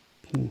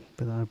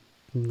 but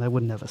they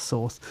wouldn't have a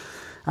source.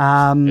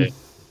 I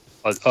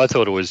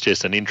thought it was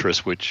just an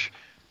interest which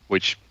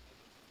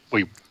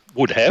we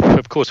would have.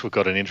 Of course, we've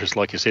got an interest,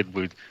 like you said.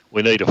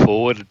 We need a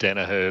forward.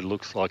 Danaher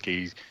looks like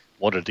he's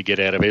wanted to get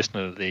out of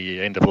Essendon at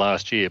the end of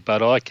last year,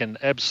 but I can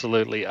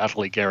absolutely,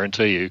 utterly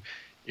guarantee you,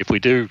 if we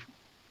do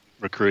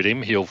recruit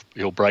him, he'll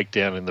break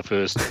down in the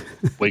first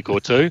week or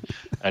two,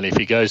 and if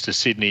he goes to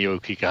Sydney, he'll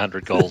kick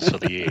 100 goals for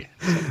the year.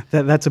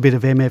 That's a bit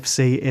of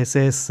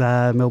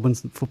MFCSS, Melbourne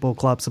Football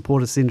Club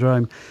supporter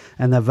syndrome,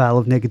 and the veil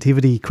of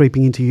negativity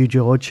creeping into you,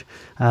 George.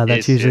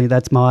 That's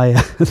that's my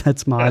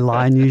that's my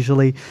line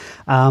usually.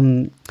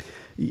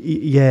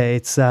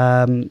 It's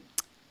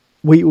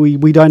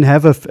we don't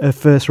have a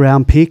first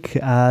round pick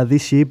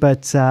this year,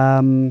 but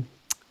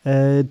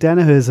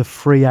Danaher's a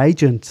free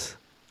agent,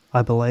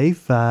 I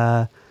believe.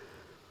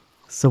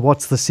 So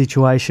what's the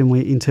situation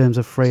in terms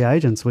of free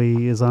agents?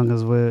 As long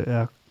as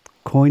our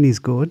coin is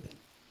good.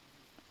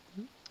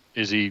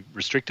 Is he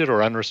restricted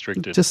or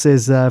unrestricted? It just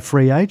says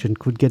free agent.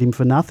 Could get him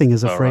for nothing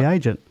as a free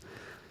agent.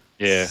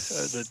 Yeah.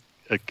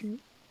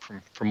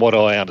 From what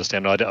I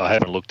understand, I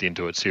haven't looked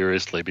into it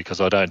seriously because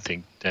I don't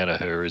think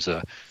Danaher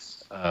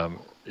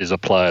is a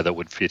player that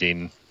would fit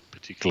in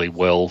particularly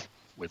well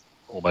with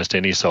almost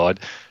any side.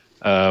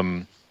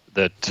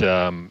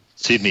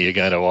 Sydney are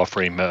going to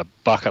offer him a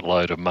bucket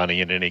load of money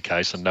in any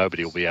case, and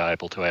nobody will be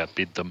able to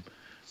outbid them.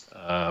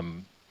 I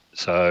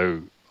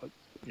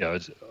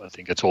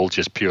think it's all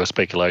just pure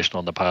speculation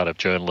on the part of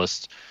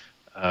journalists.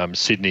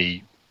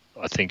 Sydney,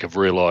 I think, have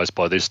realised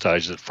by this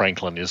stage that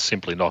Franklin is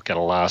simply not going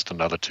to last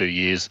another 2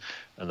 years,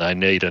 and they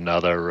need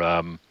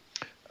another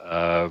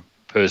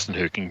person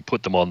who can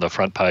put them on the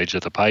front page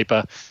of the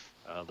paper,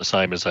 the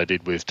same as they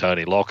did with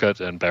Tony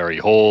Lockett and Barry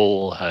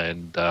Hall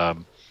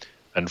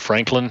and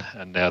Franklin,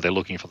 and now they're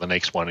looking for the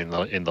next one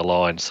in the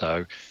line.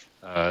 So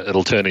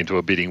it'll turn into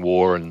a bidding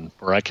war, and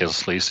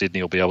miraculously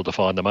Sydney will be able to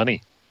find the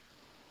money.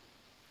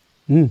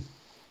 All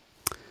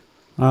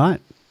right,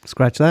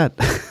 scratch that.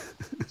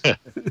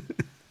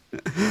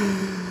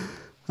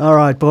 All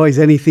right, boys.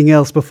 Anything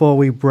else before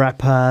we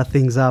wrap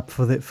things up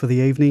for the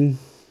evening?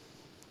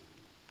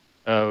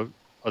 I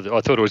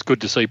thought it was good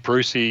to see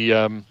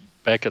Prusy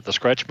back at the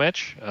scratch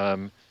match.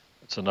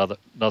 It's another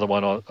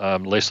one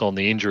less on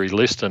the injury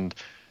list, and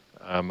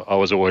I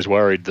was always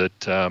worried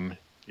that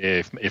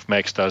if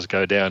Max does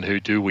go down, who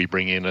do we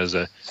bring in as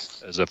a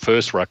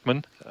first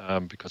ruckman?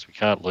 Because we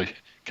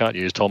can't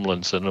use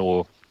Tomlinson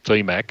or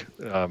T-Mac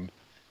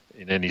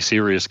in any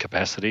serious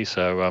capacity.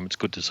 So it's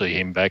good to see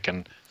him back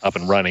and up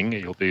and running.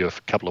 He'll be a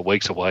couple of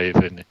weeks away,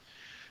 even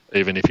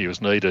if he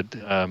was needed.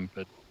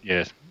 But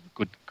yeah,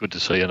 good to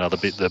see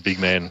the big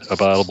man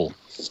available.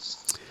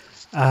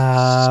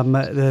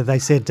 They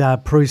said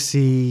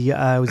Prusy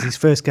was his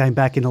first game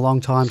back in a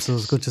long time, so it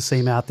was good to see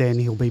him out there, and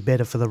he'll be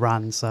better for the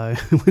run. So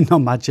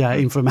not much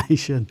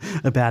information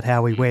about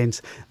how he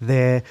went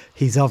there.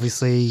 He's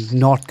obviously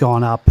not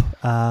gone up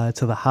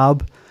to the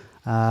hub.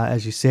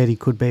 As you said, he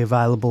could be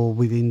available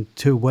within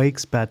 2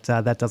 weeks, but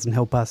that doesn't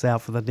help us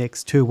out for the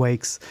next 2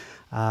 weeks.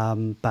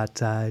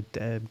 But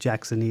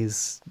Jackson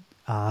is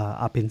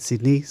up in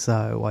Sydney,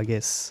 so I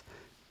guess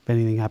if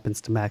anything happens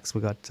to Max,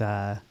 we've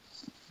got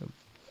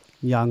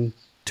young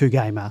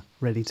two-gamer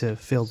ready to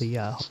fill the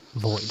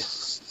void.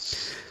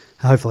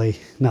 Hopefully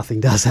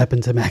nothing does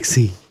happen to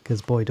Maxi,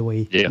 because boy do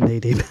we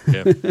need him.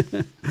 Yeah.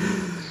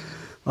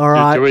 All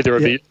right.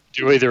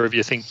 Do either of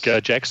you think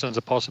Jackson's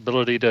a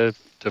possibility to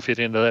fit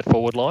into that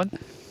forward line?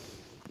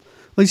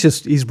 Well,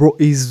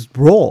 he's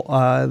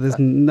raw. There's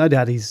no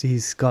doubt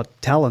he's got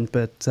talent,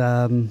 but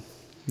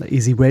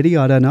is he ready?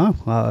 I don't know.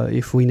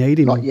 If we need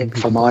him, not yet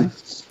for mine.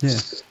 Yeah.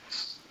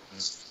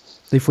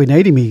 If we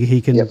need him, he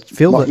can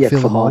fill the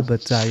hole.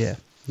 But yeah.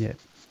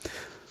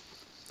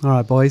 All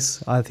right,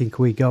 boys. I think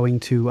we're going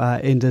to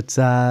end it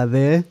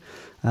there.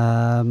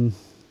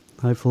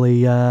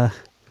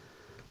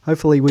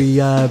 Hopefully we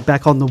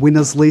back on the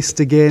winners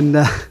list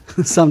again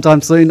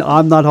sometime soon.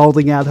 I'm not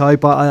holding out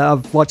hope.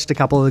 I've watched a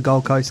couple of the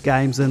Gold Coast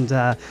games, and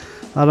I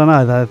don't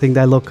know. I think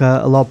they look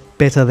a lot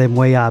better than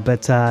we are.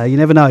 But you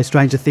never know.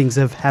 Stranger things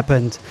have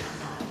happened.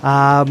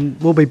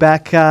 We'll be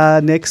back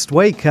next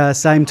week,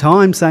 same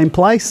time, same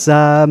place.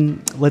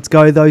 Let's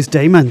go those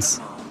Demons.